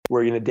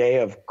we're in a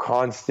day of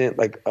constant,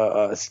 like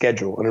a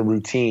schedule and a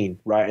routine,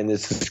 right? And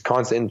this is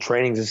constant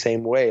training's the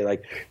same way.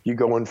 Like you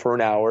go in for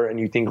an hour and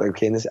you think like,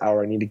 okay, in this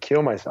hour I need to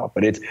kill myself.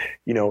 But it's,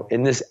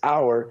 in this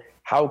hour,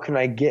 how can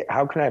I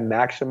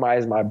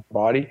maximize my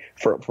body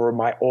for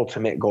my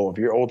ultimate goal? If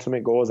your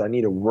ultimate goal is I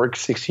need to work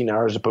 16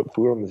 hours to put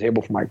food on the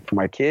table for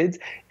my kids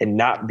and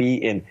not be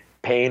in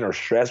pain or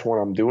stress when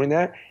I'm doing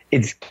that,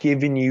 it's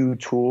giving you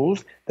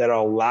tools that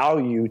allow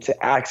you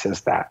to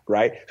access that,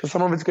 right? So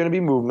some of it's going to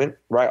be movement,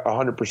 right?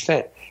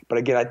 100%. But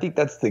again, I think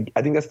that's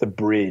the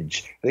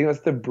bridge. I think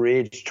that's the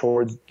bridge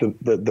towards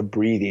the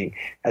breathing.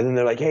 And then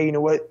they're like, hey, you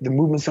know what? The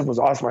movement stuff was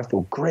awesome. I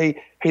feel great.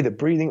 Hey, the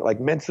breathing, like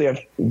mentally, I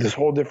have this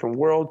whole different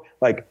world.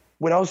 Like,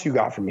 what else you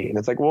got for me? And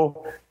it's like,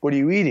 well, what are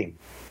you eating?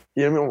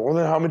 You know what I mean? Well,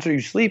 then how much are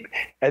you sleeping?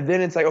 And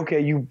then it's like, okay,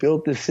 you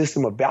built this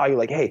system of value.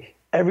 Like, hey,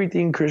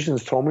 everything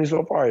Christian's told me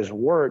so far has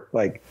worked.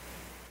 Like,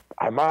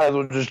 I might as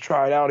well just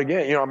try it out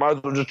again. I might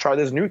as well just try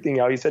this new thing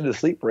out. He said to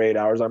sleep for 8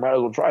 hours. I might as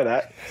well try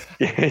that.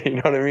 You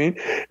know what I mean?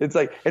 It's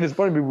like, and it's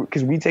funny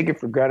because we take it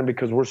for granted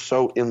because we're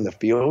so in the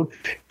field,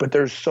 but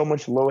there's so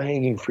much low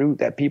hanging fruit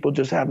that people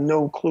just have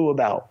no clue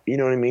about. You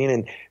know what I mean?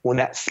 And when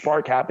that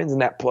spark happens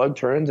and that plug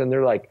turns and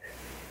they're like,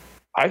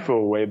 I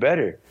feel way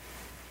better.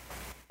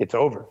 It's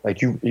over.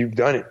 Like you've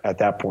done it at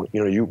that point.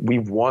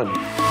 We've won.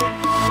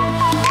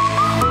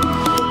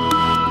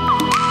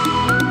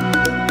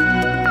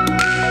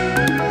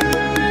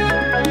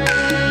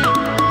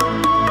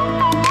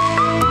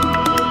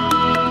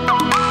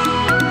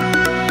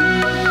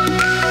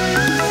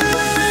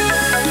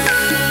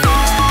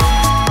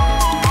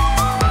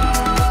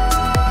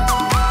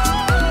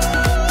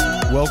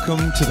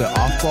 Welcome to the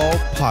Off Ball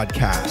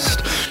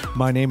Podcast.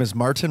 My name is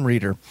Martin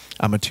Reeder.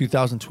 I'm a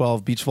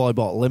 2012 beach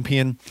volleyball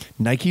Olympian,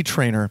 Nike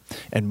trainer,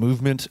 and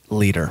movement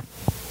leader.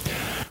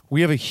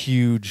 We have a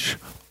huge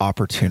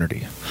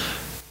opportunity.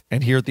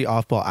 And here at the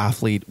Off Ball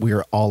Athlete, we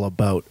are all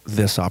about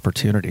this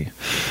opportunity.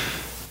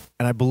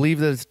 And I believe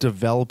that it's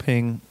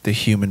developing the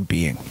human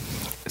being.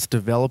 It's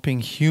developing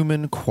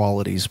human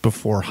qualities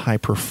before high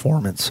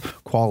performance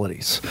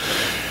qualities.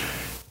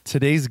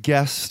 Today's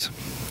guest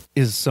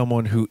is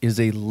someone who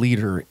is a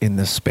leader in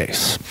this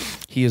space.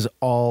 He is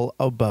all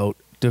about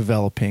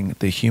developing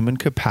the human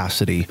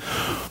capacity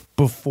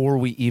before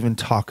we even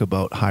talk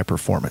about high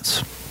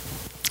performance.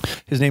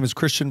 His name is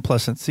Christian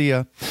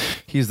Placencia.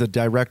 He is the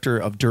director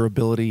of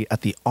durability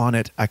at the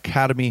Onnit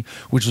Academy,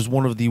 which is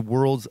one of the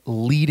world's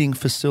leading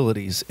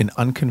facilities in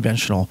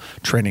unconventional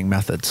training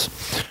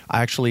methods.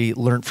 I actually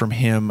learned from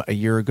him a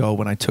year ago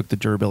when I took the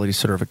durability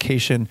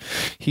certification.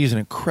 He's an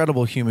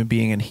incredible human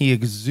being, and he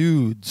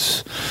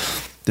exudes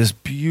this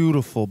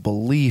beautiful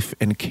belief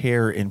and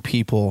care in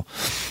people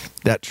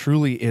that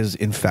truly is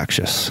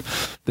infectious.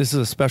 This is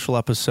a special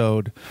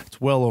episode. It's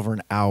well over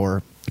an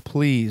hour.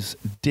 Please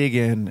dig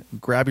in,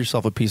 grab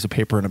yourself a piece of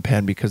paper and a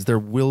pen because there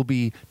will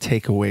be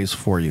takeaways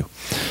for you.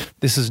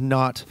 This is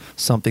not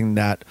something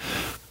that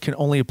can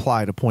only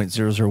apply to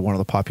 0.001 of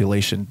the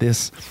population.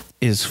 This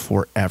is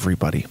for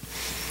everybody.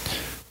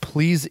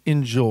 Please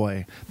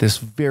enjoy this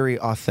very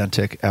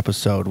authentic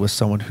episode with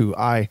someone who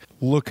I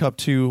look up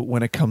to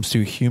when it comes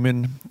to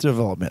human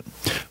development.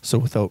 So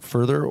without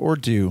further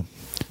ado,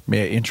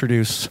 may I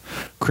introduce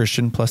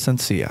Christian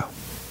Placencia.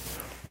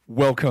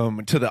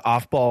 Welcome to the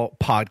Off Ball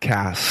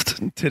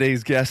Podcast.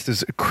 Today's guest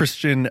is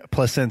Christian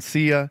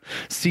Placencia,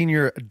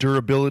 Senior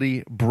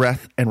Durability,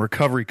 Breath, and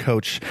Recovery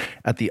Coach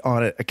at the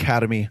Onnit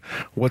Academy.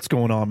 What's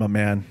going on, my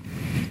man?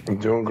 I'm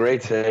doing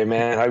great today,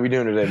 man. How are we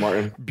doing today,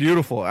 Martin?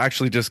 Beautiful.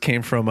 Actually just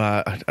came from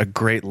a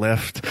great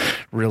lift,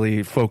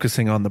 really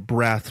focusing on the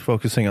breath,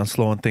 focusing on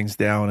slowing things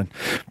down and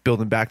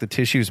building back the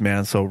tissues,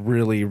 man. So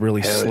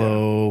really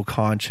slow,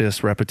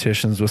 conscious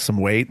repetitions with some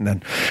weight and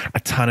then a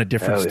ton of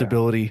different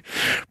stability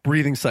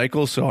breathing cycles.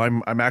 So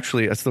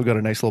I still got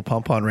a nice little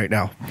pump on right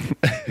now.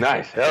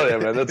 Nice. Hell yeah,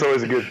 man. That's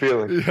always a good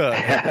feeling. Yeah.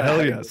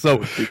 Hell yeah.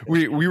 So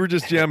we were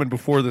just jamming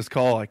before this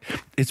call. Like,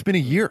 it's been a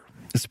year.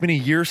 It's been a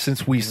year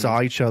since we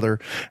saw each other.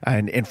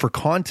 And for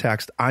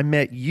context, I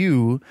met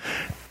you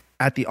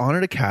at the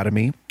Onnit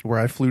Academy, where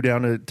I flew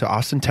down to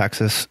Austin,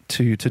 Texas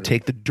to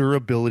take the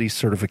durability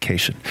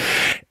certification.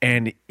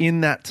 And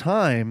in that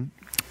time,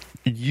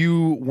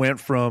 you went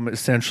from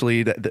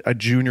essentially a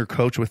junior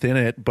coach within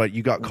it, but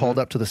you got called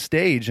up to the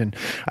stage, and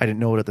I didn't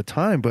know it at the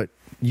time, but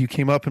you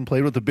came up and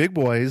played with the big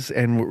boys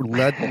and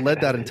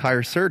led that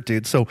entire cert,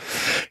 dude. So,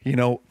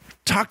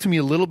 talk to me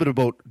a little bit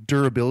about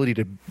durability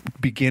to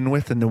begin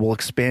with, and then we'll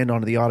expand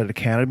onto the Onnit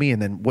Academy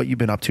and then what you've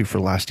been up to for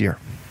the last year.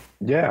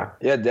 Yeah,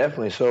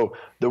 definitely. So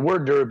the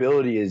word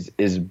durability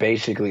is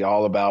basically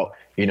all about,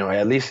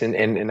 at least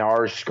in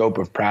our scope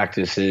of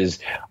practice, is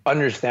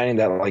understanding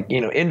that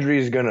injury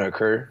is going to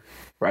occur,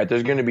 right?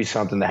 There's going to be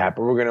something that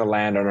happens. We're going to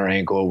land on our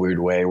ankle a weird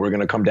way. We're going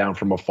to come down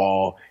from a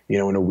fall,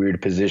 in a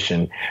weird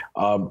position.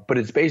 But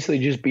it's basically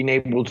just being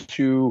able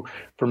to,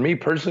 for me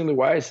personally, the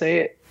way I say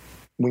it,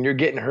 when you're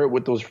getting hurt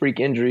with those freak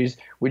injuries,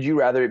 would you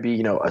rather it be,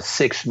 a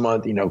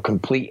 6-month,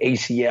 complete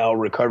ACL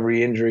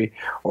recovery injury,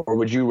 or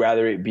would you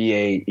rather it be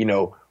a,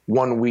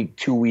 1 week,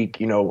 2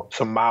 week,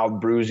 some mild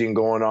bruising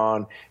going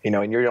on,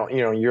 and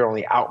you're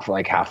only out for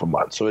like half a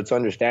month. So it's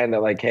understand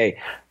that like, hey,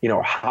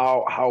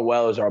 how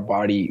well is our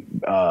body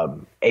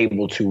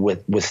able to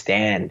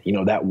withstand,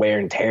 that wear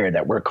and tear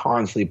that we're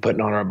constantly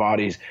putting on our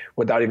bodies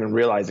without even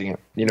realizing it.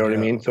 You know what I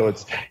mean? So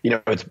it's,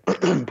 it's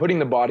putting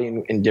the body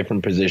in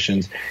different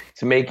positions.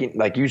 It's making,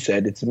 like you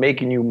said, it's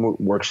making you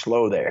work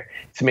slow there.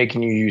 It's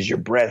making you use your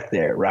breath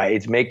there, right?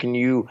 It's making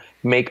you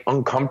make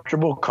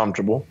uncomfortable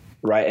comfortable,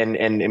 right?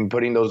 And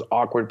putting those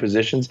awkward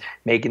positions,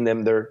 making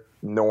them their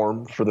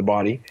norm for the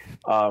body.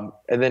 And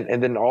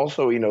then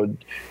also,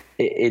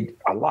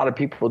 a lot of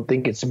people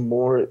think it's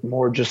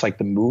more just like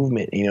the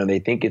movement. They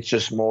think it's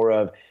just more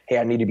of, hey,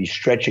 I need to be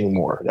stretching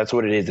more. That's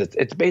what it is.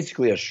 It's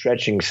basically a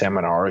stretching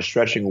seminar or a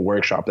stretching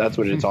workshop. That's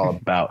what it's all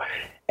about.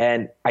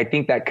 And I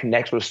think that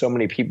connects with so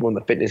many people in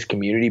the fitness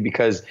community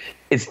because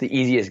it's the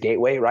easiest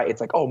gateway, right?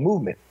 It's like, oh,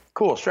 movement.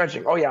 Cool.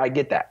 Stretching. Oh, yeah, I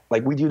get that.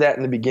 Like we do that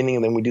in the beginning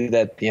and then we do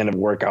that at the end of a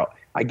workout.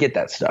 I get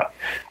that stuff.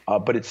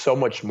 But it's so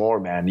much more,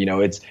 man.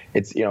 It's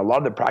a lot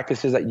of the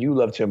practices that you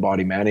love to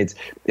embody, man.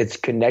 It's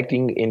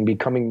connecting and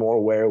becoming more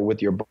aware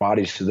with your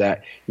body so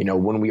that,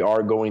 when we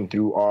are going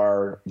through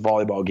our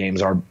volleyball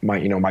games,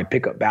 my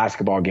pickup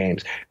basketball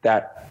games,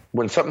 that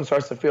when something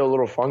starts to feel a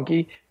little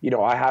funky,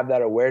 I have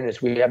that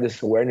awareness. We have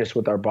this awareness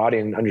with our body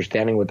and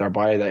understanding with our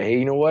body that, hey,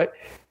 you know what?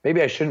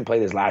 Maybe I shouldn't play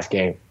this last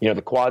game.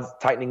 The quad's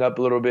tightening up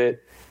a little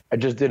bit. I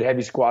just did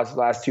heavy squats the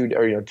last 2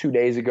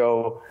 days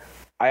ago.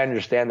 I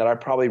understand that I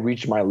probably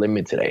reached my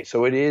limit today.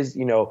 So it is,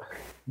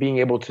 being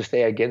able to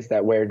stay against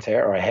that wear and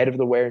tear or ahead of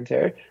the wear and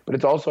tear, but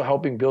it's also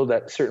helping build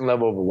that certain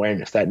level of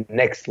awareness, that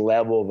next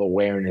level of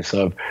awareness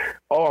of,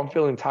 oh, I'm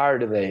feeling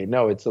tired today.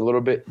 No, it's a little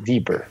bit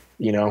deeper,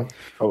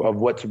 of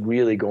what's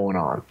really going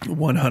on.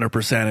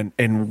 100%.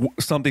 And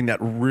something that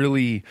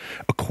really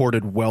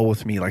accorded well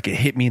with me, like it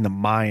hit me in the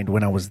mind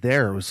when I was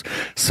there, was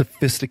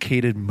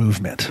sophisticated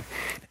movement.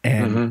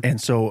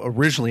 And so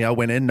originally I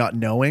went in not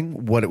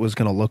knowing what it was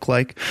going to look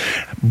like.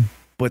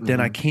 But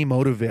then I came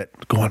out of it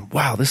going,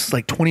 wow, this is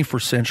like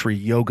 21st century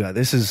yoga.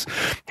 This is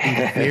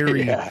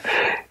very,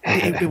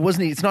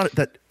 it's not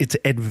that it's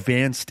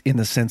advanced in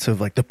the sense of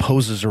like the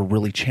poses are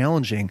really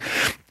challenging.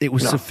 It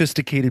was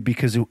sophisticated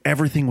because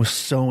everything was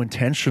so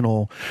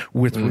intentional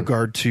with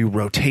regard to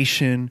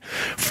rotation,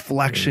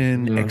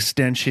 flexion,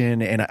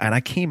 extension. And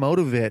I came out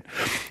of it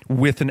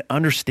with an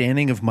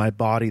understanding of my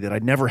body that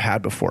I'd never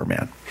had before,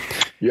 man.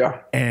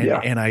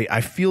 And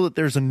I feel that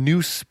there's a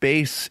new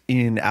space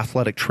in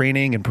athletic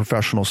training and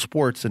professional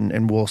sports,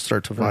 and we'll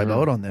start to vibe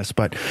out on this,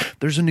 but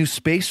there's a new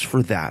space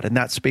for that. And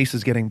that space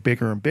is getting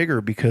bigger and bigger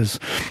because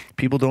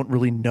people don't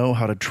really know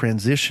how to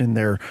transition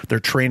their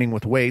training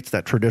with weights,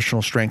 that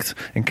traditional strength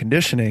and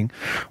conditioning,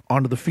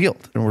 onto the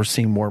field. And we're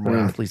seeing more and more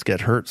athletes get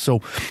hurt.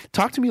 So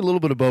talk to me a little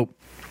bit about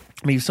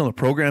maybe some of the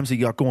programs that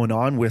you got going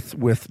on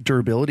with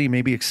durability,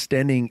 maybe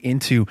extending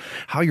into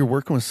how you're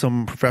working with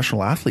some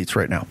professional athletes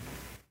right now.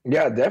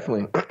 Yeah,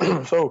 definitely.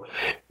 So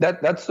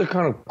that's the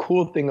kind of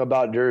cool thing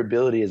about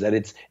durability is that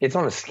it's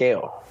on a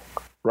scale,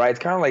 right? It's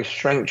kind of like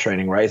strength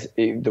training, right?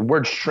 The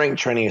word strength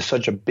training is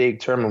such a big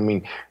term. I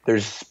mean,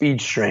 there's speed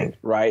strength,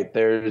 right?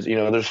 There's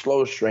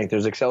slow strength,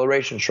 there's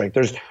acceleration strength.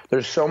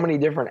 There's so many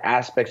different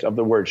aspects of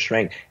the word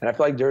strength. And I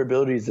feel like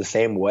durability is the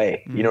same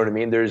way. You know what I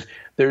mean? There's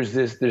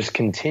this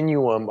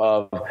continuum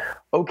of,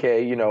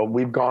 okay,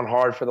 we've gone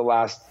hard for the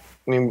last,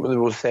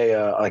 we'll say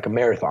like a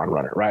marathon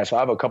runner, right? So I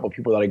have a couple of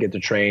people that I get to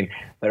train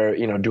that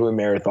are, doing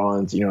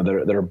marathons,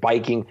 that are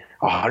biking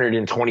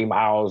 120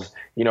 miles,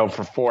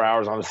 for 4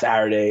 hours on a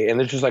Saturday. And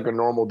it's just like a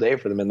normal day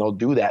for them. And they'll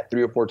do that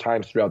 3 or 4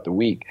 times throughout the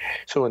week.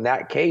 So in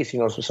that case,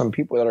 so some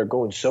people that are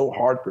going so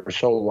hard for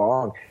so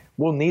long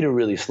will need a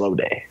really slow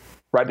day.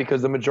 Right,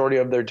 because the majority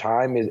of their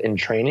time in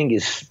training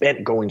is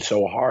spent going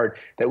so hard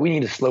that we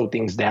need to slow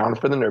things down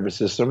for the nervous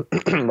system,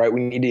 right? We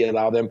need to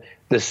allow them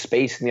the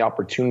space and the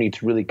opportunity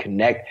to really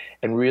connect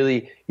and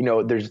really,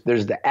 there's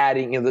the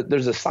adding,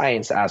 there's a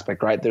science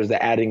aspect, right? There's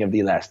the adding of the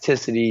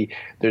elasticity,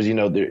 there's,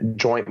 the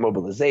joint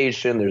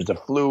mobilization, there's the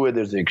fluid,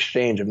 there's the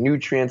exchange of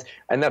nutrients,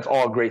 and that's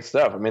all great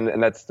stuff. I mean,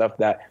 and that's stuff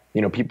that,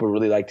 people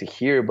really like to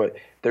hear, but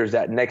there's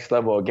that next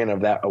level again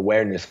of that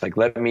awareness. Like,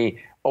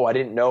 I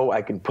didn't know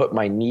I could put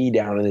my knee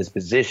down in this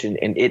position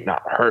and it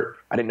not hurt.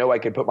 I didn't know I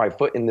could put my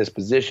foot in this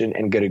position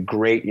and get a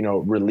great,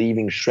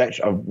 relieving stretch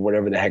of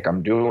whatever the heck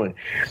I'm doing.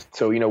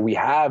 So, we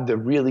have the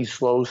really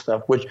slow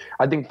stuff, which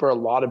I think for a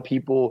lot of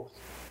people,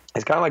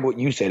 it's kind of like what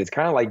you said. It's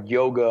kind of like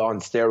yoga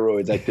on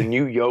steroids, like the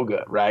new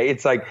yoga, right?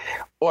 It's like,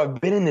 oh, I've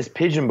been in this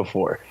pigeon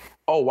before.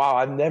 Oh, wow,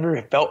 I've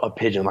never felt a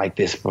pigeon like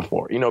this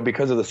before,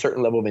 because of the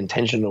certain level of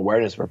intention and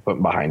awareness we're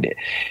putting behind it,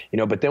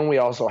 but then we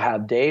also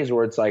have days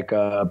where it's like,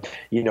 at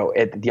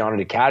the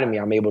Honored Academy,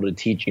 I'm able to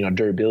teach,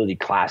 durability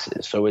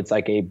classes. So it's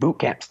like a boot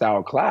camp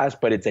style class,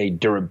 but it's a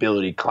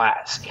durability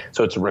class.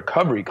 So it's a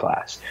recovery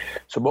class.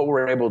 So what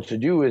we're able to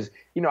do is,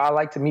 I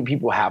like to meet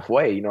people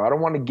halfway. I don't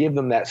want to give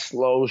them that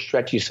slow,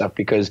 stretchy stuff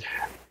because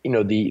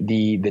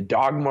the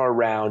dogma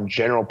around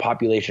general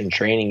population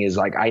training is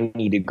like, I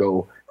need to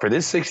go for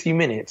this 60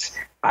 minutes.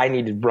 I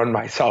need to run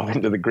myself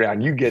into the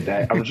ground. You get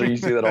that. I'm sure you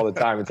see that all the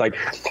time. It's like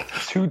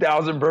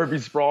 2,000 burpee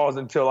sprawls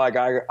until like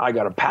I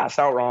got to pass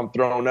out or I'm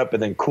thrown up,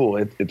 and then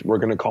cool, we're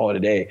going to call it a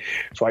day.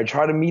 So I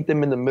try to meet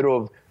them in the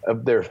middle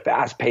of their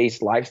fast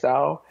paced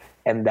lifestyle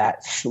and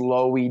that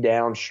slowy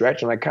down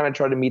stretch. And I kind of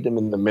try to meet them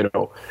in the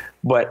middle.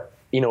 But,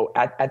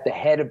 at the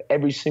head of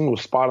every single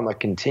spot on the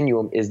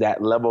continuum is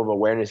that level of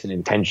awareness and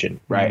intention,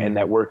 right? Mm-hmm. And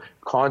that we're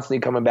constantly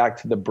coming back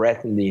to the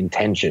breath and the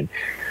intention.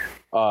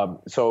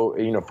 So,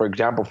 for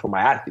example, for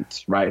my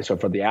athletes, right? So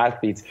for the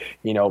athletes,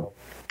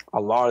 a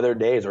lot of their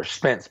days are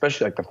spent,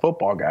 especially like the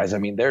football guys. I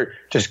mean, they're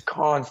just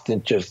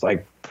constant, just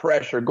like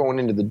pressure going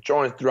into the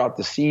joints throughout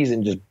the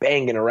season, just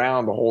banging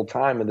around the whole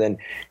time. And then,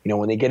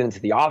 when they get into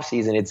the off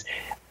season,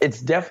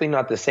 it's definitely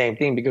not the same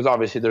thing because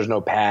obviously there's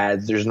no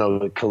pads, there's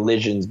no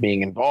collisions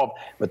being involved,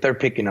 but they're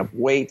picking up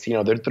weights,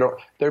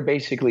 they're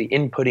basically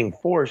inputting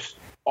force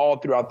all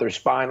throughout their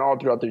spine, all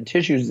throughout their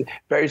tissues,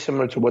 very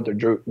similar to what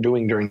they're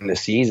doing during the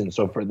season.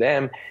 So for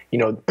them,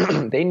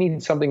 they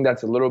need something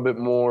that's a little bit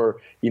more,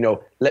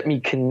 let me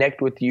connect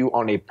with you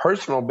on a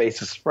personal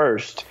basis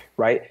first,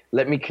 right?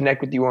 Let me connect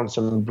with you on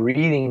some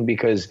breathing,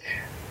 because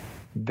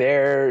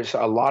there's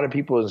a lot of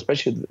people,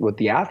 especially with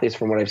the athletes,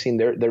 from what I've seen,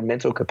 their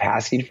mental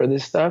capacity for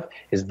this stuff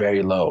is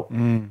very low.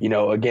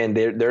 Again,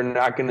 they're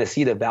not going to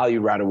see the value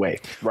right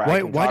away.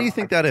 Right? Why do you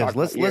think that is?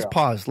 Let's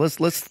pause. Let's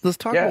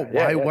talk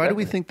about why do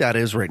we think that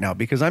is right now?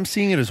 Because I'm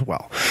seeing it as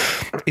well.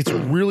 It's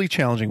really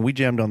challenging. We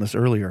jammed on this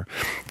earlier.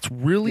 It's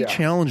really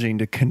challenging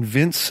to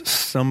convince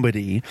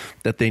somebody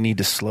that they need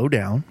to slow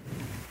down,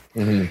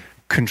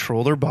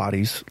 control their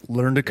bodies,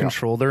 learn to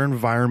control their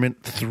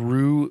environment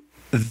through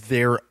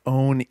their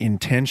own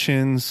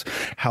intentions,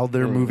 how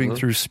they're moving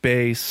through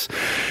space.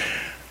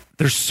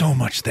 There's so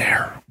much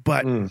there.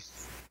 But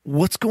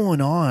what's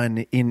going on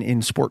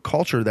in sport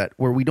culture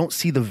where we don't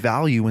see the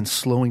value in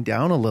slowing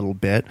down a little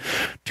bit,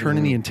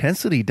 turning the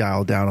intensity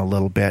dial down a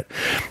little bit,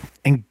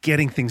 and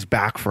getting things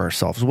back for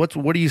ourselves? What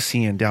are you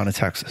seeing down in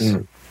Texas?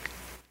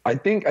 I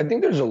think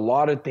there's a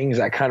lot of things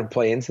that kind of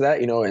play into that,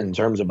 in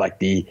terms of like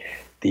the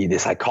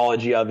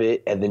psychology of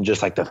it, and then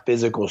just like the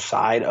physical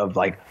side of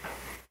like,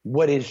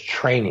 what is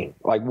training?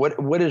 Like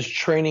what has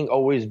training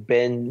always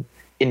been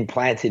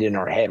implanted in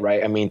our head,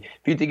 right? I mean,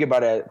 if you think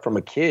about it from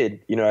a kid,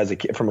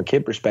 from a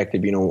kid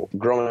perspective,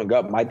 growing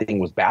up, my thing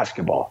was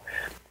basketball.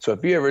 So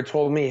if you ever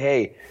told me,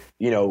 hey,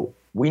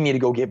 we need to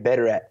go get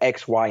better at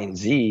X, Y, and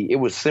Z, it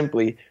was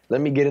simply,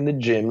 let me get in the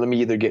gym. Let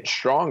me either get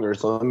stronger,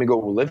 so let me go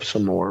lift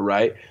some more,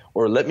 right?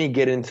 Or let me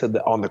get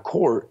on the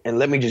court and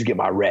let me just get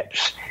my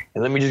reps.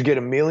 And let me just get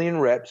a million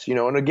reps,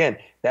 and again,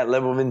 that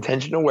level of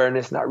intention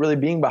awareness, not really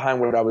being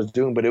behind what I was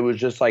doing, but it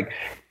was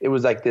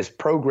like this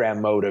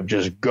program mode of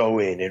just go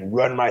in and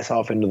run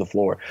myself into the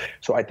floor.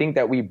 So I think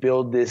that we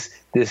build this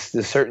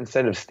certain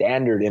set of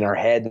standard in our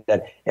head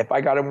that if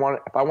I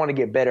want to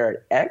get better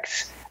at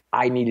X,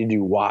 I need to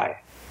do Y.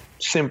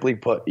 Simply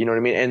put, you know what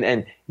I mean?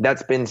 And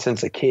that's been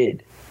since a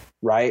kid,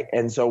 right?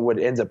 And so what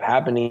ends up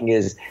happening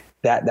is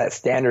that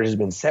standard has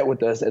been set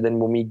with us. And then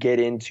when we get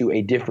into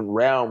a different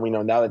realm,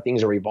 now that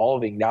things are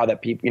evolving, now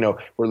that people,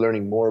 we're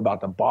learning more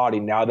about the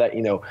body, now that,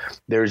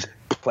 there's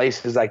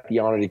places like the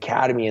Honored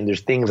Academy, and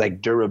there's things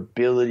like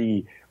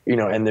durability,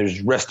 and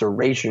there's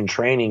restoration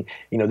training,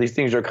 these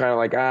things are kind of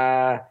like,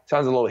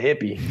 sounds a little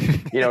hippie,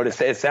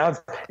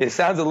 it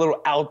sounds a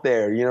little out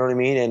there, you know what I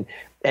mean?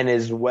 And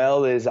as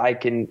well as I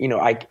can,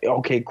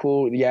 okay,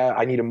 cool. Yeah,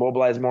 I need to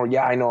mobilize more.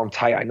 Yeah, I know I'm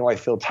tight. I know I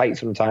feel tight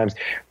sometimes.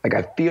 Like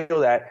I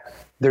feel that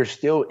there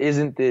still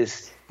isn't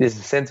this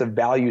sense of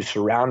value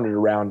surrounded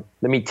around,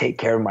 let me take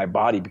care of my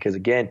body. Because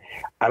again,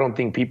 I don't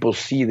think people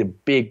see the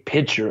big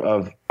picture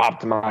of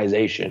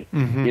optimization. You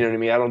know what I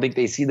mean? I don't think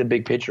they see the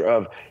big picture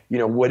of,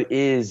 what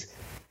is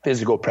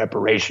physical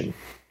preparation.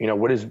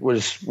 What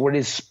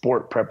is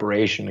sport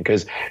preparation?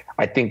 Because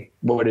I think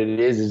what it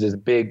is this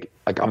big,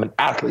 like I'm an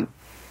athlete.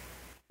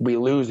 We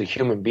lose a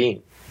human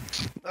being,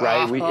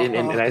 right?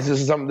 And this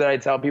is something that I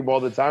tell people all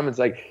the time. It's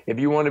like, if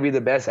you want to be the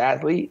best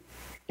athlete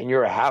and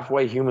you're a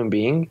halfway human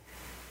being,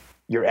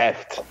 you're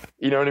effed.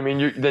 You know what I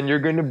mean? Then you're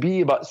going to be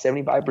about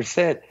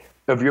 75%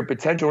 of your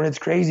potential. And it's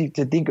crazy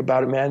to think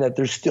about it, man, that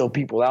there's still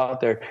people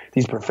out there,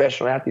 these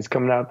professional athletes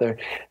coming out there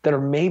that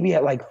are maybe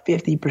at like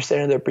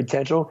 50% of their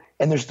potential,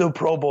 and they're still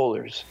Pro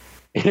Bowlers.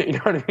 You know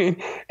what I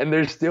mean? And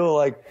they're still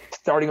like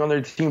starting on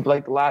their team for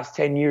like the last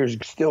 10 years,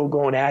 still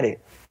going at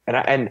it.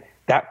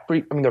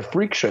 They're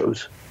freak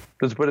shows.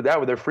 Let's put it that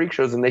way. They're freak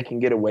shows, and they can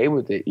get away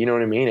with it. You know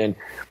what I mean? And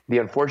the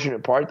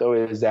unfortunate part, though,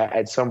 is that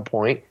at some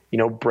point,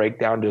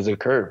 breakdown does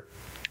occur.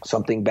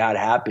 Something bad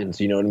happens,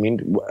 you know what I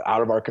mean?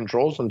 Out of our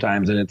control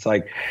sometimes. And it's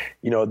like,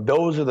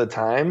 those are the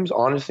times,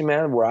 honestly,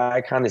 man, where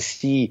I kind of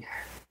see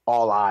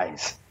all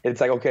eyes. It's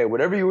like, okay,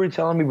 whatever you were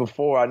telling me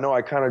before, I know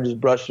I kind of just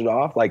brushed it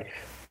off. Like,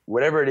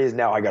 whatever it is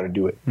now, I got to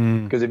do it.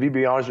 Because to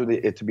be honest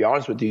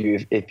with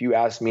you, if you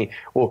ask me,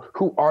 well,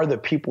 who are the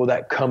people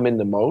that come in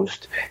the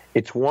most?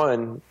 It's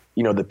one,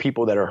 the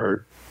people that are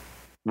hurt,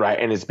 right?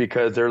 And it's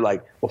because they're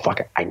like, well, fuck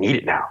it, I need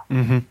it now.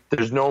 Mm-hmm.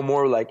 There's no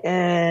more like,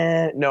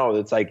 no,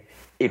 it's like,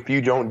 if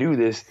you don't do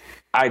this,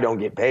 I don't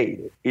get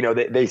paid. You know,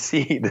 they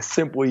see the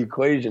simple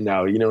equation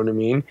now, you know what I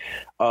mean?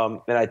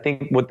 And I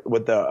think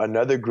with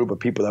another group of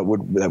people that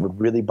would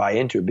really buy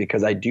into it,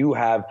 because I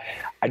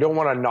don't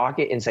want to knock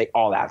it and say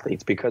all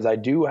athletes, because I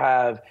do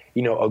have,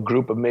 you know, a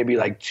group of maybe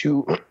like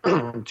two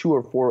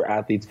or four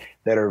athletes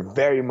that are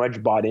very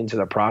much bought into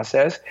the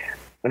process.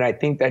 And I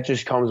think that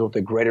just comes with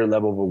a greater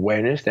level of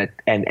awareness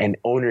and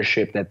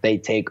ownership that they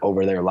take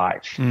over their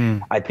lives.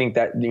 I think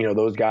that, you know,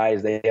 those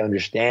guys, they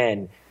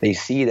understand, they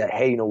see that,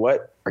 hey, you know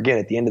what, again,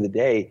 at the end of the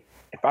day,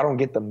 if I don't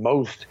get the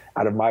most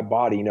out of my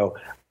body, you know,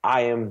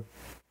 I am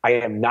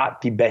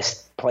not the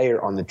best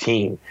player on the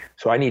team.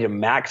 So I need to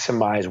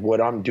maximize what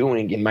I'm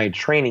doing in my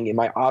training, in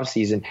my off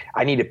season.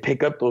 I need to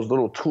pick up those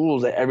little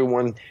tools that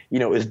everyone, you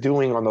know, is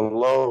doing on the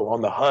low,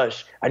 on the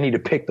hush. I need to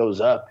pick those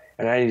up.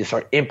 And I need to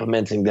start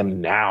implementing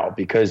them now,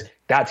 because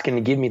that's going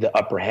to give me the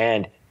upper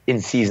hand in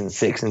season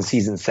 6 and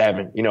season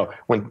 7. You know,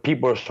 when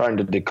people are starting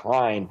to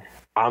decline,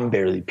 I'm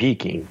barely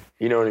peaking.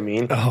 You know what I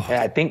mean? Oh. And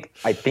I think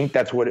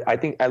that's what I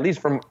think, at least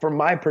from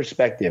my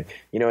perspective,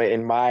 you know,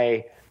 in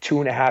my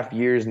 2.5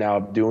 years now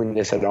of doing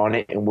this at On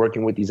It and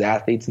working with these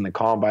athletes in the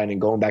combine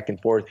and going back and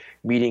forth,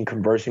 meeting,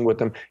 conversing with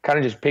them, kind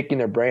of just picking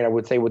their brain. I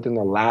would say within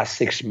the last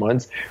 6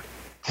 months,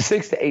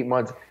 6 to 8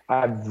 months,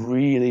 I've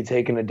really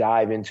taken a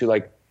dive into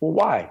like, well,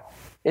 why?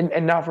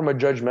 And not from a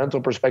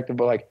judgmental perspective,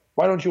 but like,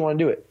 why don't you want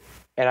to do it?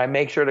 And I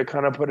make sure to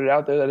kind of put it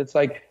out there that it's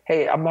like,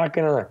 hey, I'm not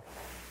going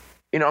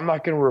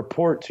to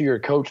report to your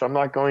coach. I'm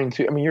not going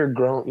to, I mean, you're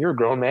a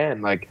grown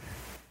man. Like,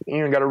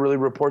 you don't got to really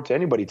report to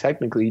anybody.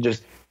 Technically, you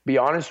just be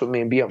honest with me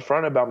and be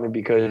upfront about me,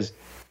 because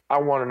I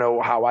want to know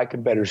how I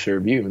could better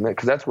serve you. And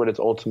because that's what it's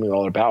ultimately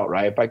all about,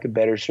 right? If I could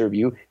better serve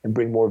you and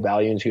bring more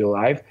value into your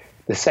life,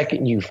 the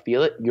second you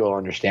feel it, you'll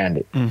understand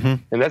it. Mm-hmm.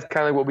 And that's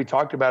kind of what we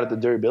talked about at the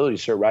durability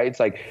cert, right? It's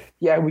like,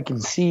 yeah, we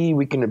can see,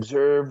 we can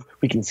observe,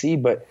 we can see,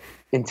 but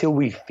until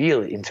we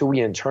feel it, until we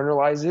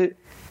internalize it,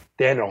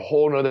 then a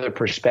whole nother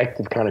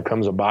perspective kind of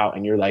comes about.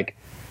 And you're like,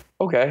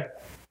 okay,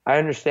 I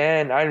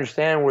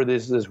understand where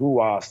this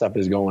hoo-wah stuff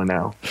is going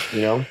now,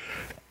 you know?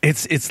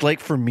 It's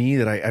like for me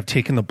that I've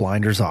taken the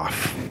blinders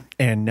off,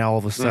 and now all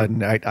of a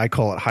sudden I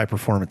call it high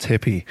performance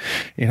hippie.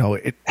 You know,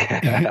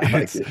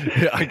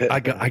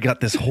 I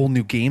got this whole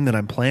new game that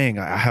I'm playing.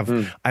 I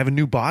have a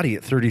new body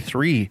at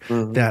 33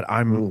 that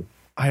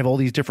I have all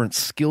these different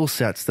skill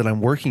sets that I'm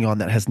working on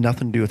that has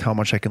nothing to do with how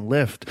much I can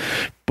lift,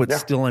 but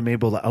still I'm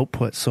able to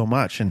output so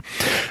much. And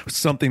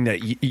something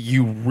that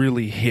you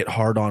really hit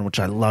hard on, which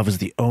I love, is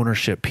the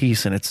ownership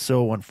piece. And it's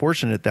so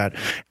unfortunate that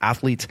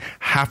athletes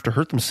have to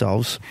hurt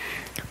themselves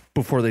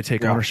before they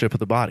take ownership of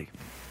the body.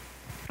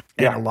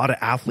 And a lot of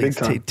athletes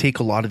take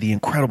a lot of the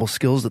incredible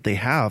skills that they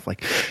have.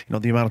 Like, you know,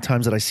 the amount of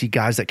times that I see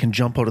guys that can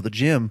jump out of the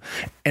gym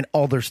and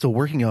all they're still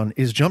working on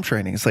is jump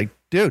training. It's like,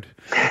 dude,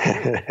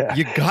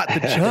 you got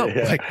the jump.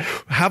 Like,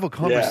 have a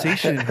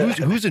conversation.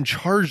 Who's in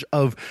charge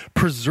of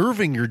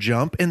preserving your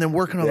jump and then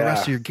working on the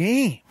rest of your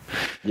game?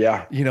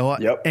 Yeah. You know,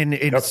 and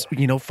it's,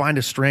 you know, find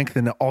a strength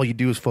and all you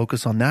do is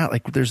focus on that.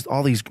 Like, there's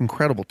all these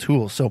incredible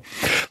tools. So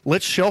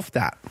let's shelf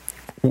that.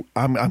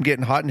 I'm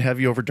getting hot and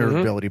heavy over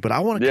durability, but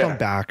I want to come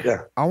back.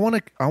 Yeah. I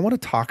want to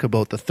talk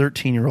about the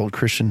 13-year-old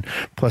Christian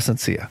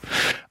Placencia.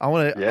 I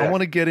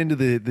want to get into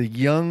the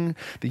young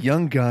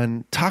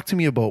gun. Talk to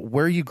me about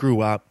where you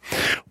grew up,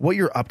 what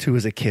you're up to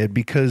as a kid,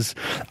 because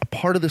a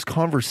part of this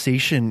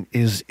conversation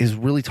is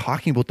really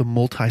talking about the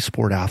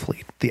multi-sport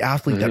athlete, the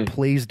athlete that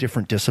plays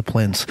different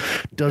disciplines,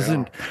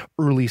 doesn't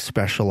early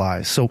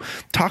specialize. So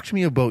talk to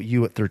me about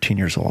you at 13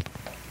 years old.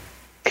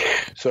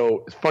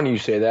 So it's funny you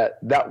say that.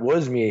 That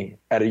was me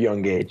at a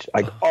young age.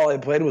 Like, all I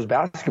played was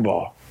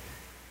basketball.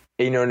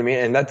 You know what I mean?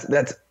 And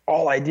that's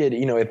all I did.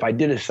 You know, if I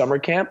did a summer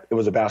camp, it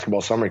was a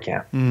basketball summer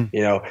camp.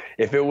 You know,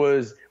 if it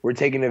was, we're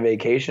taking a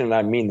vacation, and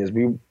I mean this,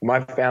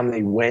 my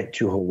family went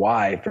to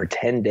Hawaii for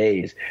 10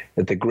 days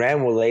at the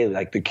Grand Wailea,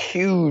 like the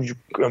huge,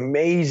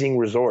 amazing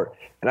resort.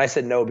 And I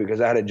said no,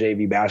 because I had a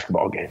JV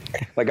basketball game.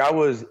 Like, I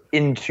was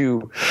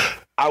into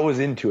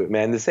it,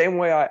 man. The same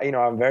way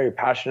I'm very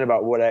passionate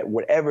about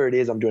whatever it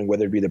is I'm doing,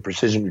 whether it be the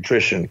precision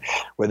nutrition,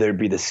 whether it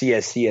be the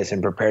CSCS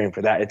and preparing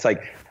for that. It's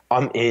like,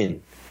 I'm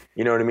in.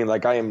 You know what I mean?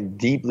 Like, I am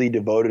deeply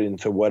devoted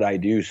into what I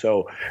do.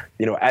 So,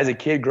 you know, as a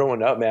kid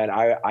growing up, man,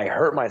 I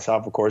hurt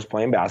myself, of course,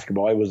 playing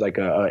basketball. It was like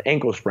a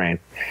ankle sprain.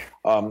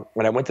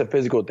 When I went to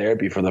physical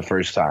therapy for the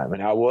first time,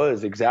 and I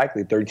was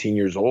exactly 13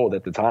 years old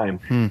at the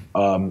time.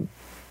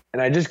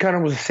 And I just kind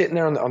of was sitting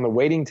there on the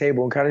waiting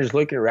table and kind of just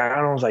looking around.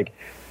 And I was like,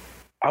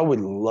 I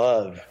would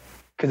love,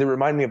 because it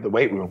reminded me of the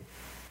weight room,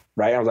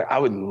 right? I was like, I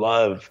would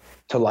love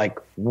to like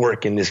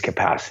work in this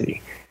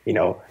capacity. You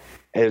know,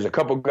 there's a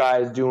couple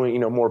guys doing, you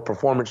know, more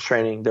performance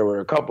training. There were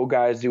a couple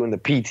guys doing the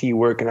PT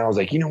work. And I was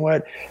like, you know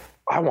what?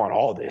 I want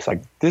all this.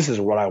 Like, this is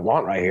what I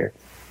want right here.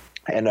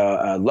 And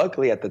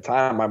luckily at the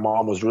time, my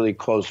mom was really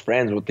close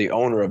friends with the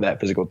owner of that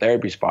physical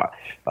therapy spot.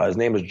 His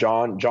name was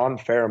John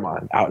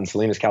Fairmont out in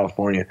Salinas,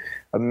 California.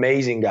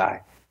 Amazing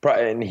guy.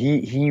 and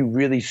he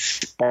really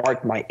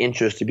sparked my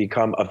interest to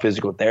become a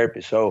physical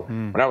therapist. So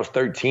when I was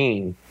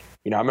 13,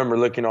 I remember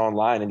looking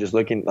online and just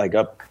looking like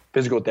up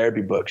physical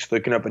therapy books,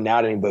 looking up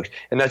anatomy books.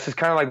 And that's just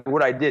kind of like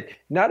what I did.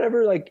 Not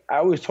ever like, I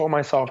always told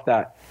myself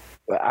that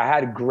I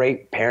had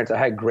great parents.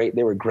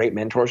 They were great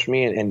mentors for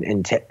me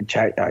and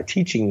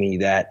teaching me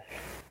that,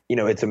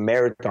 it's a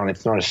marathon.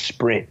 It's not a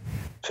sprint.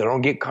 So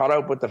don't get caught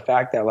up with the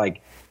fact that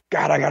like,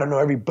 God, I got to know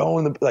every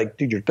bone. Like,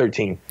 dude, you're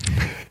 13.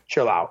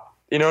 Chill out.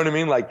 You know what I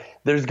mean? Like,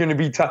 there's going to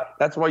be time.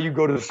 That's why you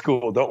go to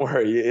school. Don't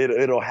worry.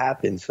 It'll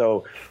happen.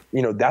 So,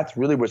 that's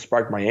really what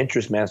sparked my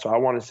interest, man. So I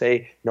want to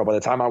say, by the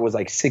time I was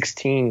like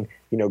 16,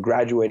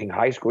 graduating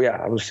high school. Yeah,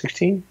 I was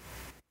 16.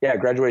 Yeah, I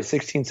graduated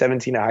 16,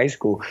 17 at high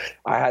school.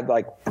 I had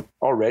like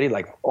already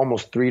like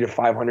almost 300 to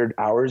 500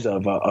 hours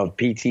of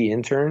PT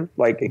intern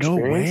like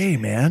experience. No way,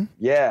 man.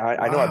 Yeah,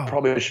 I know I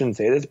probably shouldn't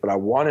say this, but I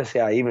want to say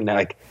I even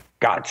like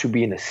got to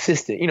be an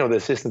assistant, the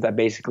assistant that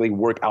basically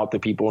work out the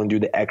people and do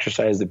the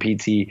exercise the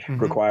PT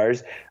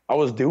requires. I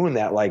was doing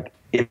that like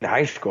in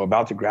high school,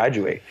 about to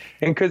graduate.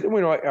 And because,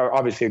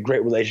 obviously a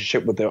great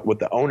relationship with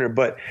the owner,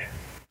 but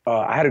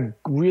I had a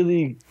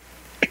really,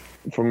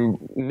 from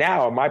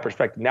now, my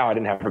perspective now, I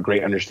didn't have a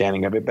great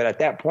understanding of it. But at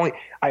that point,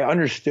 I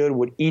understood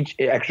what each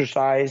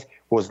exercise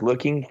was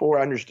looking for.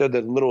 I understood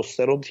the little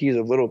subtleties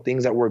of little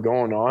things that were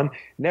going on.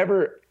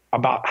 Never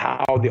about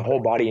how the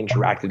whole body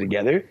interacted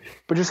together,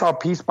 but just how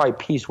piece by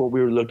piece what we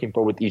were looking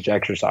for with each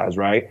exercise,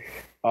 right?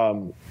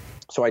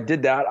 So I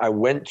did that. I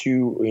went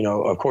to,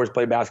 of course,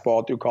 play basketball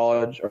all through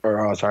college,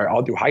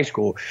 all through high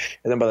school.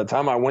 And then by the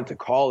time I went to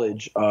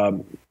college,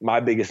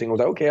 my biggest thing was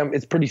like, okay,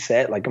 it's pretty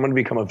set. Like, I'm going to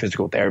become a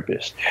physical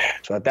therapist.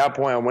 So at that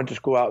point, I went to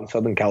school out in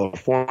Southern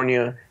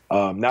California,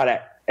 not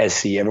at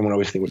SC. Everyone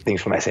always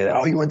thinks when I say that,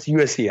 oh, you went to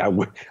USC.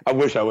 I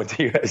wish I went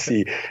to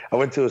USC. I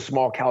went to a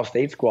small Cal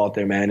State school out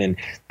there, man. And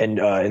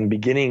in the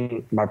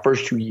beginning, my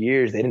first 2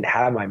 years, they didn't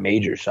have my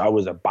major. So I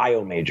was a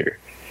bio major.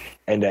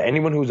 And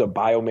anyone who's a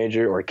bio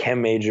major or a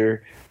chem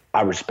major,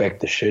 I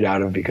respect the shit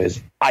out of,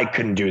 because I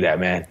couldn't do that,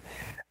 man.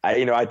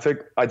 I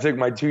took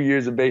my 2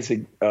 years of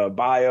basic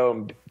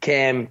bio,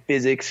 chem,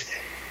 physics,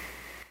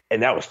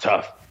 and that was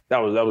tough. That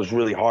was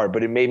really hard.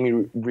 But it made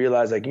me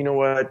realize, like, you know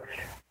what?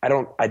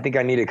 I think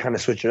I need to kind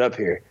of switch it up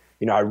here.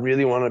 I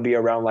really want to be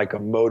around like a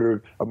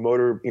motor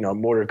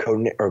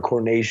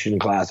coordination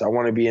class. I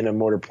want to be in a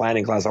motor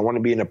planning class. I want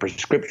to be in a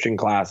prescription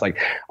class. Like,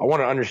 I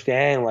want to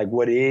understand like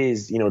what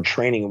is,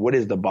 training, what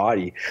is the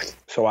body.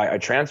 So I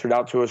transferred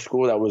out to a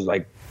school that was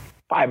like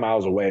 5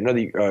 miles away,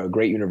 another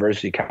great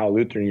university, Cal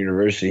Lutheran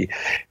University.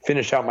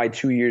 Finished out my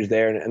 2 years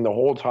there. And the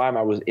whole time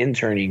I was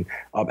interning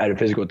at a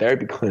physical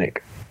therapy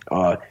clinic.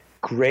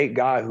 Great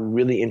guy who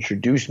really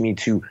introduced me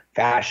to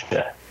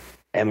fascia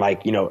and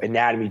like,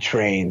 anatomy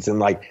trains and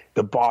like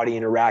the body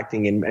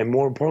interacting and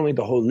more importantly,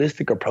 the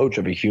holistic approach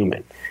of a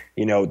human,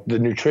 the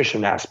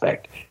nutrition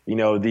aspect,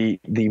 the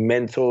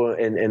mental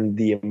and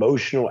the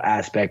emotional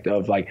aspect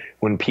of like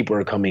when people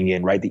are coming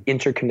in, right? The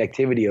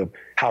interconnectivity of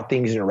how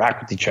things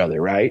interact with each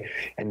other, right?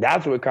 And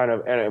that's what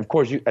and of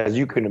course, as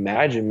you can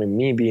imagine, when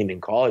me being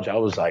in college, I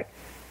was like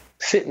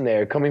sitting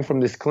there coming from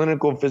this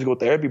clinical physical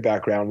therapy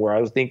background where I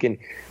was thinking,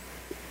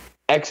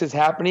 X is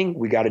happening,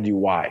 we got to do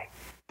Y.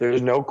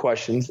 There's no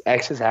questions.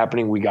 X is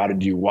happening. We got to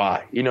do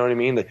Y. You know what I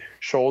mean? The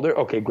shoulder,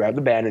 okay, grab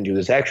the band and do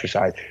this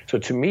exercise. So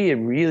to me, it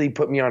really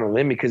put me on a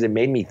limb because it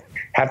made me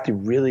have to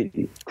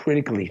really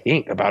critically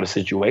think about a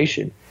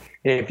situation.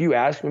 And if you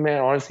ask me,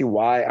 man, honestly,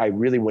 why I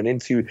really went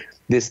into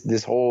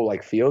this whole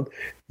like field,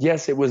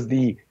 yes, it was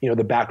the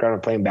background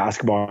of playing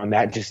basketball and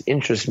that just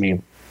interests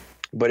me,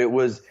 but it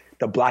was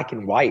the black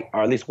and white,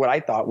 or at least what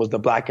I thought was the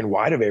black and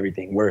white of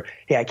everything, where,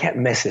 hey, I can't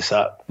mess this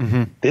up.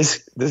 Mm-hmm.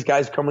 This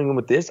guy's coming in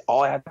with this.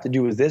 All I have to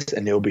do is this,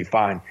 and it'll be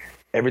fine.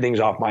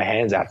 Everything's off my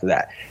hands after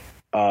that.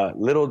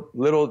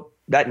 Little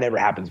that never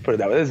happens. Put it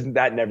that way.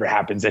 That never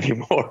happens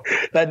anymore.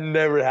 That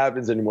never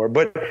happens anymore.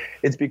 But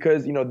it's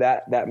because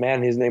that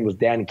man, his name was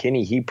Dan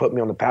Kinney. He put me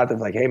on the path of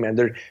like, hey man,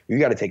 you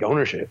got to take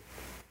ownership.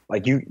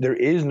 Like there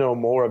is no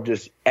more of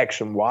just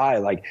X and Y.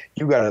 Like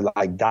you got to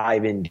like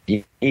dive in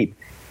deep.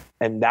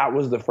 And that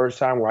was the first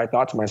time where I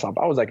thought to myself,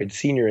 I was like a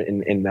senior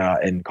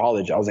in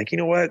college. I was like, you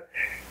know what?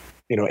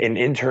 In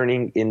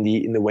interning in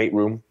the weight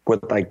room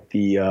with like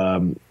the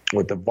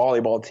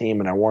volleyball team,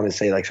 and I want to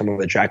say like some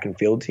of the track and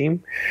field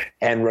team,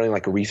 and running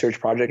like a research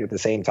project at the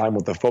same time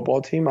with the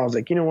football team. I was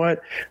like, you know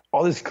what?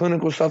 All this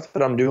clinical stuff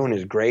that I'm doing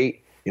is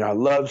great. I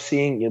love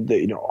seeing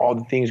all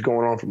the things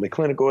going on from the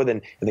clinical,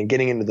 and then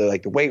getting into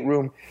the weight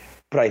room.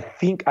 But I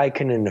think I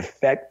can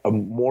affect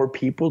more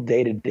people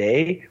day to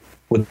day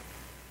with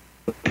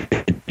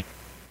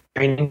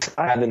training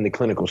side than the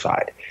clinical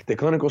side. The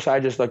clinical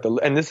side, just like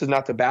and this is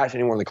not to bash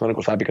anyone on the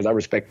clinical side, because I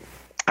respect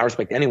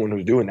anyone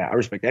who's doing that. I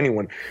respect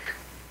anyone,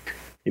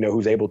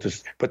 who's able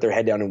to put their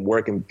head down and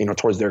work and,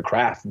 towards their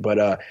craft.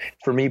 But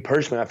for me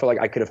personally, I feel like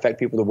I could affect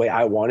people the way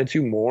I wanted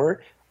to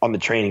more on the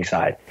training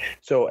side.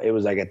 So it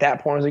was like at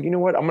that point, I was like, you know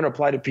what? I'm going to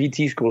apply to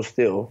PT school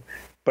still,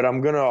 but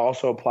I'm going to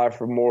also apply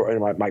for more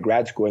in my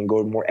grad school and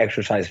go to more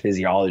exercise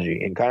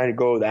physiology and kind of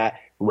go that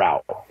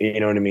route. You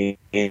know what I mean?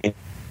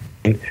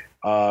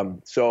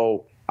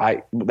 So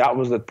that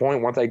was the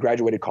point. Once I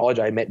graduated college,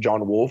 I met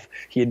John Wolf.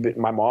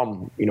 My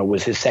mom,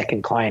 was his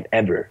second client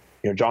ever.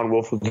 John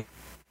Wolf was.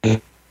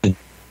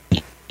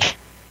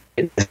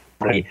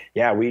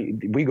 Yeah,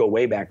 we go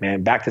way back,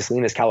 man. Back to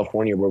Salinas,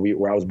 California,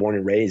 where I was born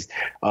and raised.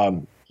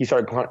 He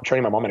started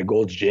training my mom at a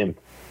Gold's Gym,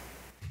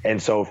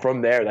 and so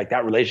from there, like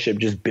that relationship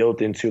just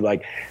built into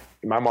like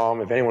my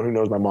mom. If anyone who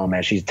knows my mom,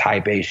 man, she's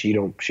type A. She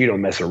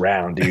don't mess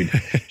around, dude.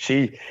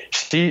 she's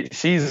she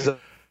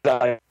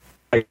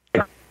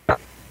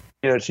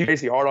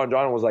basically hard on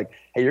John and was like,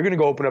 hey, you're gonna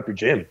go open up your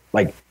gym.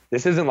 Like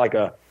this isn't like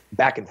a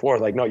back and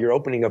forth. Like no, you're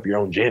opening up your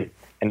own gym,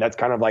 and that's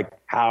kind of like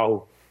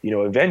how.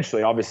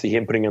 Eventually, obviously,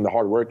 him putting in the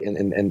hard work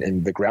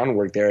and the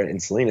groundwork there in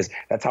Salinas,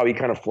 that's how he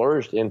kind of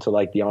flourished into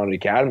like the Onnit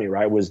Academy,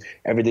 right? Was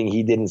everything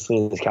he did in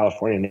Salinas,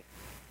 California,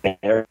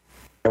 and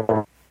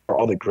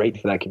all the great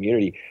for that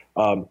community.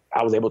 I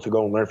was able to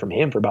go and learn from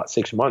him for about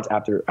 6 months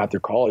after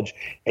college.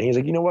 And he's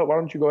like, you know what? Why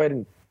don't you go ahead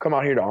and come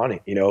out here to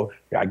Onnit?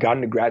 I got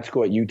into grad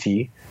school at UT.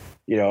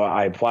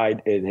 I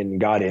applied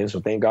and got in. So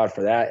thank God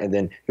for that. And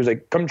then he was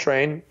like, come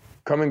train,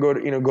 come and go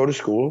to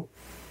school,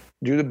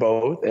 do the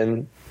both,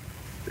 and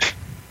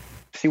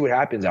see what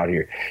happens out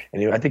here.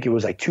 And I think it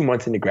was like 2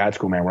 months into grad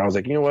school, man, where I was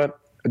like, you know what?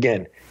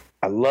 Again,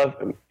 I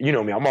love, me,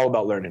 I'm all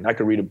about learning. I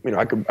could read,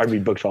 I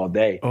read books all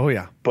day. Oh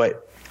yeah.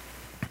 But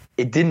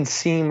it didn't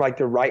seem like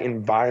the right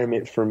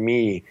environment for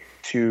me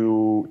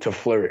to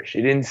flourish.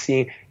 It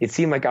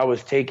seemed like I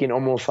was taking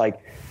almost like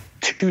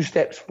 2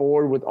 steps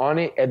forward with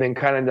Onnit and then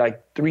kind of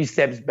like 3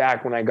 steps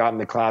back when I got in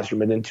the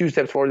classroom, and then 2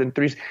 steps forward and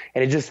 3.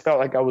 And it just felt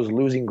like I was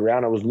losing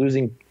ground. I was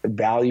losing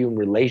value in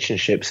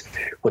relationships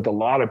with a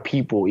lot of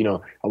people,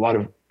 a lot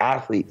of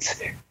athletes.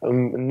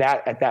 And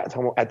that at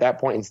that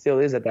point, and still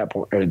is at that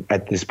point, or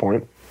at this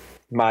point,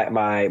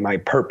 my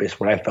purpose,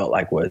 what I felt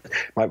like was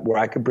where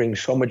I could bring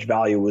so much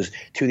value was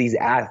to these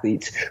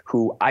athletes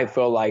who I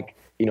felt like,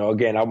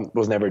 again, I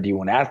was never a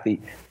D1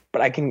 athlete,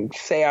 but I can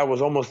say I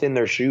was almost in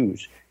their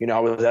shoes. I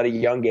was at a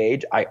young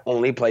age. I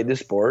only played the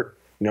sport.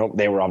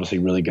 They were obviously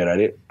really good at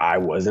it. I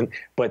wasn't,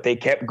 but they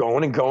kept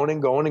going and going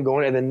and going and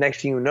going. And then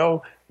next thing you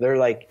know, they're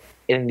like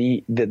in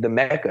the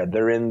Mecca.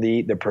 They're in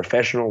the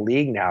professional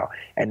league now.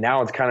 And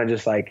now it's kind of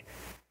just like,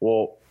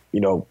 well,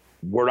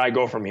 where do I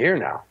go from here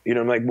now?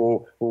 I'm like,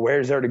 well,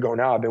 where's there to go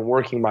now? I've been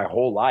working my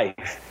whole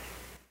life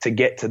to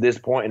get to this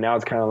point. And now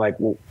it's kind of like,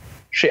 well,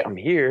 shit, I'm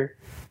here.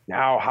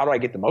 Now, how do I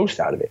get the most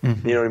out of it?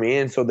 Mm-hmm. You know what I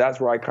mean? And so that's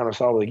where I kind of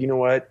saw like, you know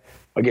what?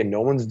 Again,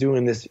 no one's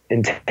doing this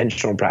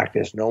intentional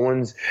practice. No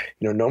one's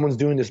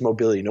doing this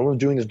mobility. No one's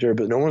doing this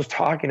durability. No one's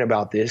talking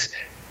about this.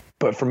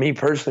 But for me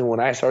personally, when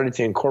I started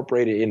to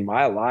incorporate it in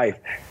my life,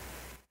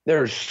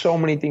 there are so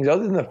many things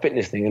other than the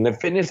fitness thing. And the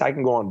fitness, I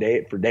can go on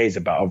for days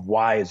about of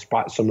why it's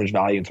brought so much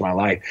value into my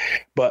life.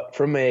 But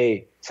from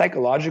a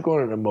psychological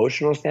and an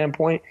emotional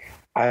standpoint,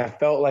 I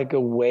felt like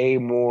a way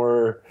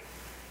more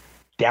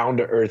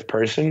down-to-earth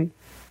person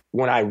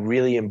when I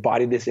really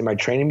embodied this in my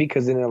training,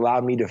 because then it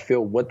allowed me to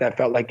feel what that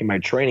felt like in my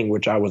training,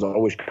 which I was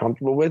always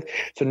comfortable with.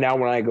 So now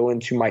when I go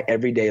into my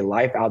everyday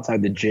life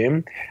outside the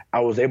gym, I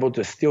was able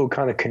to still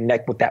kind of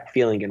connect with that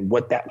feeling and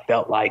what that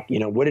felt like.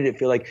 What did it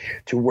feel like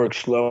to work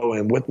slow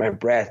and with my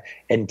breath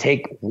and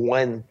take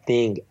one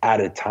thing at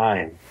a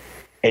time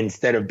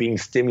instead of being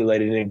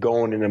stimulated and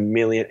going in a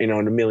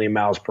million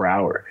miles per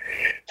hour.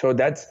 So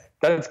that's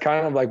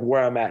kind of like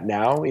where I'm at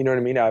now. You know what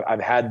I mean? I've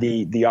had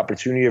the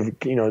opportunity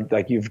of,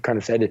 like you've kind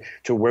of said,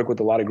 to work with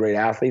a lot of great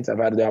athletes. I've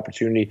had the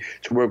opportunity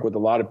to work with a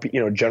lot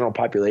of, general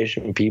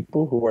population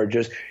people who are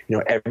just,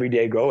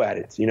 everyday go at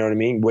it. You know what I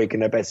mean?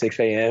 Waking up at 6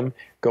 a.m.,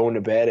 going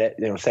to bed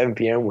at, 7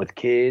 p.m. with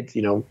kids,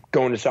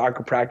 going to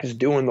soccer practice,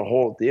 doing the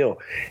whole deal.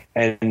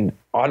 And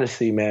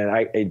honestly,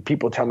 man,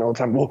 people tell me all the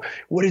time, well,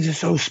 what is it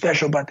so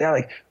special about that?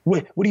 Like,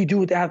 what do you do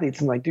with athletes?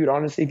 I'm like, dude,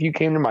 honestly, if you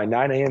came to my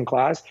 9 a.m.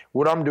 class,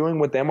 what I'm doing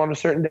with them on a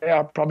certain day,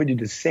 I'll probably do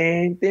the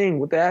same thing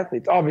with the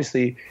athletes.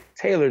 Obviously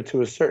tailored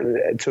to a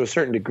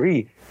certain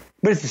degree,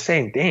 but it's the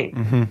same thing.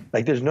 Mm-hmm.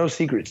 Like there's no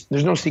secrets.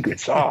 There's no secret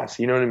sauce.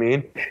 You know what I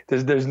mean?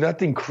 There's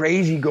nothing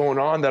crazy going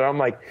on that I'm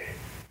like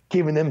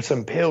giving them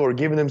some pill or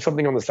giving them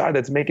something on the side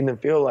that's making them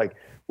feel like,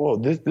 whoa,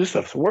 this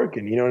stuff's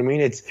working. You know what I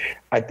mean?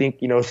 I think,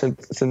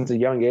 since a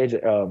young age,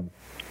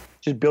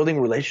 just building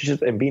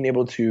relationships and being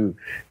able to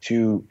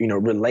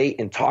relate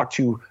and talk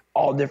to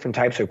all different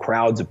types of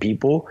crowds of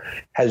people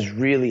has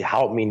really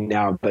helped me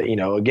now. But,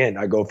 again,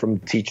 I go from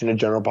teaching a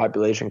general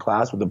population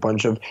class with a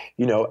bunch of,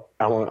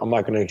 I'm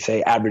not going to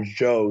say average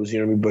Joes,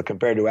 but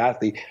compared to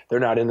athlete, they're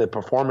not in the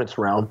performance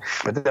realm.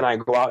 But then I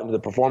go out into the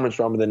performance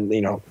realm and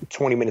then,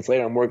 20 minutes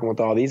later, I'm working with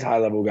all these high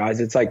level guys.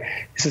 It's like,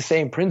 it's the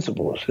same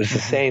principles. It's the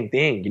same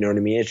thing. You know what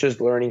I mean? It's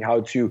just learning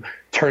how to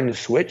turn the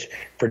switch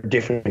for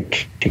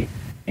different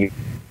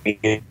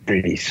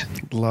communities.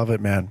 Love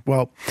it, man.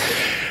 Well,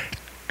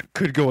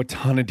 could go a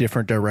ton of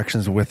different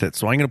directions with it.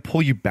 So I'm going to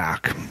pull you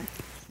back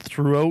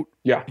throughout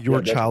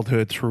your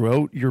childhood,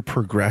 throughout your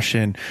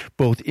progression,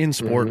 both in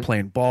sport, mm-hmm.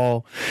 playing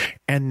ball,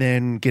 and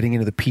then getting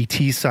into the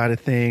PT side of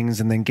things,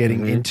 and then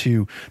getting mm-hmm.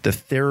 into the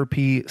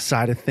therapy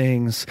side of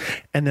things,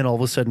 and then all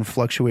of a sudden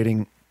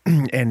fluctuating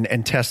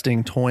and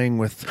testing, toying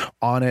with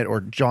Onnit,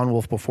 or John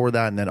Wolf before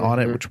that, and then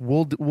Onnit, which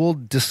we'll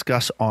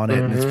discuss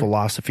Onnit and its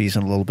philosophies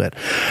in a little bit.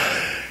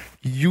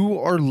 You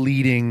are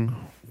leading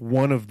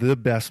one of the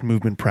best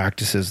movement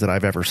practices that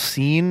I've ever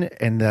seen,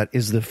 and that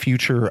is the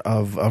future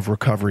of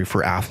recovery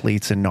for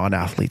athletes and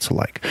non-athletes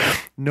alike.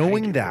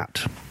 Knowing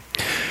that,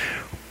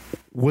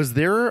 was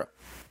there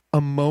a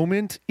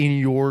moment in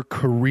your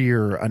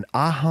career, an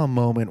aha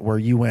moment where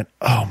you went,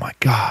 oh my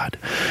God,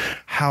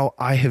 how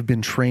I have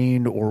been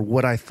trained, or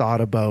what I thought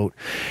about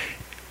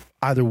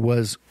either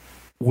was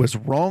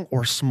wrong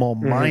or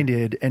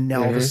small-minded, and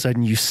now all of a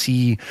sudden you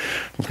see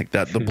like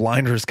that the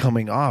blinders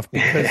coming off?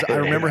 Because I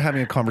remember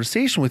having a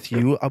conversation with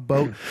you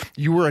about,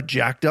 you were a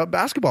jacked up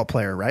basketball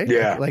player, right?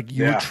 Yeah. Like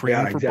you were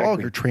training for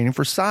ball, you're training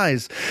for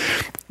size.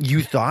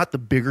 You thought the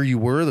bigger you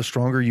were, the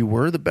stronger you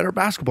were, the better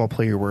basketball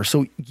player you were.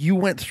 So you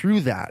went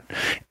through that.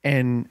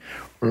 And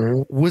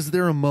was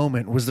there a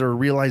moment, was there a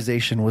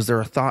realization, was there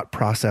a thought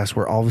process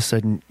where all of a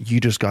sudden you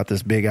just got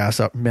this big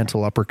ass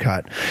mental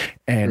uppercut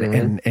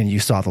and you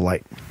saw the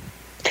light?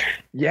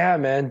 Yeah,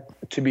 man.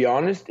 To be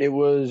honest, it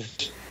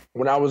was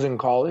when I was in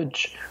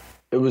college.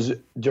 It was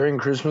during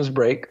Christmas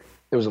break.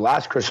 It was the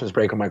last Christmas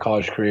break of my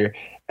college career.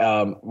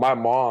 My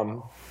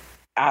mom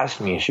asked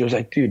me, she was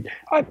like, dude,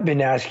 I've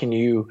been asking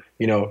you,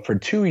 for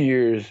 2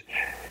 years.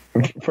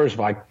 First of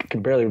all, I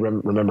can barely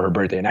remember her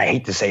birthday, and I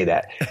hate to say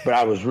that, but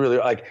I was really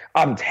like,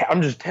 I'm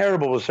just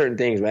terrible with certain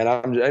things, man.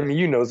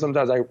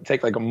 Sometimes I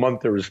take like a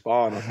month to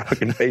respond on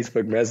fucking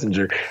Facebook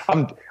Messenger.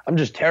 I'm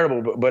just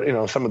terrible, but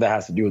some of that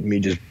has to do with me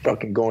just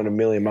fucking going a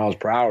million miles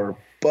per hour.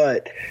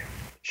 But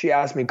she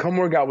asked me, come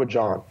work out with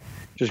John.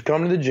 Just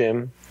come to the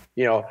gym.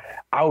 I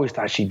always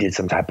thought she did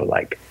some type of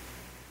like,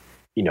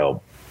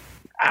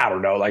 I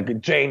don't know,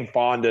 like Jane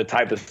Fonda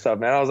type of stuff,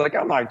 man. I was like,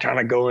 I'm not trying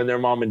to go in there,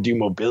 mom, and do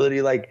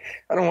mobility. Like,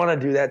 I don't want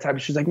to do that type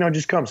of. She's like, no,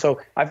 just come. So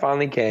I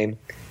finally came,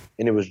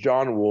 and it was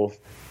John Wolf.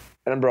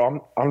 And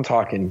bro, I'm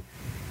talking,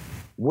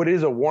 what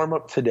is a warm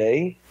up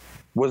today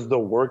was the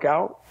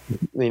workout,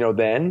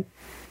 then,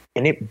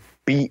 and it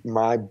beat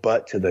my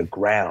butt to the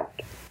ground.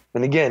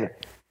 And again,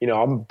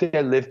 I'm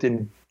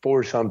deadlifting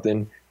for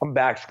something. I'm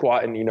back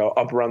squatting,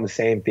 up around the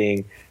same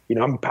thing.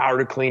 I'm power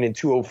to clean in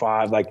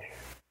 205. Like,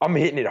 I'm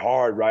hitting it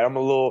hard, right? I'm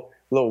a little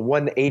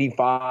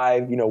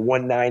 185,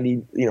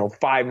 190,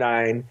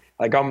 5'9".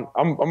 Like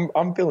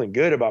I'm feeling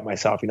good about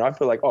myself. I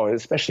feel like,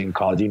 especially in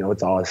college,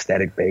 it's all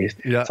aesthetic based.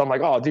 Yeah. So I'm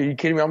like, oh, dude, you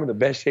kidding me? I'm in the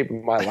best shape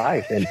of my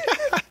life. And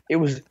it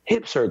was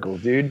hip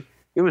circles, dude.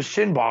 It was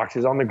shin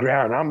boxes on the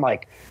ground. I'm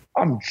like,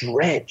 I'm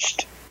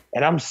drenched,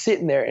 and I'm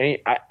sitting there, and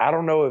I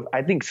don't know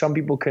I think some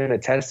people can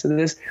attest to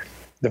this.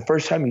 The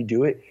first time you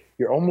do it,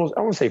 you're almost, I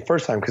won't say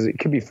first time, because it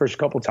could be first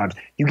couple times,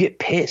 you get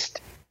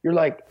pissed. You're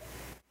like,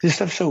 this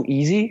stuff's so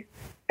easy,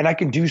 and I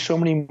can do so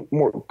many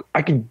more.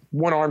 I can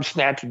one arm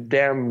snatch a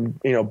damn,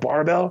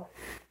 barbell,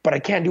 but I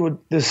can't do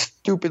this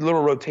stupid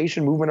little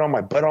rotation movement on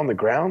my butt on the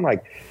ground.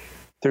 Like,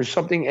 there's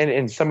something,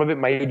 and some of it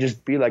might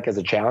just be like as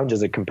a challenge,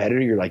 as a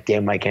competitor, you're like,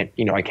 damn, I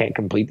can't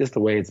complete this the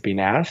way it's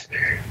being asked.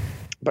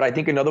 But I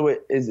think another way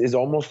is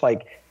almost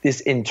like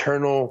this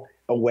internal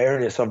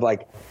awareness of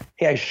like,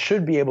 hey, I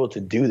should be able to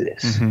do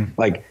this.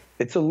 Like,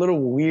 it's a little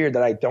weird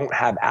that I don't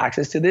have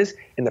access to this,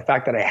 and the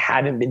fact that I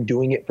haven't been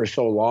doing it for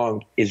so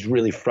long is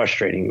really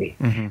frustrating me.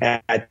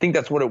 And I think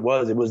that's what it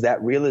was. It was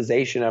that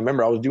realization. I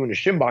remember I was doing a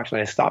shin box, and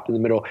I stopped in the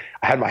middle.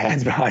 I had my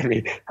hands behind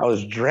me. I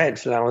was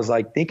drenched, and I was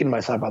like thinking to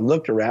myself, I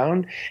looked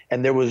around,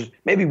 and there was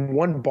maybe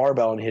one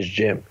barbell in his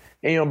gym.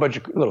 And, a bunch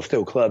of little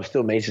steel clubs,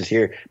 steel maces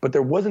here, but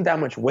there wasn't that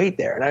much weight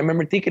there. And I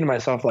remember thinking to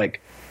myself,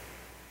 like,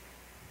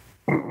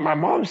 my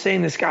mom's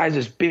saying this guy's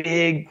this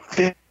big,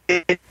 fit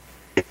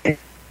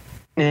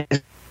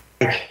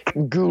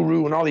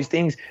guru and all these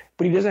things,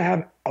 but he doesn't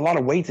have a lot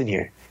of weights in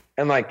here.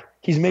 And like,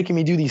 he's making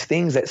me do these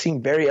things that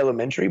seem very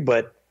elementary,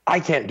 but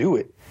I can't do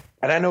it.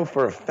 And I know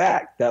for a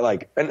fact that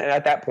like, and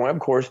at that point, of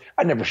course,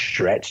 I never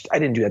stretched. I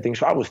didn't do that thing.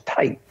 So I was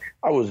tight.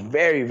 I was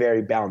very,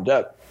 very bound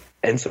up.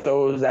 And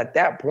so it was at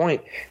that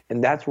point,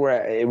 and that's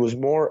where it was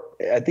more,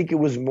 I think it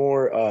was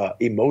more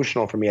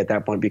emotional for me at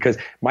that point, because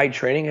my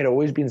training had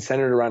always been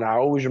centered around, I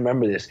always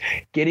remember this,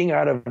 getting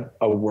out of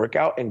a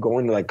workout and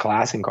going to like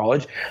class in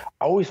college.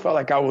 I always felt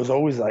like I was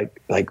always like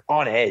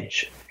on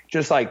edge,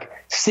 just like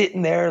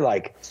sitting there,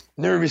 like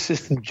nervous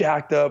system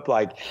jacked up,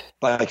 like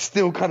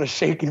still kind of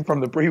shaking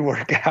from the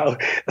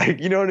pre-workout. Like,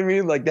 you know what I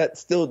mean? Like that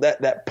still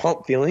that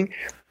pump feeling.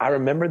 I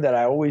remember that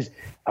I was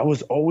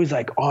always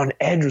like on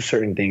edge with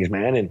certain things,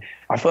 man. And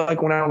I felt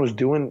like when I was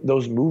doing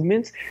those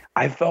movements,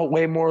 I felt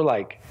way more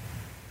like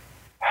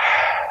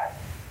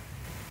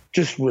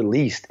just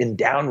released and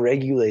down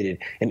regulated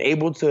and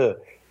able to,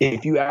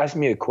 if you ask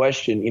me a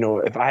question,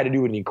 if I had to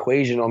do an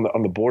equation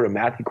on the board, a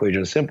math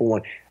equation, a simple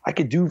one, I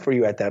could do for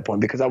you at that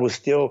point, because I was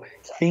still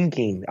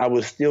thinking, I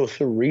was still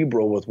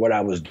cerebral with what I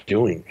was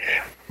doing.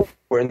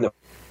 Where in the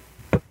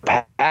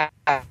past,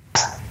 I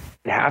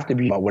didn't have to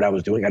be about what I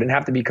was doing. I didn't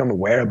have to become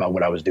aware about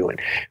what I was doing.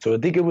 So I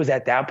think it was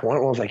at that point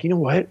where I was like, you know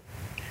what?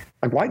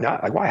 Like, why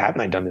not? Like, why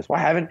haven't I done this? More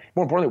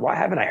importantly, why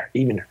haven't I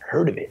even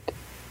heard of it?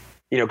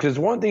 You know, because it's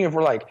one thing if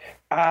we're like,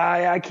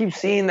 I keep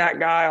seeing that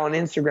guy on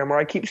Instagram, or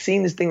I keep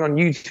seeing this thing on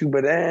YouTube,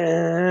 but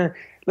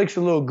looks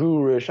a little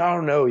guru-ish. I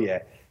don't know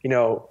yet. You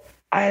know,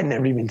 I had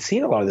never even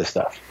seen a lot of this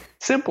stuff.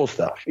 Simple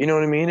stuff, you know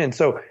what I mean? And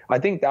so I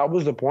think that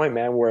was the point,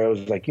 man, where I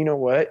was like, you know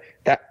what?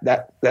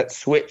 That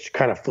switch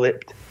kind of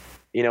flipped.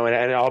 You know,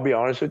 and I'll be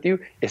honest with you,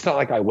 it's not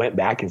like I went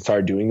back and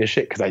started doing this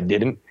shit, because I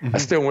didn't. I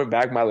still went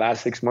back my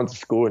last 6 months of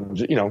school and,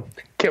 you know,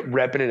 kept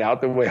repping it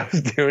out the way I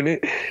was doing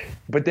it.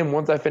 But then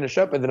once I finished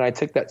up, and then I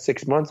took that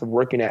 6 months of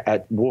working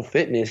at Wolf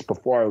Fitness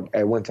before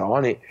I went to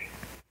On It,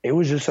 it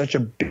was just such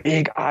a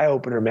big eye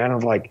opener, man,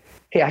 of like,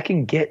 hey, I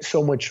can get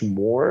so much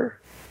more,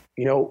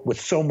 you know, with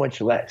so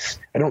much less.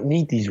 I don't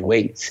need these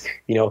weights.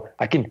 You know,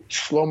 I can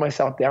slow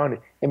myself down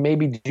and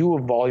maybe do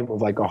a volume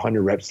of like 100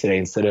 reps today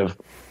instead of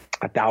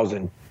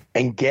 1,000.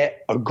 And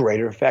get a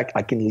greater effect.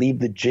 I can leave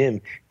the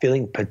gym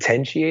feeling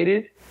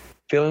potentiated,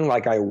 feeling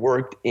like I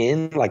worked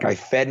in, like I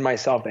fed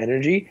myself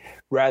energy,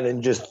 rather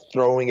than just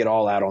throwing it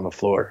all out on the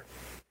floor.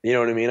 You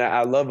know what I mean?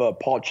 I love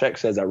Paul Chek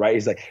says that, right?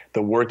 He's like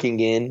the working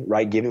in,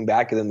 right? Giving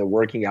back, and then the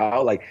working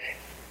out. Like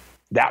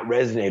that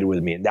resonated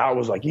with me. And that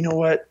was like, you know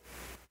what?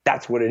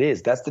 That's what it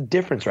is. That's the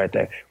difference right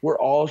there. We're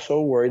all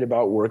so worried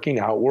about working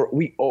out.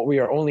 We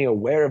are only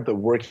aware of the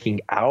working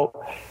out.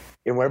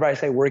 And whenever I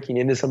say working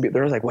into some people,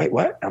 they're like, wait,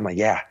 what? I'm like,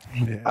 yeah.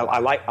 I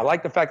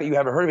like the fact that you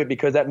haven't heard of it,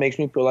 because that makes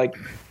me feel like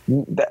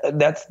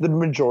that's the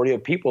majority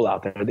of people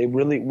out there.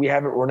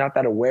 We're not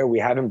that aware. We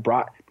haven't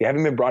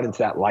been brought into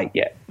that light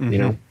yet, you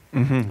know?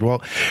 Mm-hmm.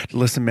 Well,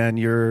 listen, man,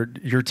 you're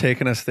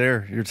taking us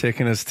there. You're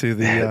taking us to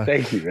the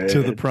Thank you, man.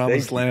 To the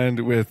promised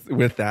land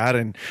with that,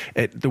 and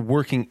the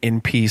working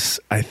in piece.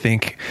 I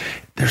think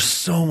there's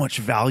so much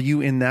value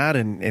in that.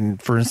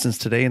 And for instance,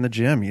 today in the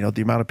gym, you know,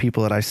 the amount of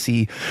people that I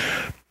see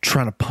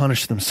trying to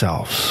punish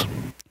themselves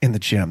in the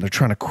gym. They're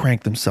trying to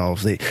crank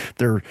themselves.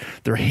 They're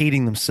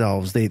hating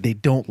themselves. They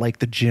don't like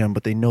the gym,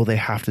 but they know they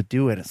have to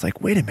do it. It's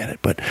like, wait a minute,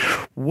 but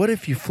what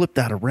if you flip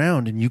that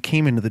around and you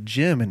came into the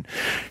gym and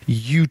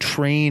you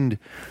trained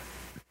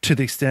to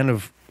the extent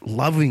of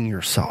loving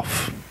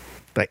yourself?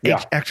 Like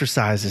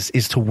exercise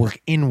is to work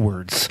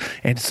inwards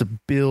and to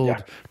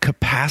build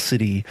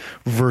capacity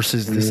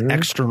versus this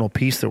external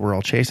piece that we're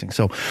all chasing.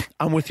 So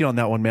I'm with you on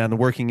that one, man. The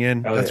working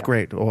in, that's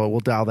great. We'll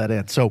dial that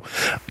in. So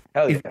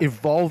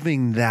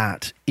evolving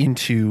that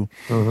into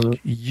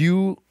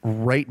you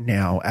right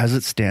now as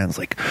it stands,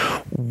 like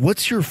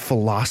what's your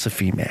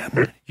philosophy,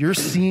 man? You're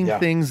seeing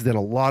things that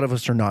a lot of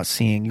us are not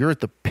seeing. You're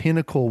at the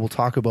pinnacle. We'll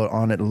talk about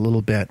On It a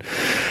little bit.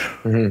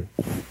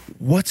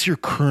 What's your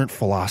current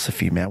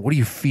philosophy, man? What are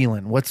you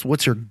feeling?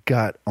 What's your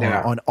gut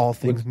on all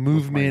things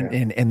movement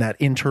and that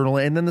internal,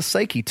 and then the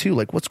psyche too?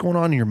 Like what's going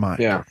on in your mind?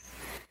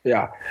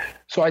 Yeah.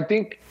 So I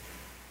think,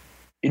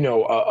 you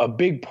know, a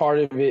big part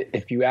of it,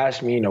 if you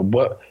ask me, you know,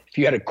 what if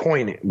you had to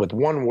coin it with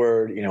one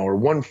word, you know, or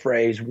one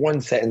phrase,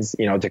 one sentence,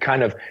 you know, to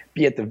kind of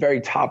be at the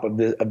very top of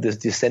this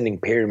descending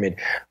pyramid,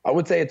 I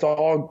would say it's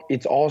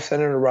all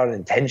centered around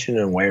intention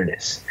and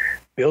awareness.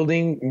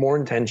 Building more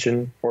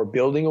intention or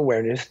building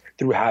awareness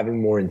through having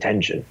more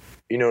intention.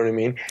 You know what I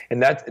mean?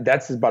 And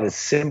that's about as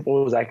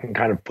simple as I can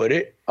kind of put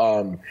it.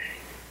 And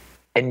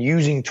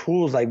using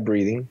tools like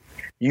breathing,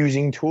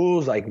 using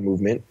tools like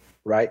movement,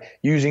 right?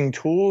 Using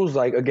tools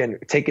like, again,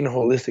 taking a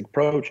holistic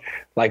approach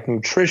like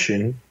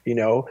nutrition, you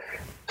know,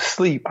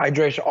 sleep,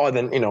 hydration,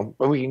 then, you know,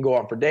 we can go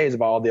on for days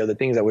about all the other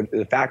things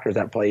the factors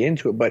that play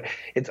into it. But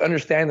it's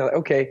understanding that,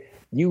 okay,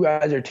 you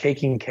guys are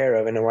taking care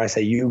of, and when I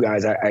say you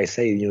guys, I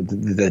say, you know,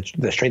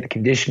 the strength and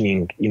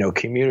conditioning, you know,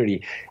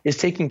 community is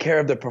taking care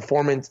of the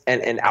performance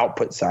and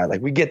output side.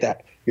 Like we get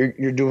that.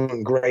 You're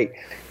doing great.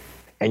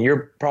 And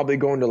you're probably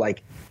going to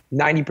like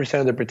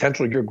 90% of the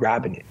potential, you're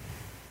grabbing it.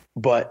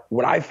 But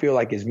what I feel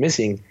like is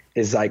missing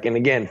is like, and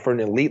again, for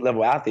an elite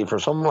level athlete, for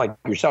someone like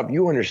yourself,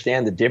 you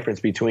understand the difference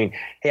between,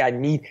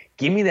 hey,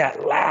 give me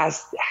that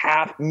last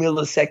half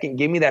millisecond,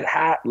 give me that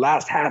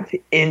last half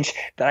inch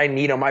that I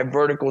need on my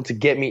vertical to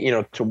get me, you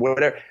know, to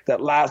whatever,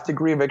 that last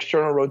degree of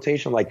external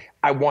rotation. Like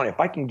I want it. If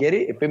I can get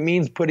it, if it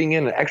means putting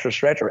in an extra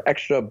stretch or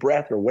extra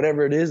breath or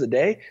whatever it is a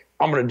day,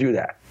 I'm going to do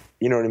that.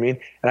 You know what I mean?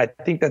 And I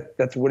think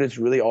that's what it's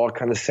really all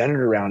kind of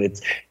centered around.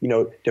 It's, you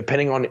know,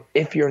 depending on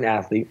if you're an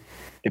athlete,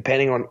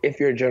 depending on if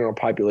you're a general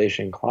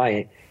population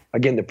client,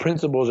 again, the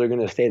principles are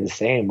going to stay the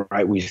same,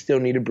 right? We still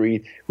need to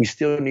breathe. We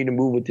still need to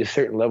move with this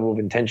certain level of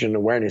intention and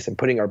awareness and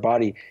putting our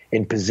body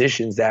in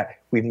positions that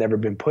we've never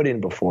been put in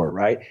before,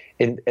 right?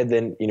 And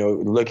then, you know,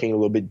 looking a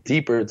little bit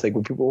deeper, it's like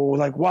when people were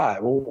like, why?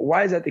 Well,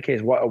 why is that the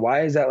case?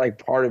 Why is that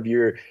like part of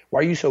why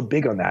are you so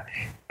big on that?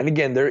 And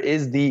again, there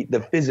is the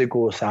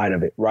physical side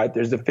of it, right?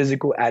 There's the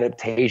physical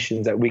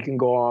adaptations that we can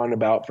go on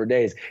about for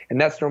days.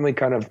 And that's normally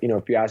kind of, you know,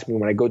 if you ask me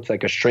when I go to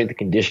like a strength and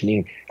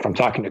conditioning, if I'm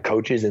talking to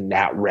coaches in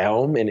that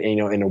realm and you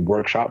know, in a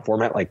workshop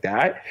format like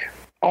that,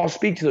 I'll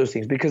speak to those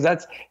things because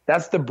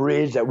that's the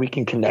bridge that we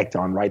can connect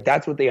on, right?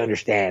 That's what they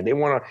understand. They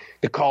want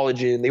the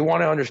collagen. They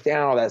want to understand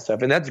all that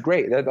stuff. And that's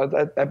great.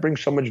 That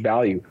brings so much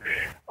value.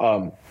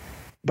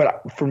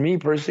 But for me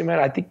personally, man,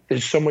 I think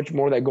there's so much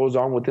more that goes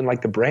on within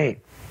like the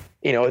brain.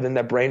 and then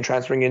that brain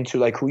transferring into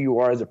like who you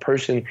are as a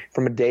person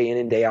from a day in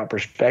and day out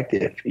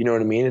perspective. You know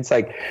what I mean? It's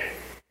like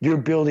you're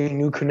building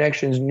new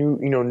connections, new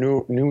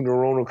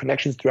neuronal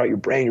connections throughout your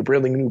brain. You're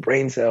building new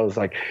brain cells.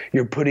 Like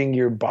you're putting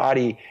your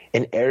body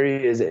in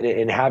areas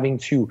and having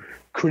to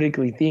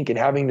critically think and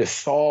having to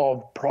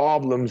solve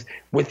problems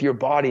with your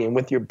body and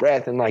with your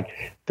breath. And like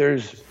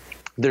there's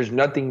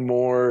nothing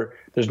more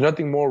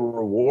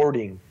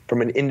rewarding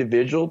from an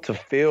individual to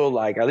feel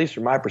like, at least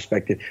from my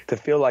perspective, to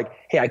feel like,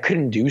 hey, I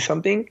couldn't do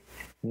something.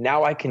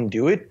 Now I can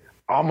do it.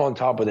 I'm on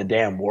top of the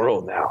damn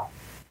world now.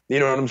 You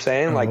know what I'm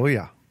saying? Like, oh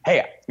yeah.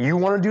 Hey, you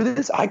want to do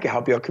this? I can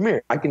help you out. Come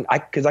here.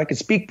 Because I can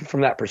speak from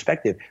that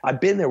perspective.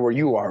 I've been there where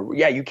you are.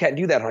 Yeah, you can't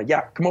do that. Huh?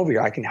 Yeah, come over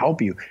here. I can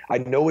help you. I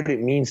know what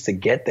it means to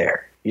get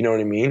there. You know what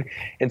I mean?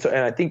 And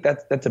I think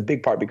that's a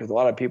big part, because a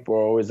lot of people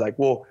are always like,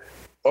 well,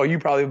 oh, you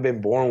probably have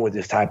been born with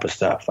this type of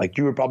stuff. Like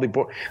you were probably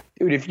born,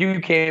 dude. If you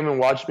came and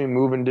watched me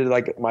move and did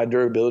like my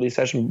durability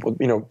session,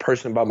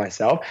 person by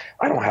myself,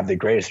 I don't have the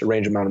greatest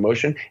range of amount of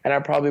motion, and I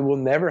probably will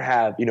never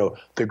have,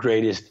 the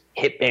greatest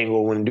hip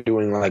angle when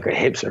doing like a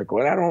hip circle.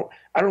 And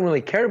I don't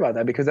really care about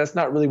that, because that's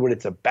not really what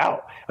it's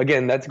about.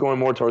 Again, that's going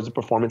more towards the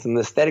performance and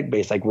the aesthetic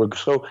base. Like we're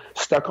so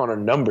stuck on a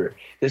number.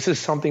 This is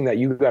something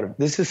that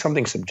this is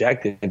something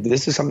subjective.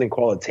 This is something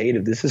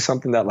qualitative. This is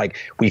something that like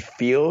we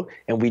feel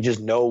and we just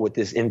know with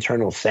this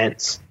internal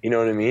sense. You know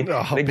what I mean?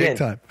 Oh, again, big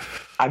time.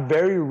 I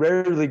very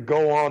rarely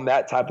go on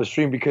that type of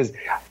stream, because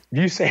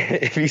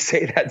if you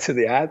say that to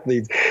the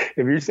athletes,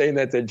 if you're saying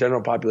that to a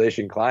general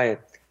population client,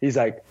 he's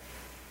like,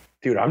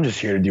 dude, I'm just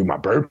here to do my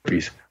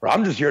burpees, or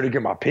I'm just here to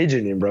get my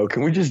pigeon in, bro.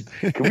 Can we just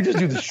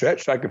do the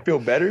stretch so I can feel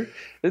better?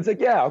 It's like,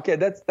 yeah, okay,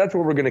 that's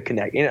where we're gonna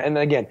connect. And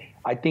again,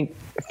 I think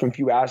if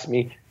you ask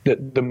me,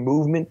 the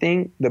movement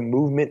thing, the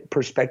movement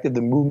perspective,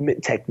 the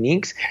movement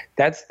techniques,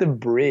 that's the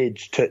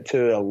bridge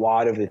to a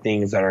lot of the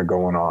things that are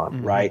going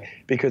on, right?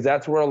 Because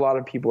that's where a lot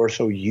of people are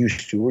so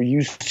used to. We're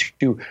used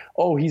to,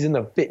 oh, he's in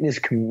the fitness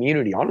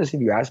community. Honestly,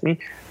 if you ask me,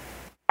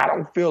 I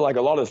don't feel like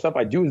a lot of the stuff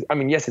I do,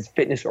 yes, it's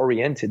fitness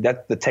oriented.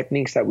 That's the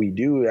techniques that we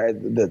do,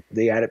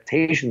 the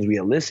adaptations we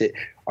elicit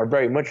are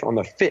very much on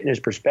the fitness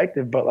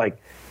perspective, but like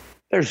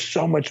there's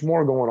so much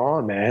more going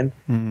on, man.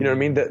 You know what I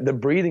mean? The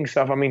breathing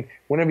stuff.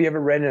 When have you ever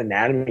read an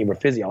anatomy or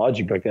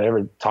physiology book that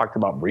ever talked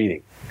about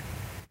breathing?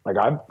 Like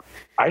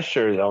I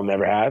sure as hell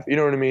never have, you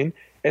know what I mean?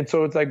 And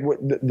so it's like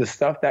the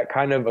stuff that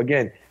kind of,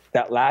 again,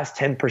 that last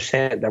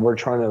 10% that we're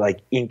trying to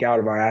like ink out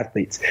of our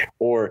athletes,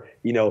 or,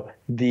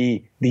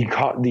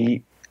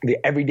 the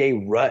everyday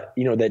rut,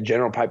 that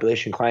general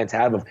population clients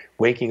have of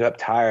waking up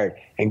tired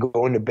and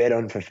going to bed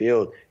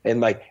unfulfilled.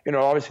 And like,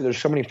 obviously there's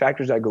so many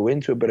factors that go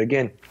into it. But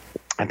again,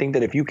 I think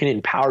that if you can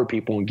empower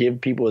people and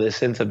give people this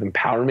sense of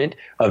empowerment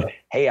of,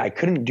 hey, I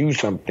couldn't do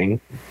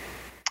something,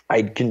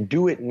 I can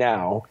do it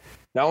now.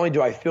 Not only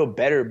do I feel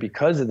better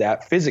because of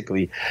that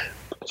physically,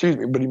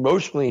 but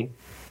emotionally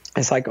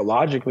and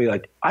psychologically,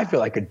 like I feel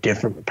like a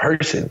different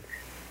person.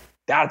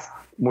 That's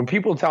when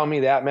people tell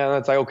me that, man,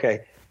 that's like,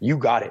 okay, you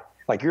got it.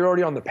 Like you're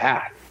already on the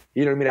path.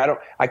 You know what I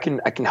mean?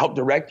 I can help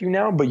direct you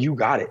now, but you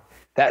got it.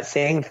 That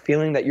same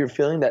feeling that you're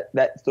feeling,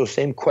 that those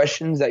same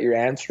questions that you're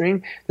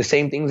answering, the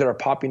same things that are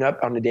popping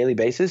up on a daily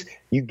basis,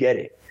 you get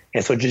it.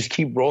 And so just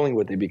keep rolling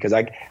with it, because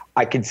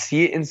I can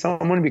see it in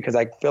someone, because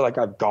I feel like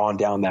I've gone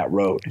down that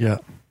road. Yeah.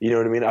 You know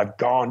what I mean? I've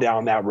gone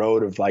down that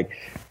road of like,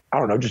 I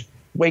don't know, just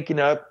waking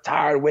up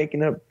tired,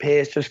 waking up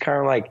pissed, just kind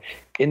of like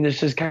in this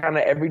just kind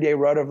of everyday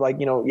rut of like,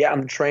 yeah,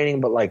 I'm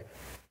training, but like,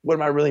 what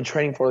am I really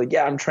training for? Like,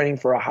 yeah, I'm training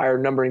for a higher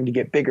number and to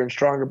get bigger and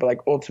stronger, but like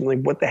ultimately,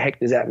 what the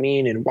heck does that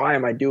mean, and why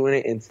am I doing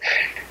it?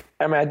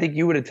 And I think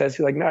you would attest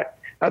to, like, not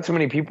too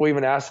many people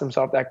even ask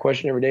themselves that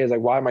question every day, is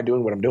like, why am I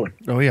doing what I'm doing?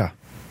 Oh yeah.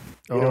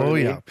 I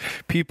mean?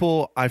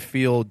 People, I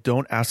feel,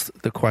 don't ask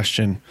the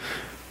question,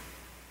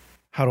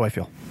 how do I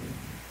feel?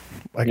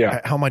 Like,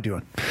 how am I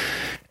doing?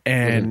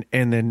 And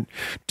then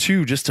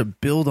two, just to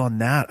build on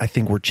that, I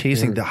think we're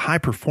chasing the high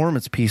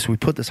performance piece. We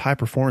put this high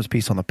performance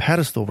piece on the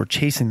pedestal. We're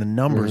chasing the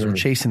numbers. We're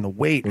chasing the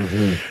weight.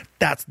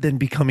 That's then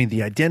becoming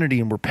the identity,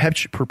 and we're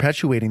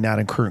perpetuating that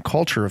in current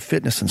culture of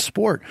fitness and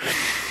sport.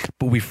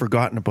 But we've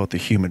forgotten about the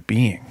human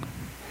being.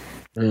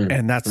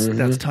 And that's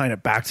tying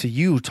it back to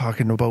you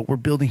talking about we're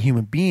building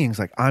human beings.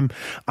 Like I'm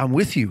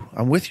with you.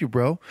 I'm with you,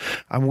 bro.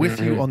 I'm with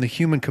you on the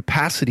human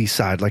capacity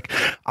side. Like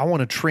I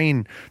want to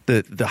train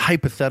the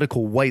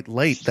hypothetical white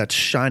light that's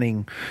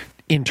shining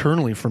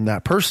internally from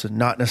that person,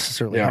 not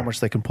necessarily how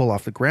much they can pull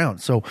off the ground.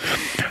 So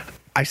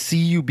I see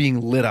you being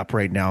lit up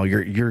right now.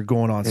 You're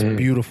going on some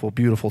beautiful,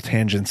 beautiful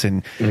tangents,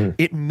 and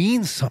it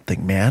means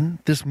something, man.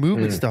 This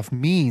movement stuff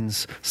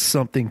means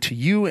something to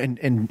you,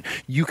 and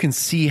you can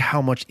see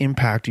how much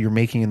impact you're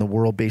making in the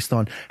world based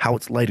on how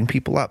it's lighting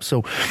people up.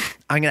 So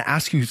I'm going to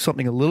ask you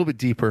something a little bit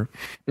deeper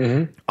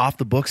off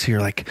the books here.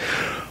 Like,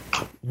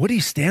 what do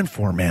you stand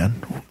for,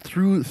 man?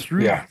 Through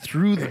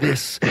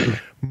this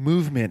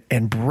movement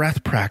and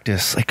breath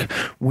practice, like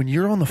when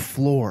you're on the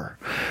floor,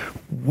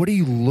 what are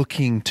you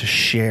looking to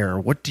share?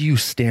 What do you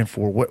stand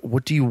for?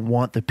 What do you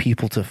want the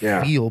people to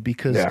feel?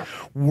 Because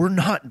we're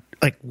not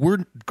like,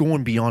 we're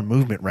going beyond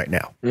movement right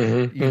now.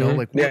 You know,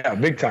 like big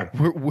time. Big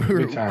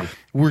time.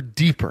 We're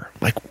deeper.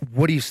 Like,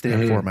 what do you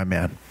stand for, my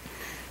man?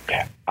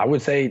 I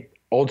would say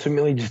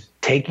ultimately just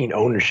taking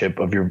ownership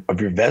of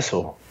your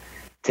vessel,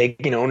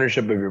 taking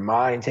ownership of your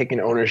mind, taking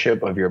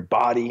ownership of your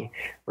body,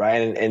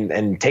 right?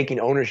 And taking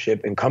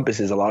ownership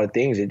encompasses a lot of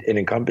things. It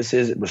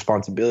encompasses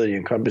responsibility, it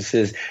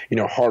encompasses,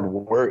 hard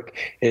work.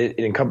 It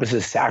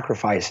encompasses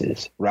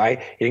sacrifices,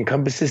 right? It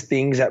encompasses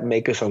things that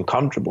make us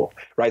uncomfortable,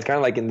 right? It's kind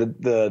of like in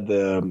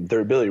the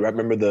durability, right?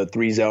 Remember the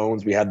 3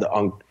 zones? We had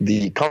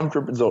the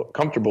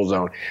comfortable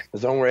zone, the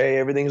zone where, hey,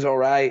 everything's all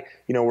right.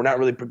 We're not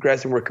really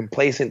progressing. We're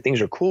complacent.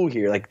 Things are cool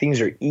here. Like, things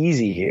are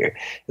easy here.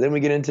 And then we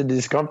get into the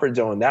discomfort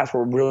zone. That's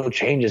where real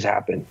changes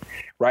happen,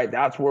 right?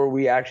 That's where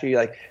we actually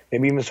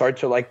maybe even start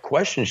to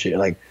question shit.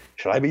 Like,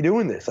 should I be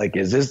doing this? Like,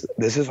 this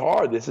is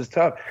hard. This is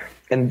tough.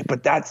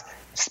 But that's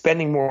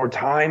spending more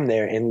time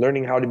there and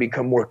learning how to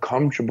become more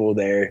comfortable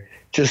there.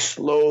 Just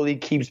slowly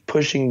keeps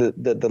pushing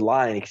the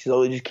line. It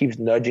slowly just keeps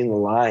nudging the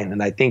line.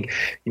 And I think,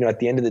 at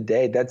the end of the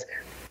day,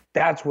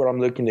 that's what I'm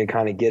looking to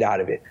kind of get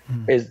out of it,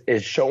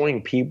 is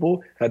showing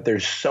people that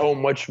there's so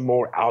much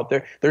more out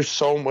there. There's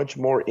so much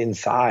more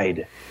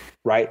inside,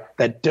 right?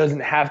 That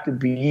doesn't have to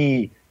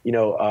be,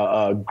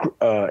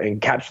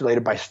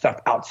 encapsulated by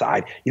stuff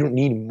outside. You don't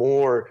need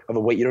more of a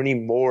weight. You don't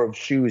need more of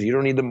shoes. You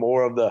don't need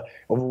more of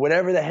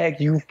whatever the heck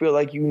you feel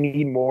like you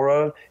need more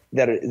of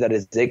that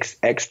is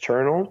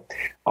external.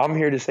 I'm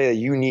here to say that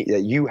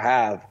you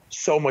have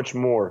so much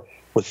more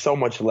with so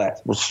much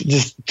less,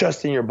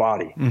 just in your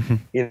body.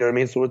 You know what I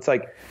mean? So it's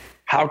like,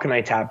 how can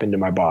I tap into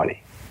my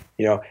body?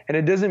 And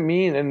it doesn't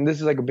mean, and this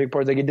is like a big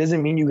part, it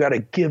doesn't mean you got to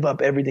give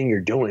up everything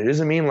you're doing. It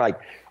doesn't mean like,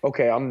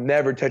 okay, I'm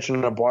never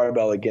touching a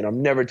barbell again.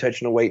 I'm never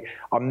touching a weight.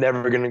 I'm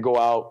never going to go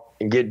out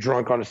and get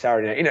drunk on a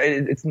Saturday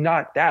night. It's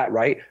not that,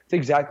 right? It's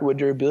exactly what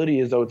durability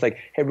is, though. It's like,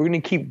 hey, we're going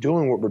to keep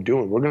doing what we're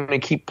doing. We're going to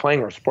keep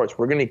playing our sports.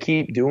 We're going to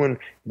keep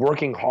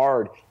working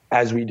hard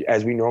as we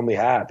normally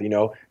have,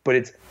 but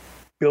it's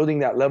building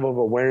that level of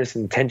awareness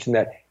and attention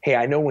that, hey,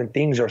 I know when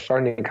things are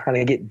starting to kind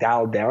of get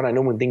dialed down. I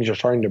know when things are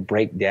starting to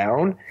break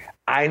down.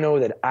 I know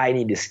that I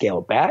need to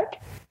scale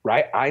back,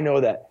 right? I know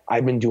that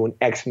I've been doing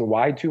X and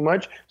Y too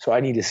much, so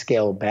I need to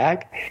scale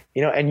back,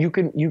 and you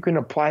can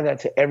apply that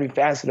to every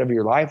facet of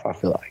your life, I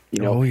feel like,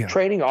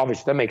 Training,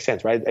 obviously, that makes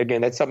sense, right? Again,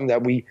 that's something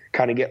that we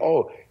kind of get,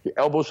 your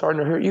elbow's starting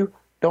to hurt you,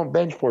 don't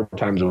bench 4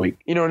 times a week.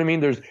 You know what I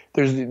mean? There's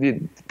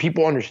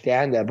people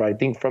understand that, but I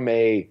think from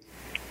a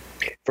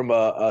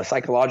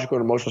psychological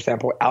and emotional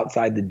standpoint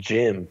outside the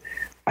gym,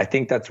 I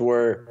think that's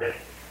where,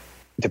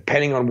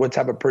 depending on what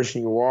type of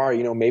person you are,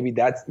 maybe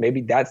that's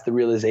the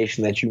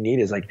realization that you need,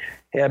 is like,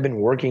 hey, I've been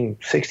working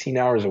 16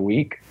 hours a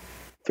week,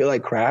 feel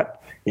like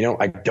crap.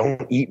 I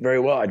don't eat very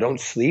well. I don't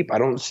sleep. I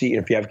don't see,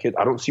 if you have kids,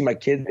 I don't see my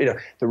kids.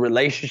 The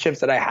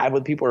relationships that I have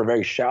with people are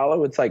very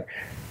shallow. It's like,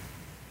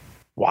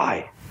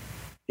 why?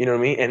 You know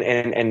what I mean?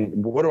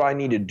 And what do I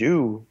need to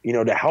do,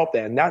 to help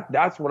that? And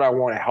that's what I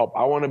want to help.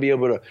 I want to be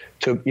able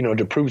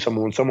to prove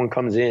someone when someone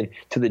comes in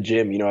to the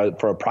gym,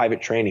 for a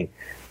private training.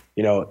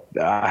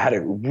 I had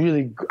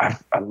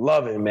I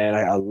love him, man.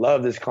 I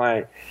love this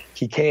client.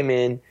 He came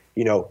in,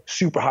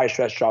 super high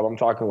stress job. I'm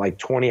talking like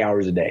 20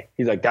 hours a day.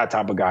 He's like that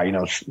type of guy,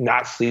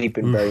 not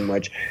sleeping very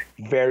much,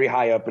 very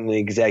high up in the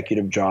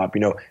executive job,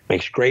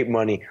 makes great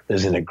money,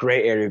 lives in a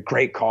great area,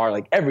 great car,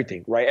 like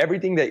everything, right?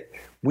 Everything that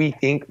we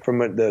think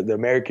from the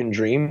American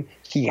dream,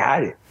 he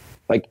had it.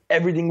 Like,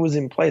 everything was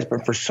in place.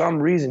 But for some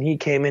reason, he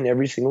came in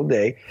every single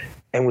day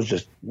and was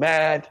just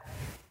mad,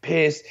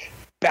 pissed,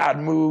 bad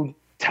mood,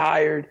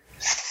 tired,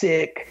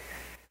 sick.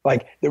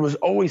 Like, there was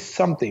always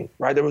something,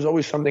 right? There was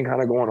always something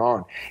kind of going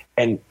on.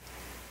 And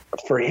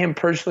for him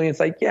personally, it's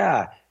like,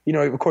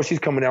 of course he's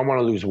coming in, I want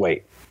to lose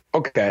weight.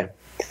 Okay.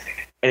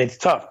 And it's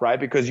tough, right?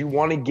 Because you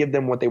want to give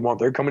them what they want.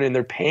 They're coming in,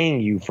 they're paying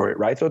you for it,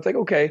 right? So it's like,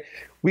 okay,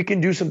 we can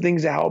do some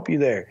things to help you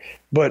there.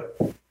 But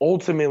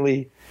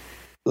ultimately,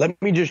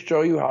 let me just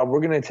show you how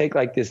we're going to take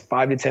like this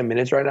 5 to 10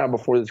 minutes right now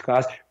before this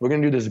class. We're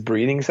going to do this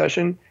breathing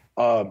session.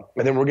 And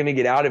then we're going to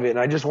get out of it. And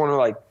I just want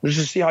to let's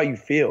just see how you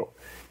feel.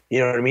 You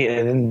know what I mean?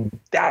 And then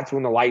that's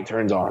when the light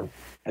turns on.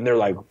 And they're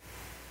like,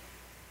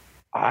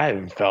 I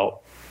haven't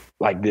felt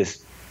like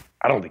this,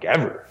 I don't think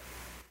ever.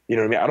 You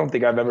know what I mean? I don't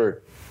think I've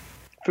ever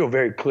feel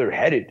very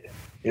clear-headed.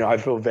 I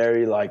feel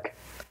very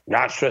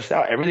not stressed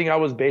out. Everything I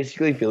was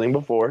basically feeling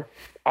before,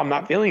 I'm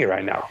not feeling it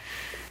right now.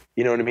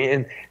 You know what I mean?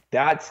 And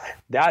that's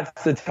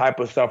the type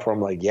of stuff where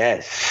I'm like,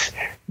 yes.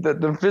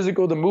 The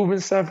physical, the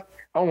movement stuff,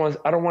 I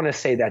don't want to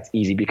say that's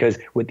easy, because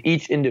with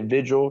each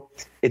individual,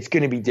 it's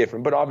going to be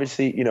different. But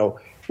obviously,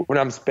 when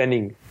I'm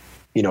spending,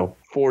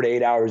 4 to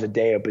 8 hours a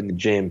day up in the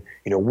gym,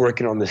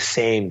 working on the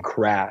same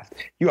craft,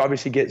 you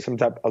obviously get some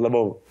type of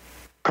level of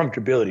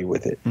comfortability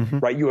with it,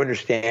 right? You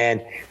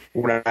understand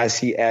when I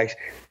see X,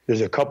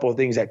 There's a couple of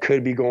things that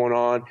could be going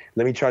on.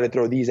 Let me try to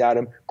throw these at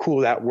him.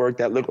 Cool, that worked.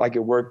 That looked like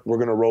it worked. We're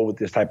going to roll with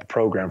this type of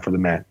program for the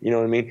man. You know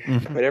what I mean?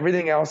 Mm-hmm. But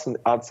everything else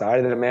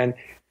outside of that, man,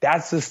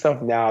 that's the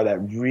stuff now that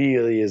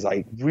really is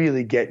like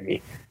really get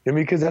me. And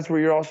because that's where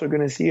you're also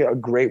going to see a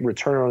great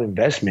return on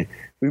investment.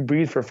 We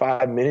breathed for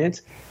 5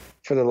 minutes.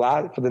 For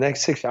the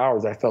next 6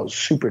 hours, I felt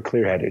super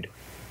clear-headed.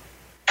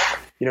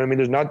 You know what I mean?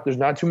 There's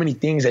not too many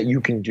things that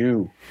you can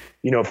do,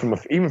 you know,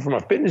 even from a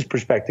fitness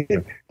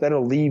perspective,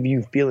 that'll leave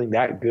you feeling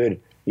that good,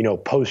 you know,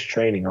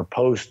 post-training or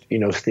post, you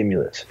know,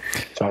 stimulus.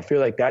 So I feel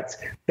like that's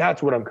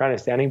what I'm kind of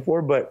standing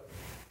for. But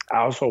I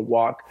also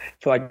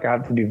feel like I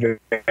have to be very,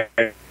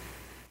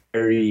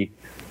 very,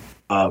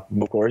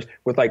 of course,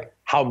 with like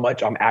how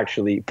much I'm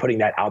actually putting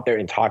that out there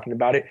and talking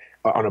about it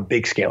on a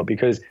big scale,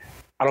 because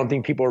I don't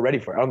think people are ready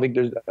for it. I don't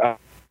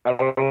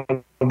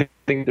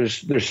think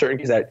there's certain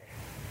things that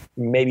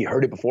maybe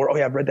heard it before. Oh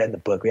yeah, I've read that in the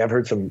book. I've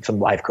heard some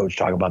life coach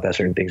talk about that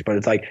certain things, but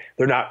it's like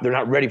they're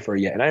not ready for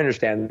it yet. And I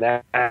understand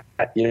that,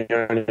 you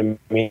know what I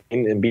mean?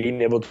 And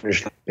being able to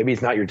understand, maybe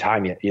it's not your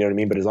time yet, you know what I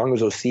mean? But as long as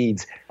those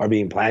seeds are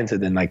being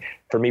planted, then like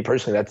for me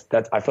personally,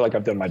 that's I feel like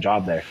I've done my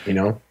job there, you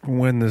know?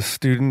 When the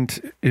student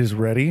is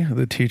ready,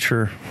 the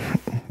teacher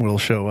will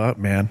show up,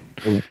 man.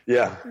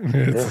 Yeah.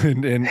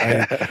 And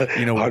I,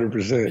 you know,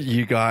 100%.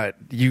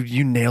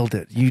 You nailed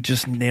it. You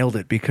just nailed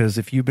it, because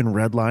if you've been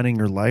redlining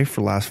your life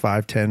for the last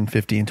 5, 10,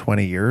 15,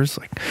 20 years,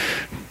 like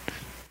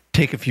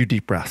take a few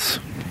deep breaths.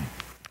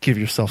 Give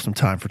yourself some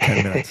time for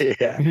 10 minutes,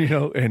 you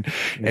know, and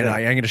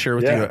I'm going to share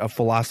with you a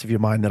philosophy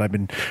of mine that I've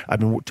been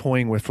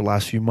toying with for the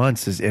last few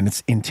months and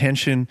it's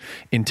intention,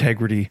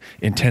 integrity,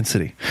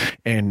 intensity.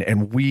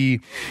 And we,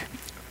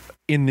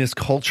 in this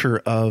culture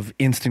of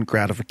instant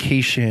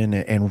gratification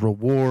and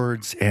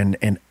rewards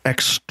and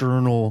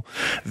external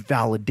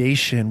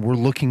validation, we're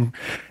looking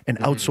and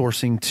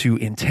outsourcing to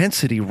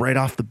intensity right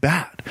off the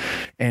bat.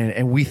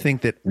 And we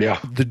think that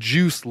the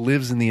juice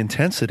lives in the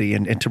intensity.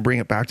 And to bring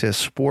it back to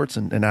sports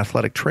and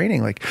athletic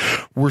training, like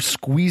we're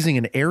squeezing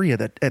an area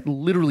that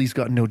literally has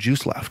got no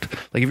juice left.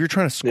 Like if you're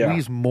trying to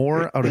squeeze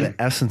more out of the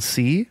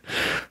S&C,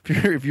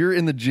 if you're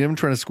in the gym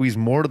trying to squeeze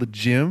more to the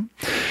gym,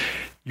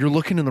 you're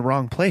looking in the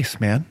wrong place,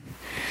 man.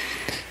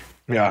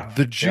 Yeah.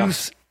 The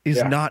juice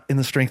is not in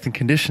the strength and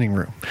conditioning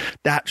room.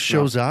 That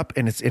shows up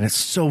and it's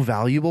so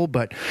valuable,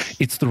 but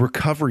it's the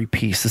recovery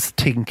piece. It's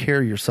taking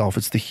care of yourself.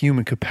 It's the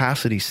human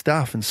capacity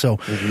stuff. And so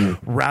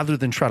rather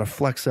than try to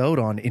flex out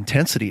on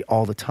intensity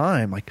all the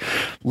time, like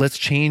let's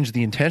change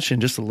the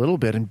intention just a little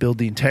bit and build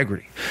the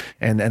integrity.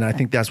 And I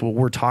think that's what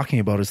we're talking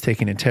about, is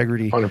taking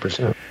integrity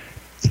 100%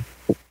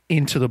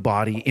 into the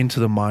body,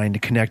 into the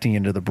mind, connecting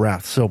into the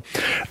breath. So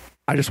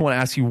I just want to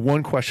ask you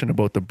one question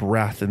about the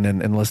breath,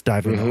 and let's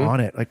dive in on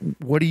it. Like,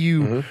 what are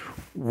you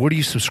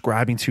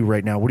subscribing to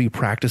right now? What are you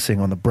practicing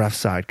on the breath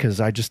side? Because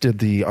I just did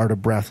the Art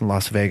of Breath in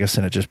Las Vegas,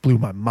 and it just blew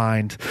my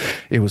mind.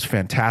 It was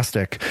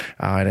fantastic,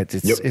 and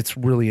it's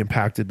really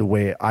impacted the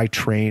way I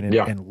train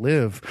and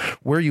live.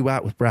 Where are you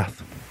at with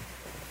breath?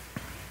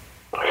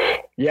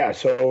 Yeah,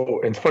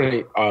 so it's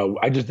funny.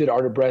 I just did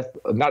Art of Breath,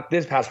 not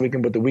this past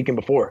weekend, but the weekend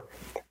before.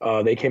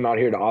 They came out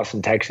here to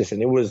Austin, Texas,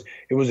 and it was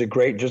a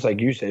great, just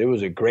like you said, it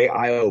was a great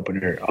eye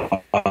opener.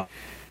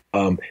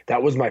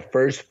 That was my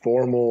first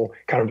formal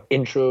kind of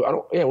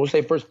intro. We'll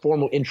say first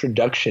formal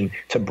introduction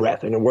to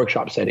breath in a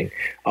workshop setting.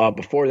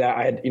 Before that,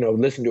 I had,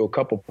 listened to a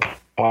couple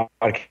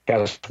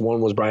podcasts.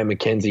 One was Brian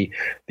McKenzie.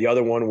 The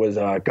other one was,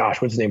 what's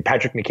his name?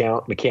 Patrick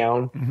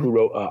McKeown, who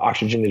wrote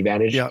Oxygen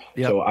Advantage. Yep.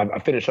 So I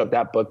finished up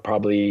that book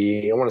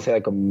probably, I want to say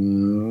like a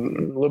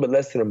little bit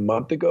less than a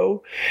month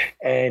ago.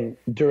 And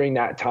during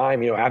that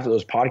time, after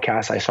those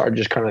podcasts, I started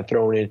just kind of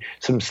throwing in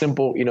some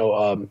simple,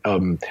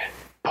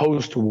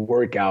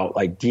 post-workout,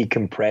 like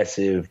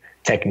decompressive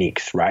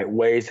techniques, right?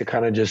 Ways to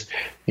kind of just,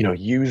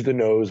 use the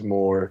nose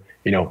more,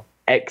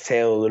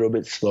 exhale a little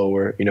bit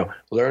slower,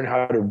 learn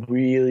how to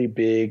really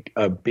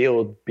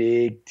build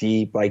big,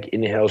 deep, like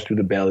inhales through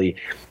the belly.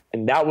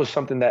 And that was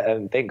something that,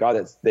 and thank God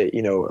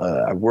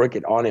I work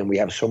it on it, and we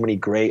have so many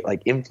great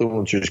like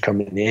influencers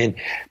coming in.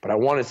 But I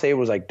want to say it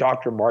was like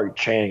Dr. Mark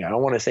Chang. I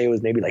don't want to say it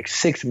was maybe like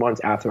 6 months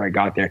after I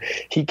got there.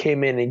 He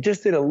came in and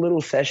just did a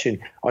little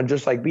session on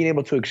just like being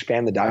able to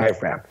expand the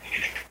diaphragm.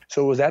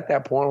 So it was at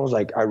that point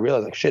I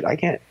realized like, shit, I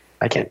can't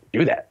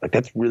do that. Like,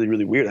 that's really,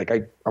 really weird. Like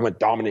I'm a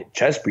dominant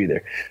chest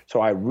breather. So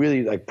I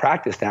really like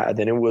practiced that. And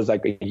then it was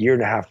like a year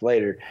and a half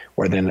later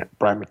where then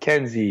Brian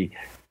McKenzie,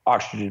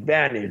 Oxygen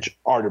Advantage,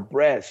 Art of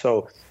Breath.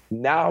 So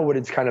now what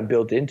it's kind of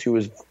built into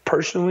is,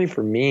 personally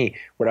for me,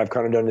 what I've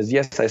kind of done is,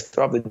 yes, I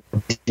still have the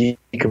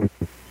decompressive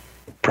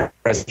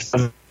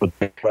stuff with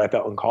what I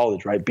felt in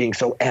college, right? Being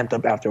so amped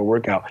up after a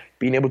workout,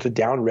 being able to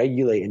down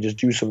regulate and just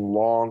do some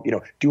long,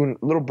 doing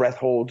little breath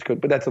holds,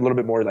 but that's a little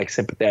bit more like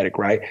sympathetic,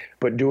 right?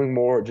 But doing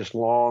more just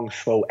long,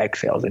 slow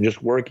exhales and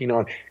just working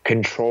on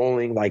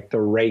controlling like the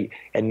rate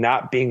and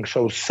not being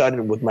so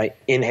sudden with my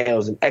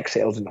inhales and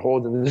exhales and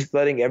holds, and just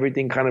letting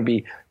everything kind of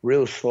be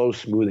real slow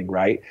smoothing,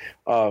 right?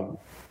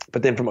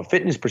 But then from a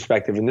fitness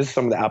perspective, and this is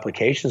some of the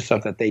application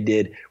stuff that they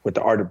did with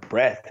the Art of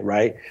Breath,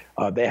 right?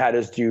 They had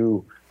us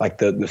do like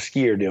the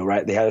skier deal,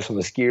 right? They had us on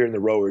the skier and the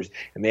rowers,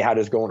 and they had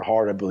us going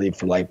hard, I believe,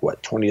 for like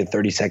 20 to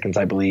 30 seconds,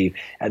 I believe.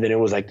 And then it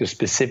was like the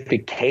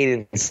specific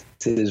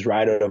cadences,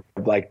 right, of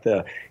like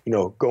the,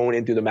 going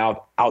in through the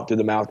mouth, out through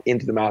the mouth,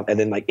 into the mouth, and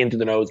then like into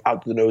the nose,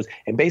 out through the nose,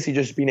 and basically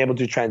just being able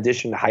to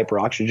transition to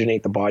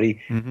hyperoxygenate the body,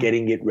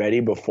 getting it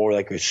ready before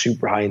like a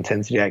super high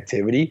intensity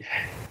activity.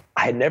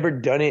 I had never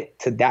done it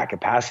to that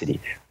capacity.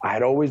 I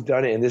had always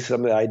done it, and this is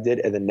something that I did,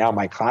 and then now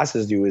my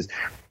classes do, is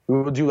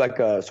we will do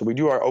so we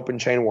do our open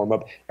chain warm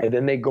up, and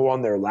then they go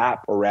on their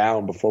lap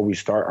around before we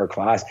start our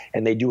class,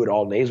 and they do it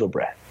all nasal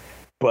breath.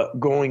 But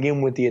going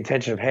in with the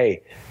intention of,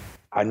 hey,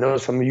 I know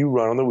some of you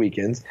run on the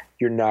weekends.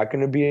 You're not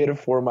going to be at a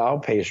 4 mile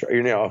pace,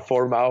 a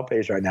 4 mile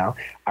pace right now.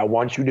 I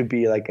want you to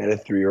be like at a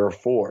 3 or a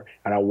 4,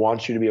 and I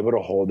want you to be able to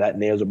hold that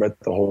nasal breath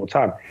the whole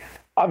time.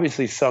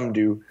 Obviously, some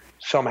do.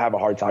 Some have a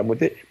hard time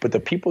with it, but the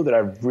people that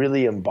have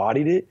really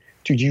embodied it,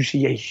 dude, you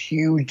see a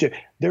huge,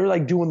 they're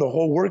like doing the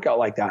whole workout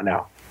like that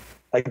now.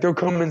 Like they'll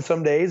come in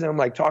some days and I'm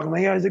like talking,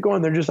 like, hey, how's it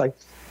going? They're just like,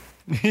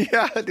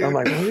 yeah, dude. I'm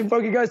like, what the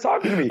fuck are you guys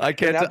talking to me? I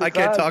can't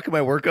talk in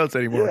my workouts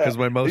anymore because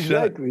my mouth's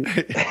shut.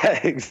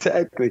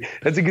 Exactly.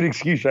 That's a good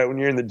excuse, right? When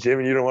you're in the gym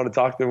and you don't want to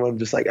talk to them, I'm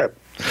just like,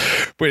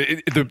 but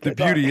the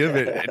beauty of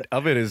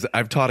it is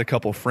I've taught a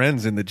couple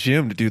friends in the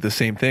gym to do the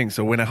same thing.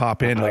 So when I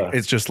hop in, like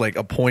it's just like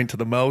a point to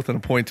the mouth and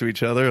a point to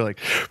each other. Like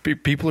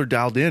people are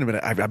dialed in,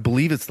 but I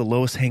believe it's the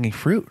lowest hanging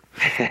fruit.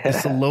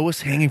 It's the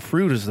lowest hanging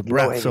fruit is the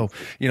breath. So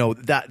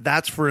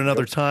that's for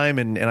another time.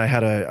 And I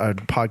had a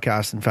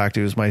podcast. In fact,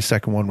 it was my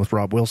second one with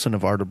Rob Wilson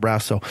of Art of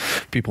Breath. So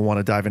if people want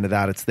to dive into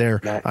that, it's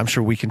there. Nice. I'm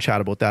sure we can chat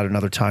about that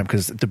another time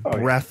because the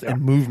breath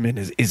and movement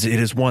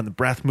is one. The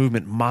breath,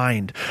 movement,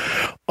 mind.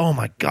 Oh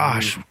my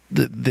gosh,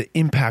 the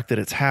impact that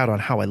it's had on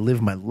how I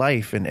live my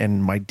life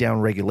and my down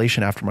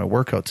regulation after my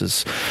workouts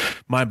is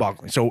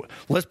mind-boggling. So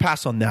let's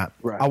pass on that.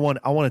 Right. I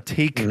want to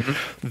take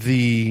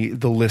the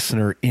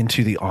listener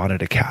into the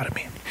Onnit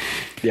Academy.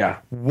 Yeah.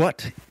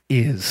 What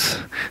is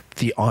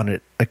the Onnit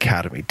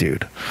Academy,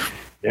 dude?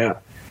 Yeah.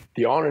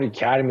 The Onnit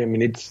Academy, I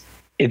mean,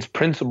 its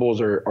principles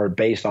are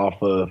based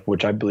off of,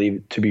 which I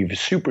believe to be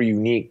super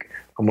unique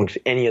amongst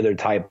any other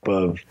type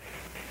of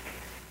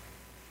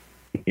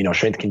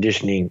strength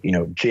conditioning,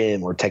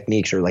 gym or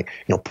techniques or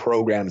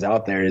programs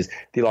out there, is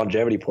the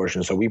longevity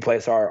portion. So we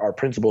place our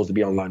principles to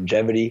be on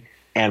longevity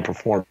and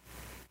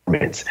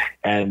performance.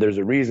 And there's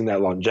a reason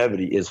that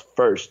longevity is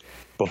first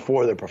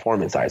before the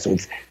performance side. So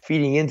it's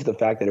feeding into the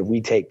fact that if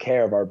we take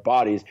care of our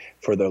bodies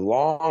for the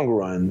long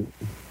run,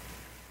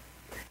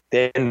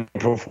 then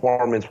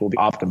performance will be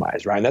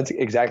optimized, right? And that's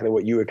exactly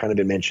what you were kind of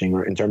been mentioning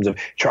in terms of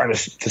trying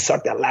to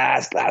suck that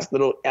last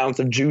little ounce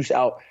of juice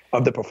out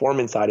of the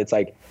performance side. It's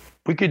like,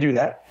 we could do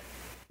that.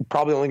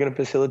 Probably only going to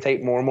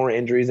facilitate more and more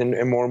injuries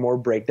and more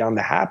breakdown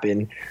to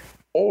happen.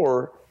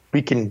 Or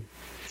we can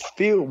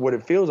feel what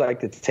it feels like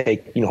to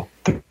take, 2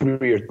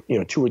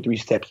 or 3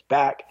 steps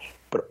back.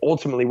 But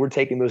ultimately, we're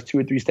taking those 2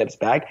 or 3 steps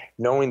back,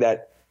 knowing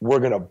that we're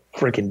going to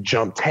freaking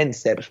jump 10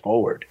 steps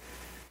forward.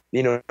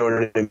 You know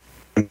what I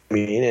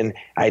mean? And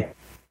I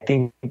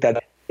think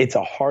that it's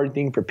a hard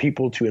thing for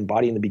people to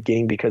embody in the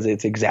beginning because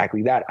it's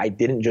exactly that. I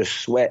didn't just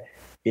sweat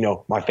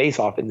my face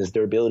off in this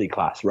durability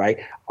class, right?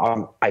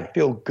 I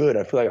feel good.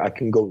 I feel like I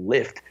can go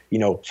lift,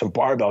 some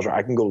barbells, or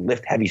I can go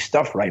lift heavy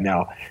stuff right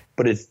now.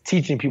 But it's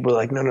teaching people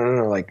like, no,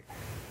 like,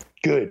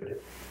 good.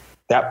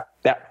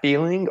 That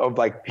feeling of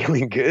like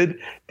feeling good,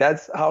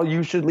 that's how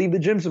you should leave the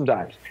gym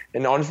sometimes.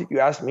 And honestly, if you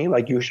ask me,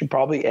 like, you should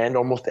probably end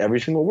almost every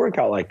single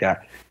workout like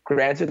that.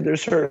 Granted,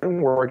 there's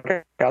certain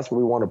workouts where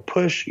we want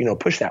to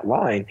push that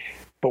line,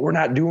 but we're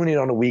not doing it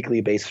on a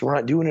weekly basis. We're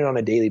not doing it on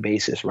a daily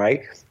basis,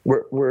 right?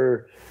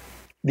 We're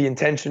the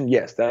intention,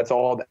 yes, that's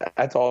all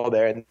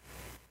there, and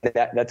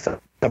that's a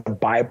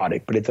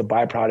byproduct, but it's a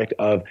byproduct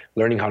of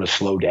learning how to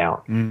slow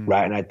down,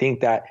 right? And I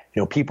think that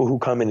people who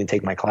come in and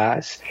take my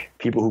class,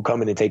 people who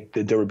come in and take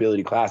the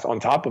durability class on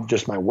top of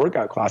just my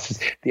workout classes,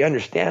 they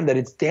understand that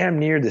it's damn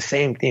near the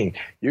same thing.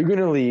 You're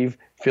gonna leave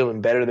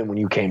feeling better than when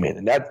you came in,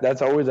 and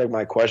that's always like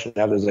my question.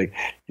 After is like,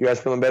 you guys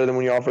feeling better than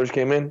when you all first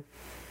came in?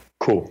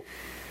 Cool.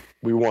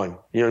 We won.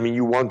 You know what I mean?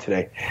 You won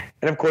today.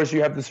 And of course,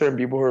 you have the certain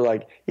people who are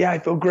like, yeah, I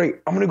feel great.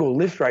 I'm going to go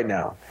lift right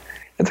now.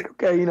 It's like,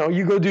 okay,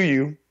 you go do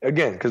you.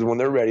 Again, because when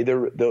they're ready,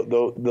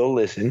 they'll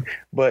listen.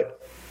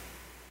 But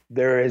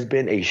there has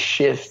been a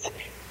shift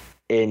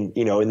in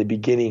the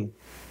beginning,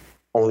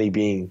 only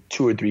being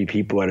 2 or 3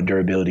 people at a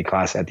durability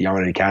class at the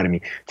Onnit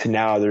Academy, to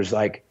now there's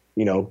 8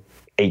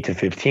 to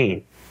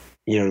 15.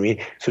 You know what I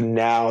mean? So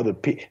now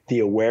the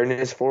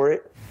awareness for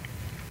it,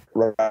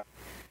 right?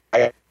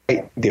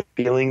 The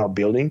feeling of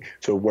building,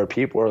 so where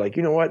people are like,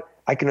 you know what,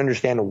 I can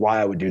understand why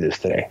I would do this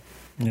today.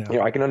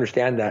 Yeah. I can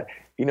understand that,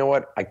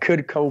 I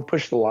could go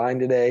push the line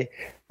today,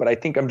 but I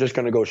think I'm just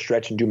going to go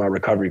stretch and do my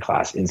recovery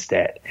class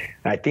instead.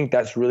 And I think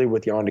that's really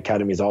what the Onnit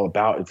Academy is all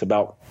about. It's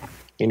about,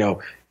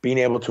 being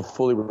able to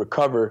fully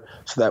recover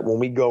so that when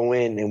we go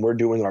in and we're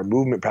doing our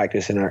movement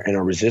practice and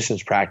our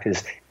resistance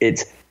practice,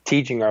 it's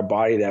teaching our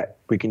body that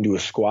we can do a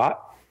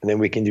squat, and then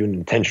we can do an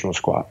intentional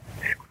squat.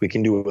 We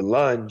can do a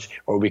lunge,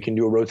 or we can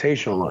do a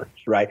rotational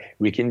lunge, right?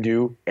 We can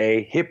do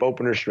a hip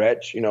opener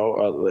stretch,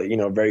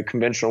 a very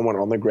conventional one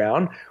on the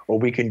ground, or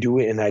we can do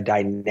it in a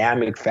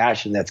dynamic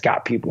fashion that's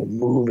got people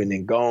moving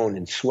and going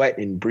and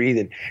sweating and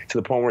breathing to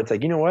the point where it's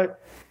like, you know what?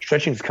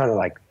 Stretching is kind of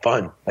like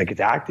fun, like it's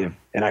active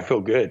and I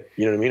feel good.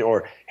 You know what I mean?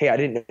 Or, hey, I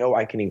didn't know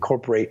I can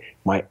incorporate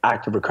my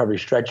active recovery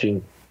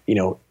stretching,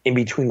 in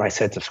between my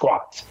sets of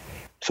squats.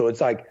 So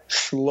it's like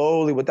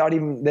slowly, without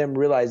even them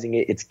realizing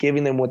it, it's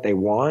giving them what they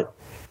want,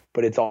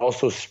 but it's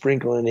also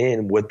sprinkling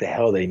in what the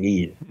hell they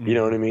need. You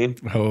know what I mean?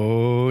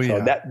 Oh, so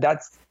yeah.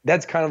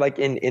 That's kind of like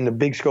in the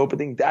big scope of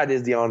things, that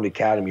is the On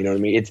Academy. You know what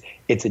I mean?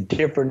 It's a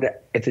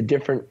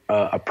different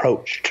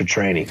approach to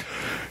training.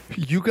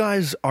 You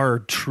guys are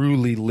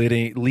truly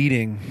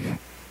leading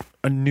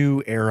a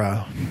new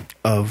era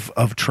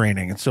of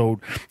training. And so,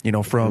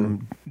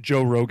 from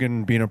Joe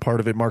Rogan being a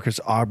part of it, Marcus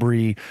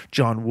Aubrey,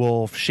 John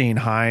Wolf, Shane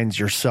Hines,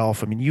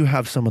 yourself, I mean, you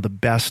have some of the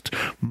best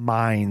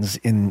minds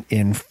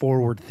in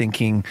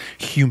forward-thinking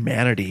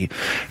humanity.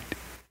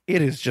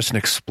 It is just an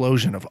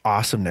explosion of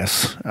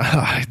awesomeness.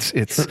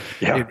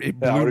 It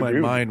blew my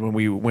mind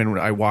when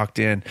I walked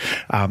in.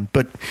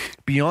 But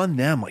beyond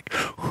them, like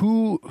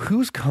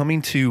who's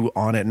coming to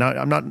On It?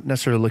 I'm not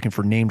necessarily looking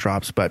for name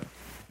drops, but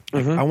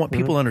I want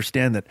people to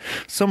understand that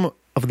some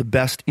of the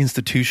best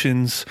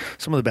institutions,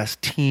 some of the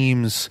best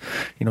teams,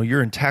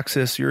 you're in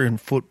Texas, you're in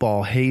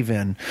football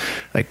haven,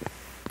 like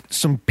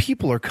some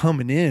people are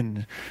coming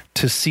in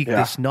to seek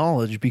this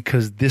knowledge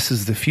because this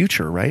is the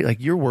future, right? Like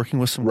you're working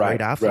with some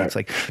great athletes.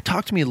 Like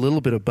talk to me a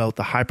little bit about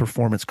the high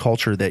performance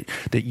culture that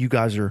you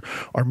guys are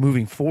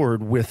moving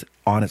forward with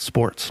On It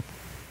Sports.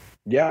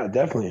 Yeah,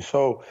 definitely.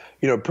 So,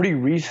 pretty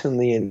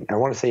recently, and I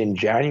want to say in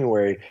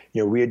January,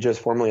 we had just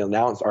formally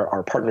announced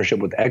our partnership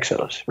with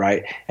Exos,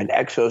 right? And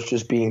Exos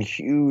just being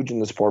huge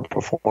in the sport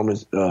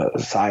performance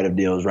side of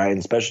deals, right? And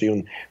especially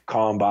in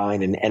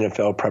combine and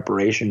NFL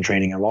preparation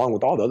training, along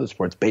with all the other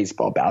sports,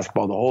 baseball,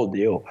 basketball, the whole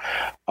deal.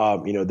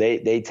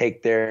 They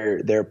take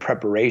their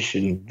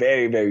preparation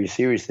very, very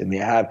seriously, and they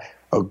have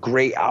a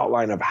great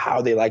outline of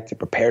how they like to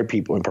prepare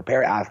people and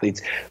prepare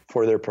athletes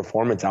for their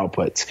performance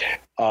outputs.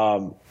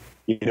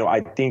 I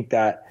think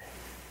that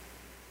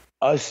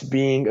us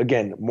being,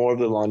 again, more of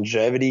the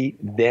longevity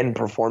than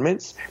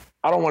performance,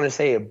 I don't want to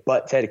say it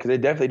butts heads, because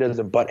it definitely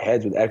doesn't butt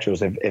heads with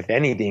Exos. If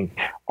anything,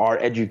 our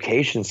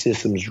education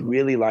systems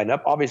really line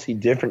up. Obviously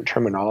different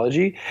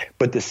terminology,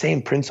 but the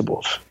same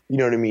principles. You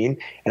know what I mean?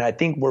 And I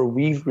think where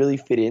we've really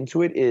fit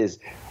into it is,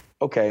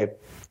 okay,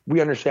 we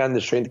understand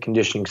the strength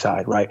conditioning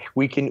side, right?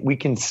 We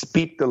can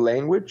speak the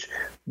language.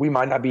 We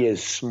might not be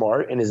as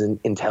smart and as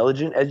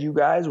intelligent as you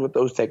guys with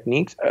those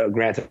techniques.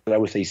 Granted, I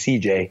would say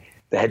CJ,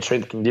 the head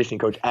strength conditioning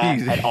coach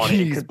at On It.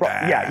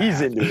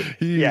 He's into it.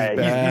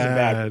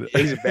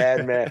 He's a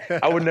bad man.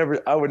 I would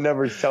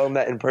never tell him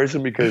that in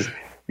person, because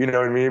you know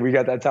what I mean? We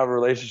got that type of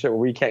relationship where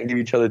we can't give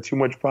each other too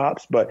much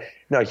props. But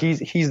no,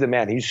 he's the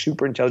man. He's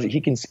super intelligent.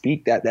 He can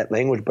speak that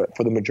language. But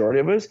for the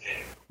majority of us,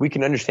 we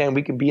can understand.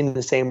 We can be in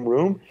the same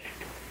room.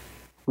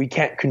 We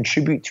can't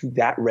contribute to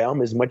that realm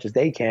as much as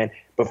they can.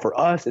 But for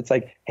us, it's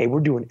like, hey,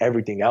 we're doing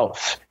everything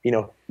else.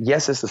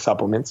 Yes, it's the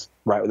supplements,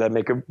 right? That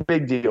make a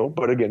big deal.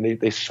 But again,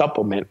 they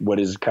supplement what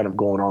is kind of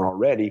going on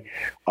already.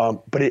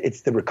 But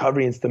it's the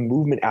recovery, it's the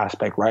movement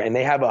aspect, right? And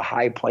they have a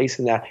high place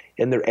in that,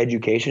 in their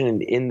education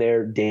and in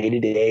their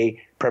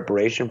day-to-day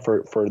preparation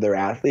for their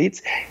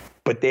athletes.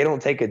 But they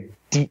don't take a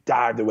deep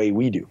dive the way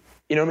we do.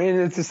 You know what I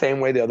mean? It's the same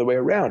way the other way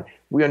around.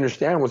 We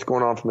understand what's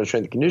going on from a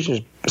strength and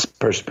conditioning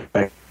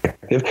perspective,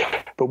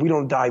 but we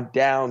don't dive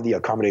down the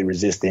accommodated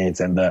resistance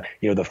and the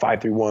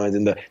 5-3-1s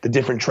and the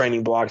different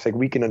training blocks. Like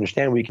we can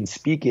understand, we can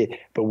speak it,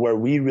 but where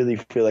we really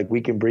feel like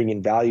we can bring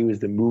in value is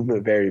the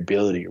movement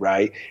variability,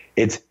 right?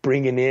 It's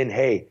bringing in,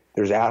 hey,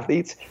 there's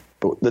athletes,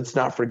 but let's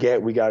not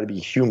forget we got to be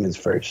humans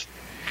first.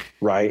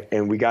 Right.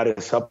 And we got to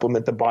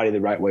supplement the body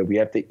the right way. We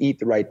have to eat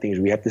the right things.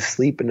 We have to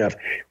sleep enough.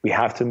 We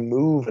have to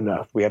move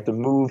enough. We have to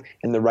move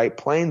in the right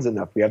planes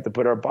enough. We have to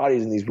put our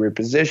bodies in these weird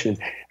positions.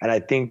 And I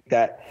think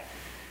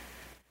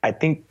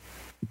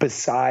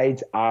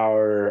besides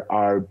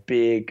our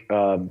big,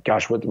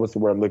 what's the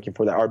word I'm looking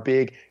for? That our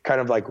big kind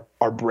of like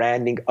our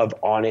branding of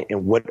On It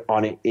and what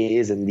On It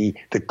is and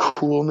the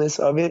coolness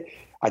of it.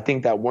 I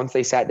think that once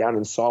they sat down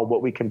and saw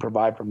what we can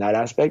provide from that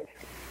aspect,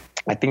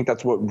 I think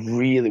that's what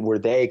really, where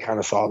they kind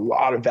of saw a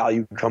lot of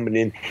value coming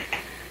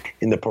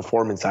in the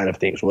performance side of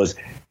things was,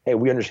 hey,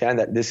 we understand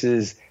that this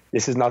is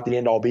not the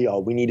end all be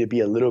all. We need to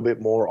be a little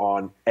bit more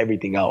on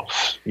everything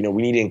else. We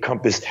need to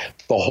encompass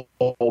the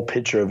whole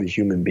picture of a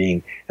human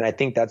being. And I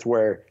think that's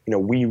where,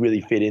 we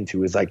really fit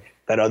into is like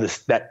that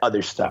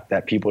other stuff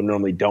that people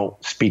normally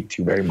don't speak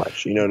to very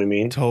much. You know what I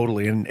mean?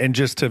 Totally. And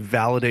just to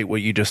validate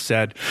what you just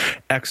said,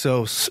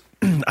 Exos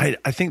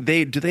I think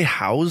do they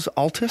house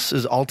Altus?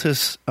 Is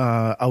Altus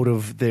out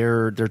of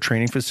their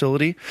training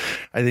facility?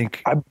 I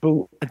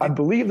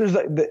believe there's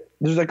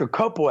like a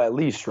couple at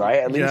least, right?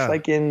 At least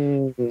like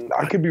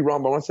I could be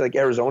wrong, but I want to say like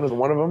Arizona is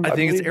one of them. I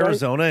think it's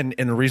Arizona, right?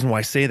 and the reason why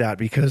I say that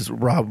because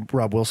Rob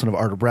Wilson of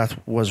Art of Breath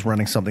was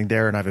running something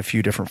there, and I have a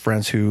few different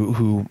friends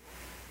who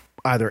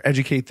either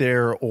educate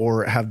there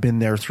or have been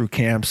there through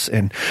camps.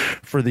 And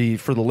for the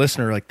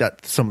listener, like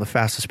that, some of the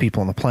fastest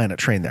people on the planet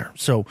train there.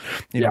 So,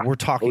 you know, we're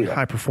talking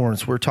high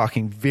performance, we're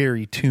talking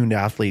very tuned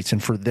athletes.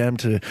 And for them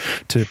to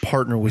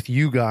partner with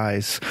you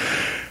guys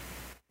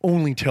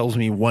only tells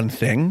me one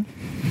thing.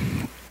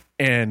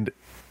 And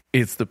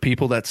it's the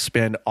people that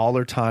spend all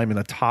their time in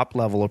the top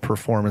level of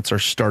performance are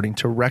starting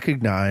to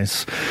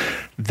recognize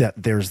that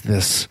there's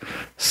this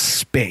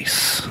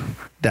space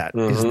that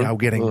is now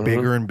getting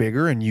bigger and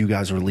bigger, and you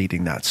guys are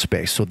leading that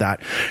space. So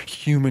that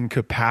human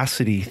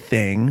capacity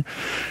thing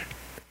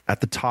at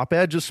the top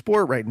edge of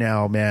sport right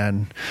now,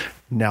 man,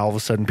 now all of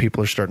a sudden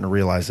people are starting to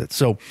realize it.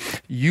 So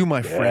you,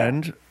 my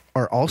friend,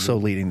 are also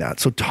leading that.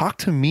 So talk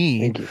to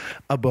me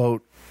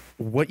about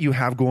what you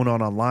have going on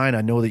online.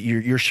 I know that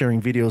you're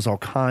sharing videos, all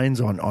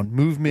kinds on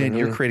movement.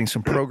 You're creating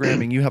some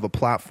programming. You have a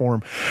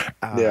platform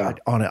on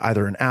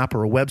either an app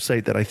or a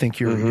website that I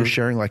think you're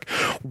sharing. Like,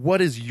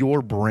 what is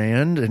your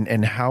brand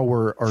and how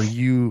are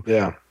you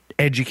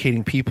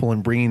educating people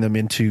and bringing them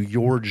into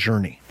your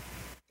journey?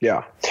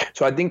 Yeah.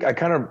 So I think I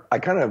kind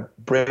of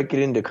break it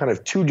into kind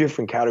of two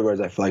different categories,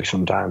 I feel like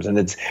sometimes. And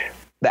it's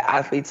the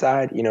athlete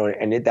side, you know,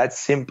 and that's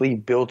simply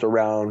built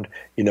around,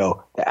 you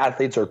know, the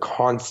athletes are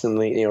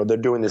constantly, you know, they're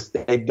doing this,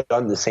 they've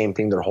done the same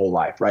thing their whole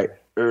life, right?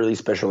 Early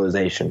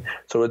specialization.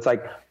 So it's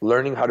like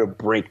learning how to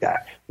break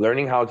that,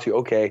 learning how to,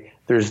 okay,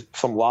 there's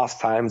some lost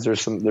times.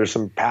 There's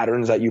some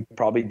patterns that you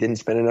probably didn't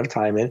spend enough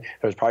time in.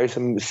 There's probably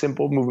some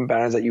simple movement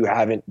patterns that you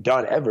haven't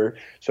done ever.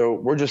 So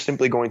we're just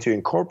simply going to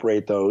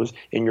incorporate those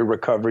in your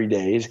recovery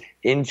days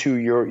into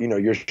your, you know,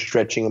 your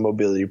stretching and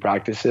mobility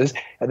practices.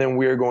 And then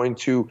we're going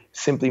to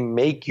simply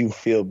make you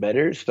feel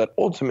better so that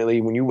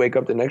ultimately when you wake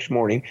up the next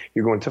morning,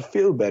 you're going to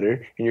feel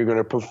better and you're going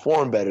to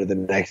perform better the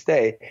next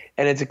day.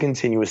 And it's a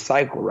continuous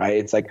cycle, right?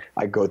 It's like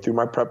I go through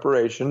my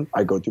preparation,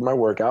 I go through my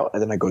workout,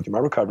 and then I go through my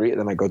recovery, and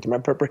then I go through my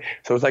preparation.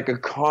 So it's like a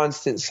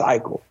constant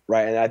cycle,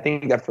 right? And I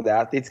think that for the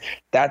athletes,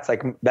 that's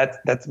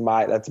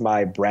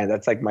my brand.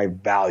 That's like my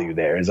value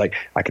there. It's like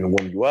I can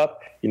warm you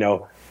up, you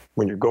know,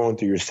 when you're going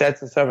through your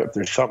sets and stuff. If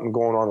there's something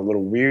going on a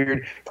little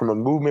weird from a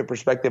movement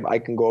perspective, I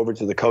can go over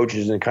to the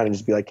coaches and kind of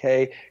just be like,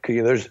 hey, because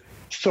you know, there's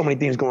so many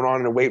things going on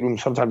in the weight room.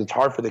 Sometimes it's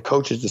hard for the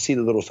coaches to see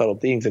the little subtle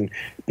things. And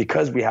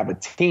because we have a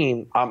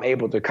team, I'm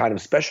able to kind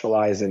of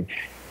specialize in,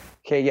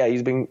 okay, yeah,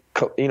 he's been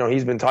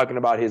talking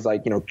about his,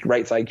 like, you know,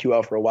 right side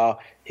QL for a while.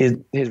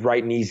 His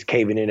right knee's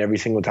caving in every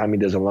single time he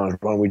does a lunge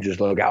run. We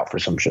just look out for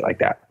some shit like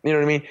that. You know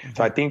what I mean?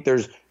 So I think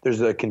there's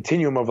a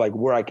continuum of like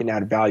where I can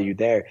add value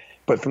there.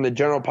 But from the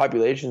general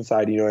population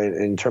side, you know,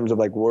 in terms of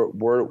like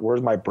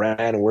where's my brand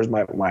and where's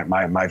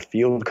my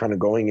field kind of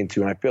going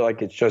into, and I feel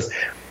like it's just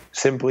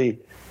simply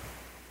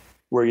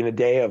we're in a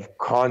day of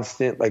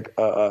constant, like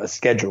a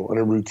schedule and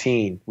a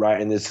routine, right?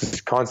 And this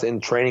is constant,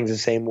 and training's the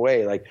same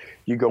way. Like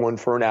you go in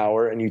for an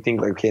hour and you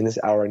think like, okay, in this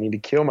hour I need to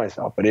kill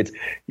myself. But it's,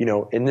 you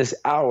know, in this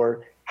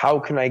hour, how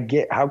can I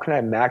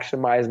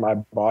maximize my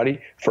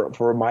body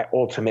for my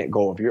ultimate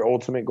goal? If your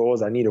ultimate goal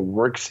is I need to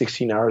work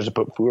 16 hours to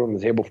put food on the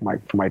table for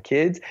my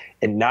kids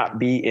and not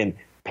be in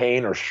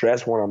pain or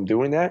stress when I'm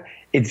doing that,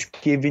 it's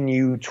giving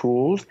you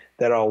tools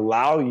that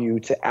allow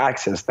you to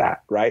access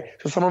that, right?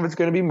 So some of it's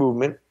going to be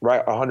movement,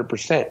 right?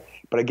 100%.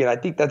 But again, I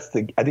think that's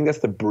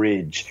the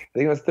bridge. I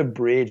think that's the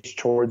bridge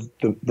towards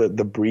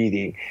the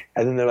breathing.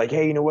 And then they're like,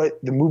 hey, you know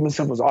what? The movement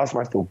stuff was awesome.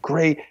 I feel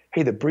great.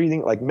 Hey, the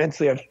breathing, like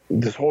mentally, I have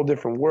this whole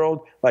different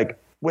world. Like,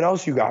 what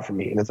else you got for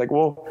me? And it's like,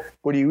 well,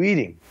 what are you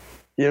eating?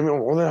 You know what I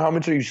mean? Well, then how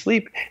much are you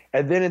sleep?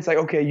 And then it's like,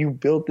 okay, you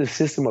built this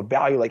system of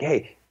value. Like,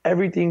 hey,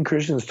 everything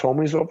Christian's told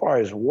me so far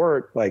has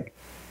worked. Like,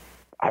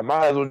 I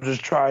might as well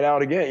just try it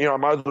out again. You know, I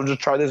might as well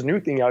just try this new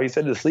thing out. He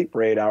said to sleep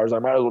for 8 hours. I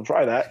might as well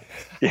try that.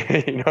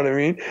 You know what I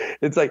mean?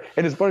 It's like,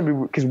 and it's funny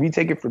because we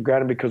take it for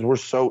granted because we're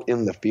so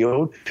in the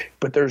field,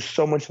 but there's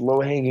so much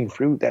low-hanging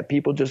fruit that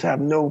people just have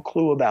no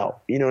clue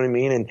about. You know what I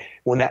mean? And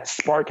when that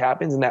spark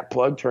happens and that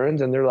plug turns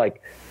and they're like,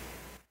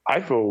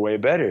 I feel way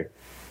better.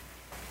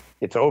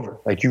 It's over.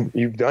 Like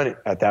you've done it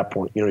at that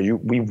point. You know,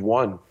 we've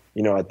won,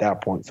 you know, at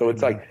that point. So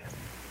it's like,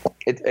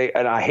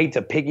 and I hate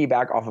to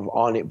piggyback off of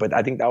Onnit, but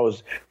I think that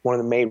was one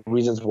of the main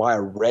reasons why I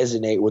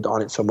resonate with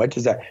Onnit so much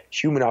is that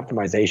human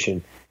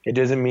optimization. It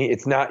doesn't mean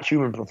it's not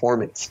human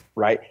performance,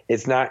 right?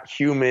 It's not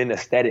human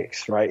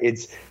aesthetics, right?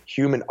 It's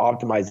human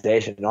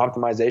optimization. And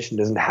optimization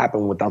doesn't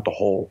happen without the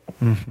whole.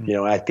 Mm-hmm. You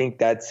know, and I think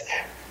it's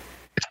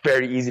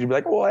very easy to be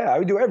like, well, yeah, I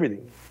would do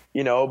everything.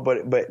 You know,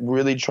 but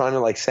really trying to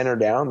like center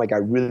down, like I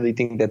really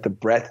think that the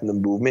breath and the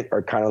movement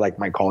are kind of like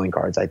my calling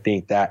cards. I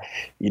think that,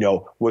 you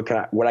know, what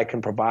I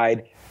can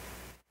provide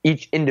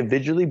each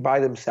individually by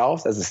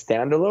themselves as a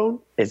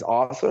standalone is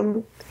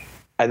awesome.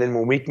 And then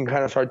when we can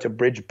kind of start to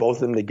bridge both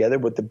of them together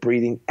with the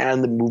breathing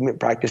and the movement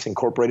practice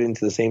incorporated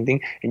into the same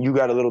thing, and you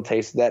got a little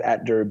taste of that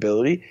at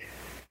durability,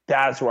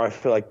 that's where I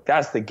feel like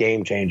that's the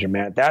game changer,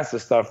 man. That's the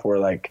stuff where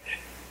like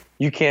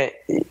you can't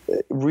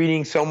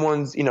reading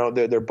someone's,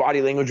 their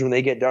body language when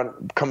they get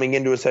done coming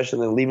into a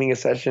session and leaving a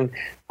session.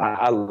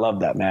 I love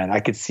that, man.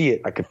 I could see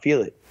it. I could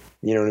feel it.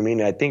 You know what I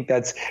mean? I think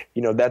that's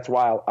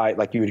why I,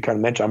 like you would kind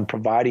of mention, I'm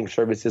providing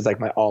services like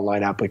my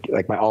online app,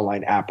 like my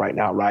online app right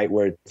now, right?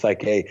 Where it's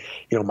like, hey,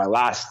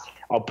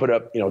 I'll put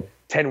up,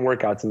 10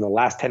 workouts, and the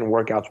last 10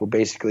 workouts will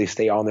basically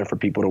stay on there for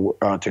people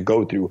to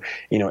go through,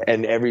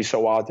 and every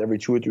so often, every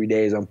 2 or 3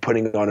 days, I'm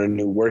putting on a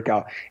new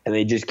workout, and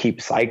they just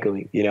keep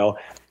cycling,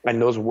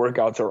 and those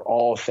workouts are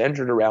all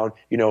centered around,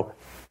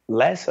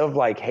 less of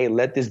like, hey,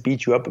 let this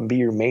beat you up and be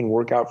your main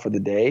workout for the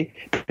day,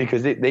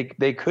 because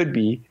they could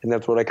be, and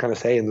that's what I kind of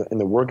say in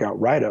the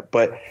workout write-up,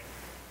 but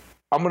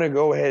I'm going to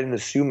go ahead and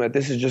assume that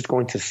this is just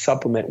going to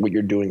supplement what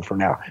you're doing for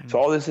now. Mm-hmm. So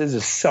all this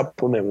is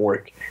supplement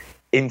work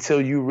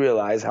until you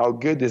realize how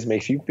good this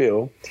makes you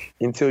feel,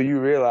 until you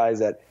realize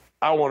that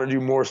I want to do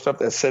more stuff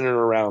that's centered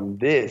around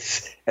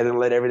this, and then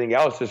let everything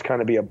else just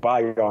kind of be a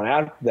bygone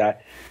after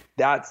that.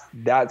 That's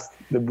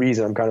the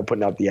reason I'm kind of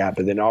putting out the app.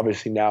 And then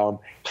obviously now I'm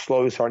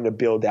slowly starting to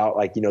build out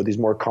these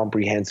more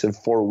comprehensive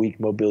 4-week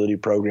mobility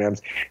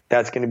programs.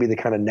 That's going to be the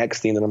kind of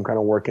next thing that I'm kind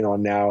of working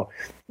on now,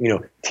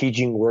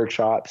 teaching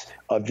workshops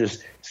of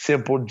just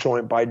simple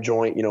joint by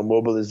joint,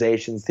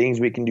 mobilizations, things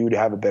we can do to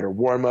have a better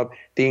warm up,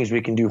 things we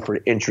can do for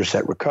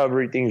intraset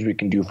recovery, things we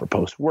can do for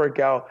post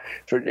workout,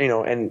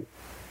 and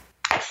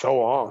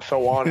so on.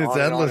 It's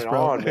endless,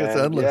 bro. It's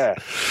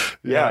endless.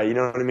 Yeah. You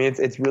know what I mean?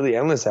 It's really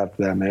endless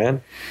after that,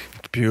 man.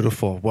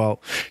 Beautiful.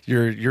 Well,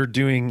 you're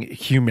doing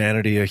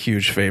humanity a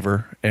huge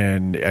favor,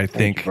 and I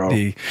think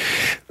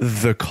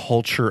the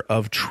culture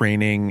of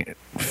training,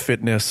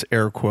 fitness,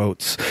 air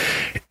quotes,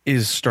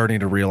 is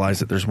starting to realize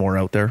that there's more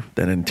out there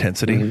than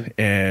intensity,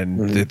 mm-hmm. and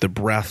mm-hmm. The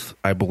breath,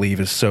 I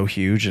believe, is so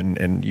huge.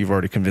 And you've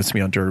already convinced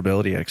me on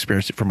durability. I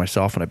experienced it for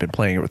myself, and I've been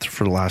playing it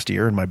for the last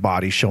year, and my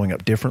body's showing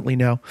up differently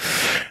now.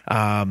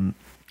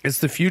 It's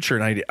the future,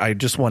 and I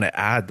just want to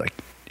add, like,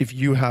 if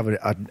you have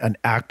an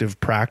active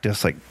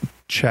practice, like,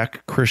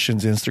 check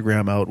Christian's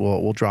Instagram out.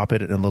 We'll drop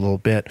it in a little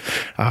bit.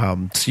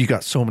 So you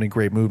got so many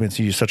great movements.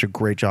 You do such a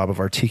great job of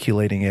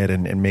articulating it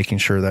and making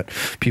sure that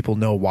people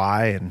know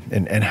why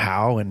and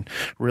how. And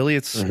really,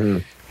 it's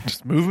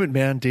just movement,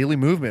 man. Daily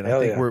movement. I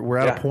think we're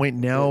at a point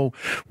now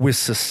with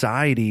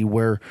society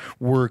where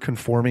we're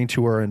conforming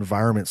to our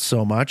environment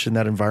so much, and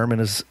that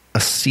environment is a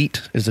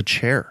seat, is a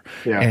chair.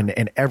 Yeah.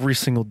 And every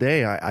single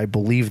day, I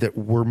believe that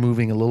we're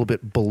moving a little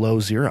bit below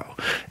zero.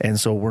 And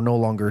so we're no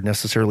longer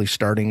necessarily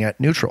starting at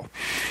neutral.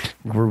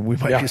 We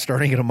might be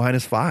starting at a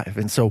 -5.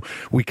 And so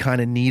we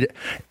kind of need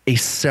a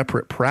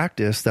separate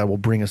practice that will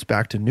bring us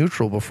back to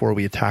neutral before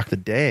we attack the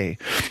day,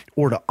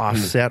 or to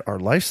offset our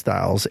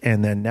lifestyles.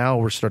 And then now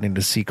we're starting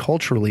to see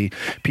culturally,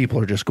 people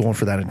are just going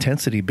for that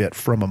intensity bit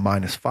from a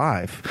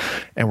 -5,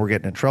 and we're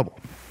getting in trouble.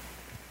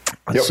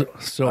 Yep.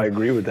 So I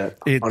agree with that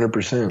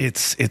 100%.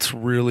 It's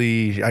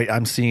really,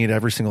 I'm seeing it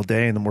every single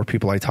day, and the more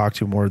people I talk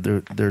to, more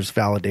there's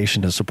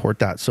validation to support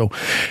that. So,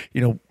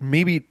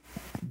 maybe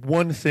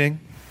one thing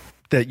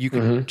that you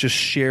can just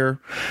share,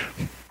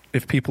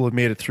 if people have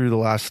made it through the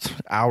last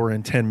hour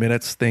and 10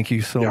 minutes, thank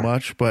you so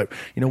much. But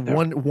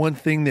one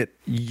thing that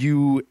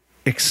you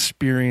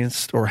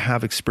experienced or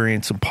have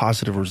experienced some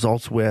positive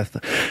results with,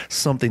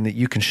 something that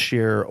you can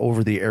share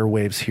over the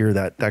airwaves here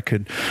that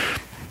could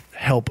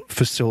help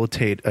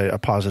facilitate a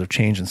positive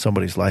change in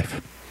somebody's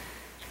life.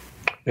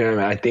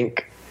 Yeah, I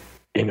think,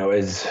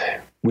 as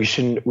we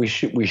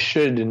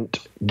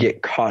shouldn't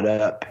get caught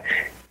up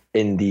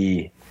in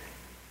the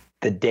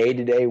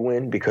day-to-day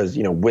win, because,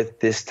 with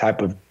this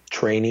type of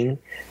training,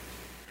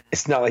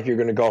 it's not like you're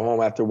going to go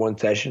home after one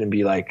session and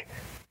be like,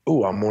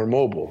 oh, I'm more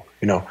mobile,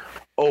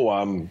 oh,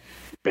 I'm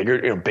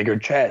bigger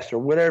chest, or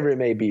whatever it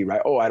may be,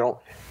 right? Oh,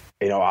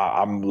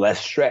 I'm less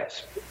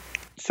stressed.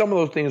 Some of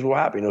those things will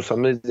happen.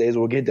 Some of these days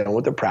we'll get done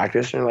with the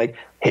practice and like,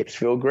 hips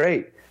feel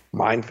great,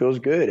 mind feels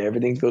good,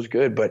 everything feels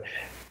good. But,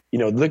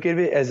 look at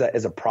it as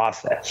a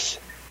process,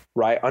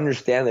 right?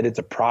 Understand that it's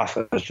a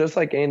process, just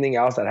like anything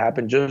else that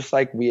happened, just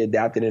like we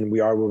adapted and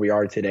we are where we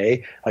are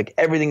today. Like,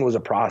 everything was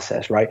a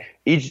process, right?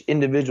 Each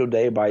individual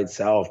day by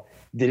itself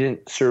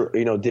didn't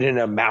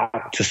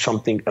amount to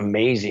something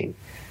amazing.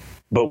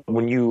 But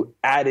when you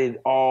added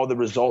all the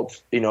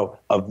results,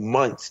 of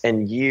months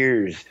and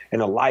years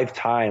and a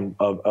lifetime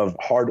of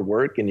hard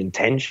work and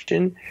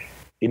intention,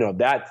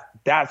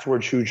 that's where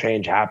true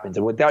change happens.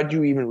 And without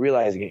you even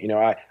realizing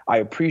it, I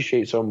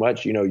appreciate so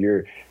much,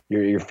 your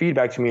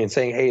feedback to me and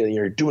saying, hey,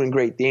 you're doing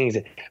great things.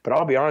 But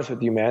I'll be honest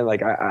with you, man,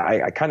 like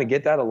I kind of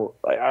get that.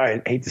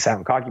 I hate to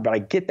sound cocky, but I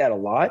get that a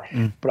lot,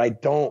 but I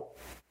don't.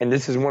 And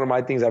this is one of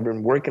my things I've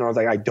been working on.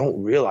 I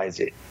don't realize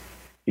it.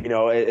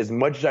 As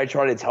much as I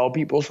try to tell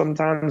people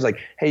sometimes, like,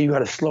 hey, you got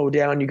to slow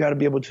down. You got to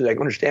be able to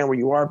understand where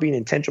you are, being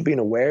intentional, being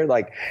aware.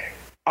 Like,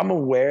 I'm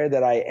aware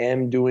that I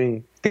am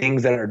doing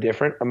things that are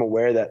different. I'm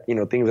aware that,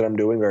 things that I'm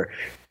doing are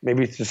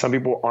maybe some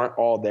people aren't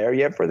all there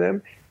yet for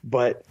them,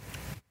 but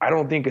I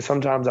don't think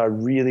sometimes I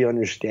really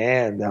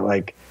understand that,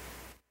 like,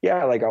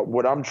 yeah, like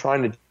what I'm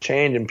trying to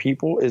change in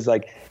people is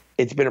like,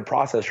 it's been a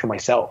process for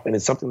myself, and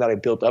it's something that I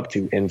built up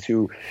to. And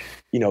to,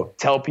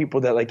 tell people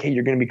that, like, hey,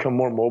 you're going to become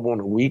more mobile in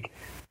a week,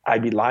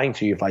 I'd be lying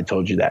to you if I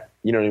told you that.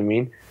 You know what I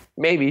mean?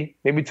 Maybe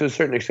to a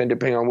certain extent,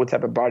 depending on what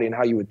type of body and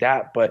how you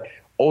adapt. But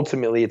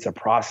ultimately, it's a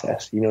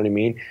process. You know what I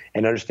mean?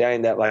 And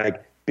understanding that,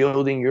 like,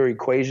 building your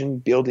equation,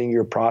 building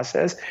your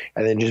process,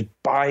 and then just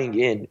buying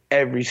in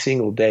every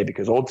single day,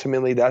 because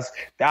ultimately that's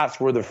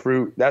where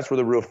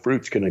the real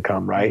fruit's going to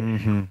come, right?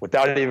 Mm-hmm.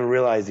 Without even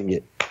realizing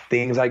it.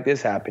 Things like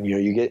this happen.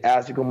 You get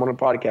asked to come on a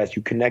podcast,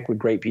 you connect with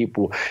great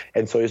people.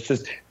 And so it's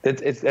just,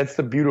 that's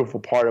the beautiful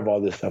part of all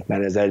this stuff,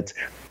 man, is that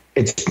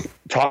it's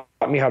taught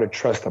me how to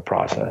trust the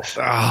process.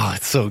 Oh,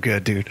 it's so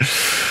good, dude.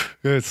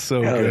 It's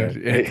so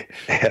good.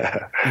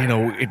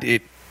 Yeah.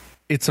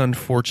 It's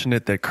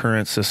unfortunate that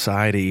current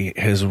society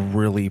has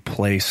really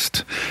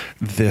placed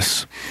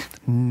this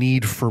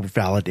need for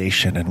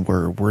validation, and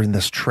we're in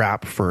this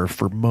trap for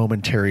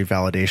momentary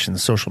validation.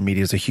 Social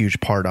media is a huge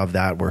part of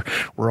that.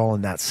 We're all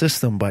in that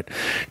system, but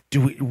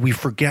do we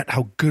forget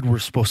how good we're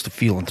supposed to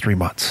feel in 3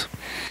 months?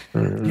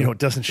 Mm-hmm. It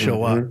doesn't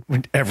show up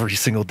every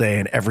single day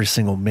and every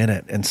single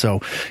minute. And so,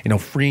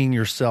 freeing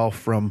yourself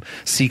from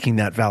seeking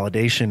that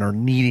validation or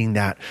needing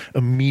that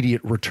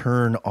immediate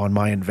return on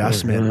my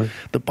investment,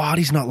 the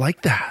body's not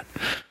like that.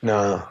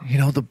 No.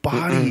 The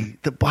body,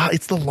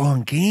 it's the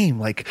long game.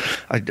 Like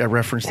I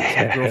referenced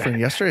my girlfriend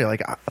yesterday.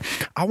 Like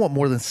I want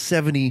more than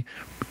 70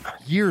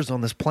 years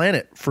on this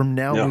planet from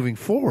now moving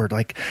forward.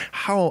 Like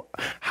how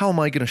am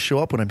I going to show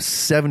up when I'm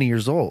 70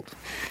 years old?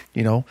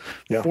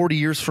 40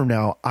 years from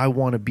now, I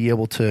want to be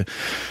able to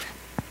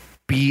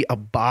be a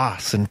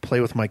boss and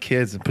play with my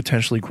kids and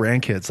potentially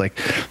grandkids. Like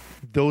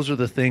those are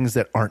the things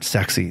that aren't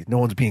sexy. No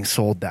one's being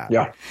sold that.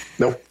 Yeah.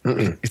 Nope.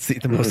 It's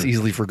the most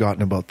easily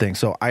forgotten about thing.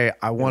 So I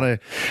want to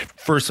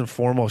first and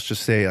foremost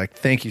just say, like,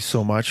 thank you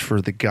so much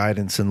for the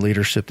guidance and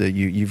leadership that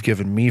you've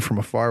given me from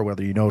afar,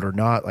 whether you know it or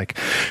not. Like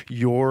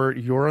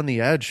you're on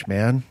the edge,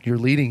 man. You're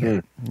leading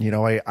it.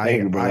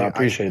 Thank you, bro. I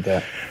appreciate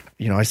that.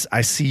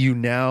 I see you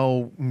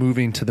now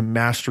moving to the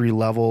mastery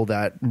level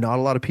that not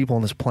a lot of people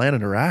on this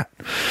planet are at.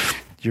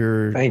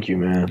 Thank you,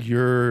 man.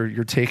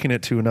 You're taking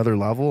it to another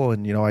level,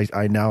 and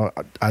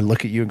I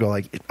look at you and go,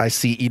 like, I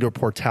see Ido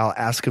Portal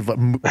ask of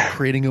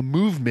creating a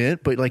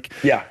movement, but like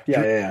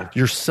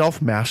your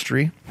self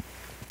mastery,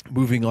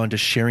 moving on to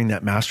sharing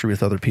that mastery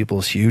with other people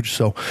is huge.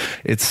 So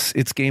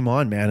it's game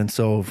on, man. And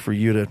so for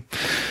you to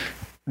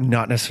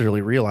not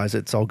necessarily realize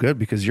it's all good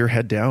because you're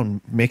head down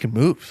making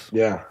moves.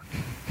 Yeah.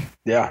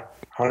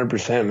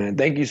 100%, man.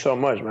 Thank you so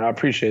much, man. I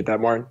appreciate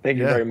that, Martin. Thank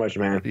you very much,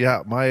 man.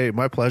 Yeah,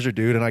 my pleasure,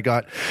 dude. And I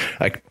got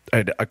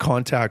a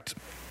contact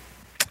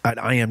at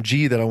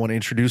IMG that I want to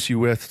introduce you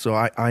with. So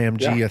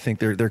IMG, I think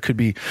there could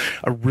be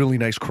a really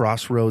nice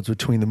crossroads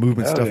between the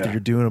movement that you're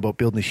doing about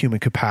building the human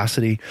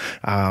capacity,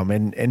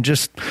 and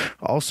just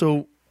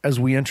also as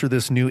we enter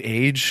this new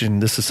age,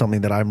 and this is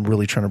something that I'm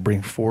really trying to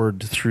bring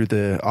forward through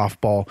the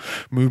Off-Ball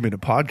movement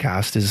and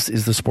podcast, is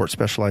the sport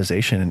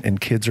specialization. And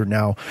kids are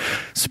now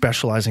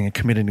specializing and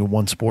committing to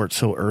one sport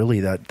so early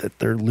that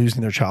they're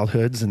losing their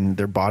childhoods and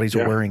their bodies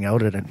are wearing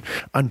out at an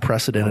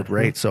unprecedented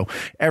rate. So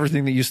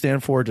everything that you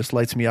stand for just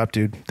lights me up,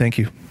 dude. Thank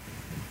you.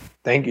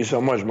 Thank you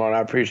so much, Martin.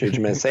 I appreciate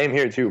you, man. Same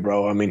here too,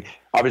 bro. I mean,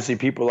 obviously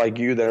people like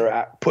you that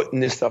are putting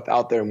this stuff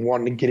out there and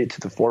wanting to get it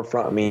to the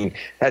forefront. I mean,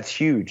 that's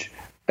huge.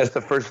 That's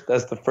the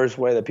first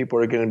way that people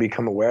are going to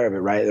become aware of it,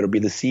 right? It'll be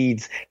the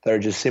seeds that are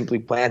just simply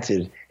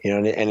planted,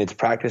 and it's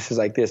practices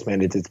like this,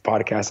 man. It's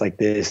podcasts like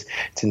this,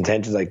 it's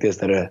intentions like this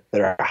that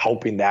are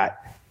helping that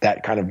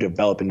kind of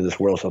develop into this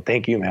world. So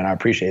thank you, man. I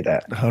appreciate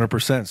that.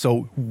 100%.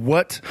 So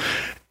what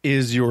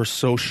is your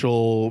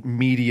social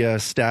media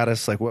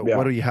status? Like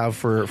what do you have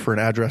for an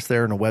address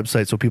there and a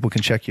website so people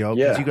can check you out?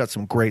 Because you got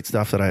some great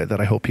stuff that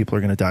I hope people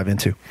are going to dive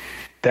into.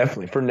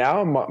 Definitely. For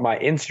now, my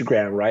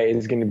Instagram, right,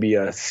 is going to be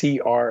a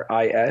ChristiAN.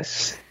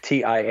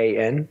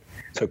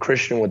 So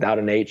Christian without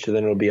an H. So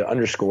then it'll be an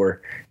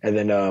underscore. And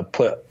then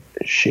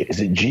is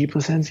it G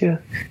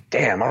Placencia?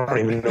 Damn, I don't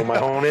even know my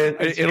own name.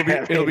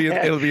 It'll be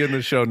in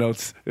the show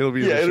notes. It'll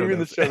be in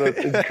the show notes.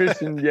 It's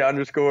Christian,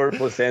 underscore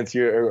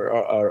Placencia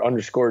or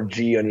underscore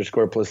G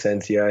underscore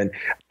Placencia. And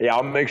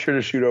I'll make sure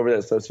to shoot over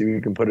that stuff so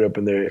you can put it up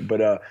in there.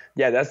 But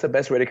that's the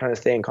best way to kind of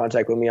stay in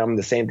contact with me. I'm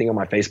the same thing on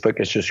my Facebook.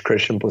 It's just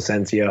Christian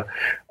Placencia.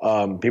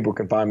 People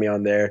can find me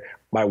on there.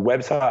 My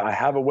website, I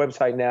have a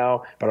website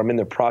now, but I'm in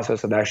the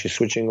process of actually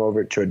switching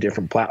over to a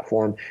different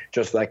platform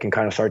just so I can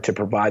kind of start to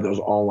provide those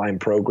online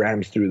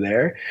programs through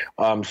there.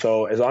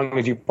 So as long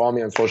as you follow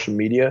me on social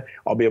media,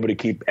 I'll be able to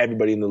keep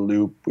everybody in the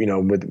loop,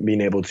 with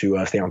being able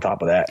to stay on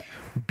top of that.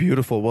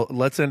 Beautiful. Well,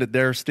 let's end it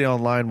there. Stay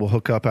online. We'll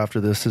hook up after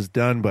this is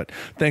done. But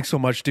thanks so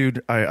much,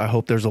 dude. I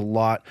hope there's a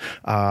lot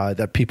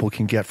that people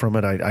can get from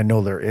it. I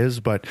know there is,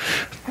 but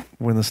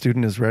when the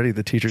student is ready,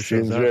 the teacher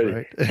shows up,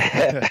 right?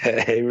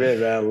 Amen,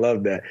 man. I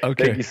love that.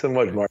 Okay. Thank you so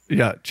much, Mark.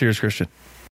 Yeah. Cheers, Christian.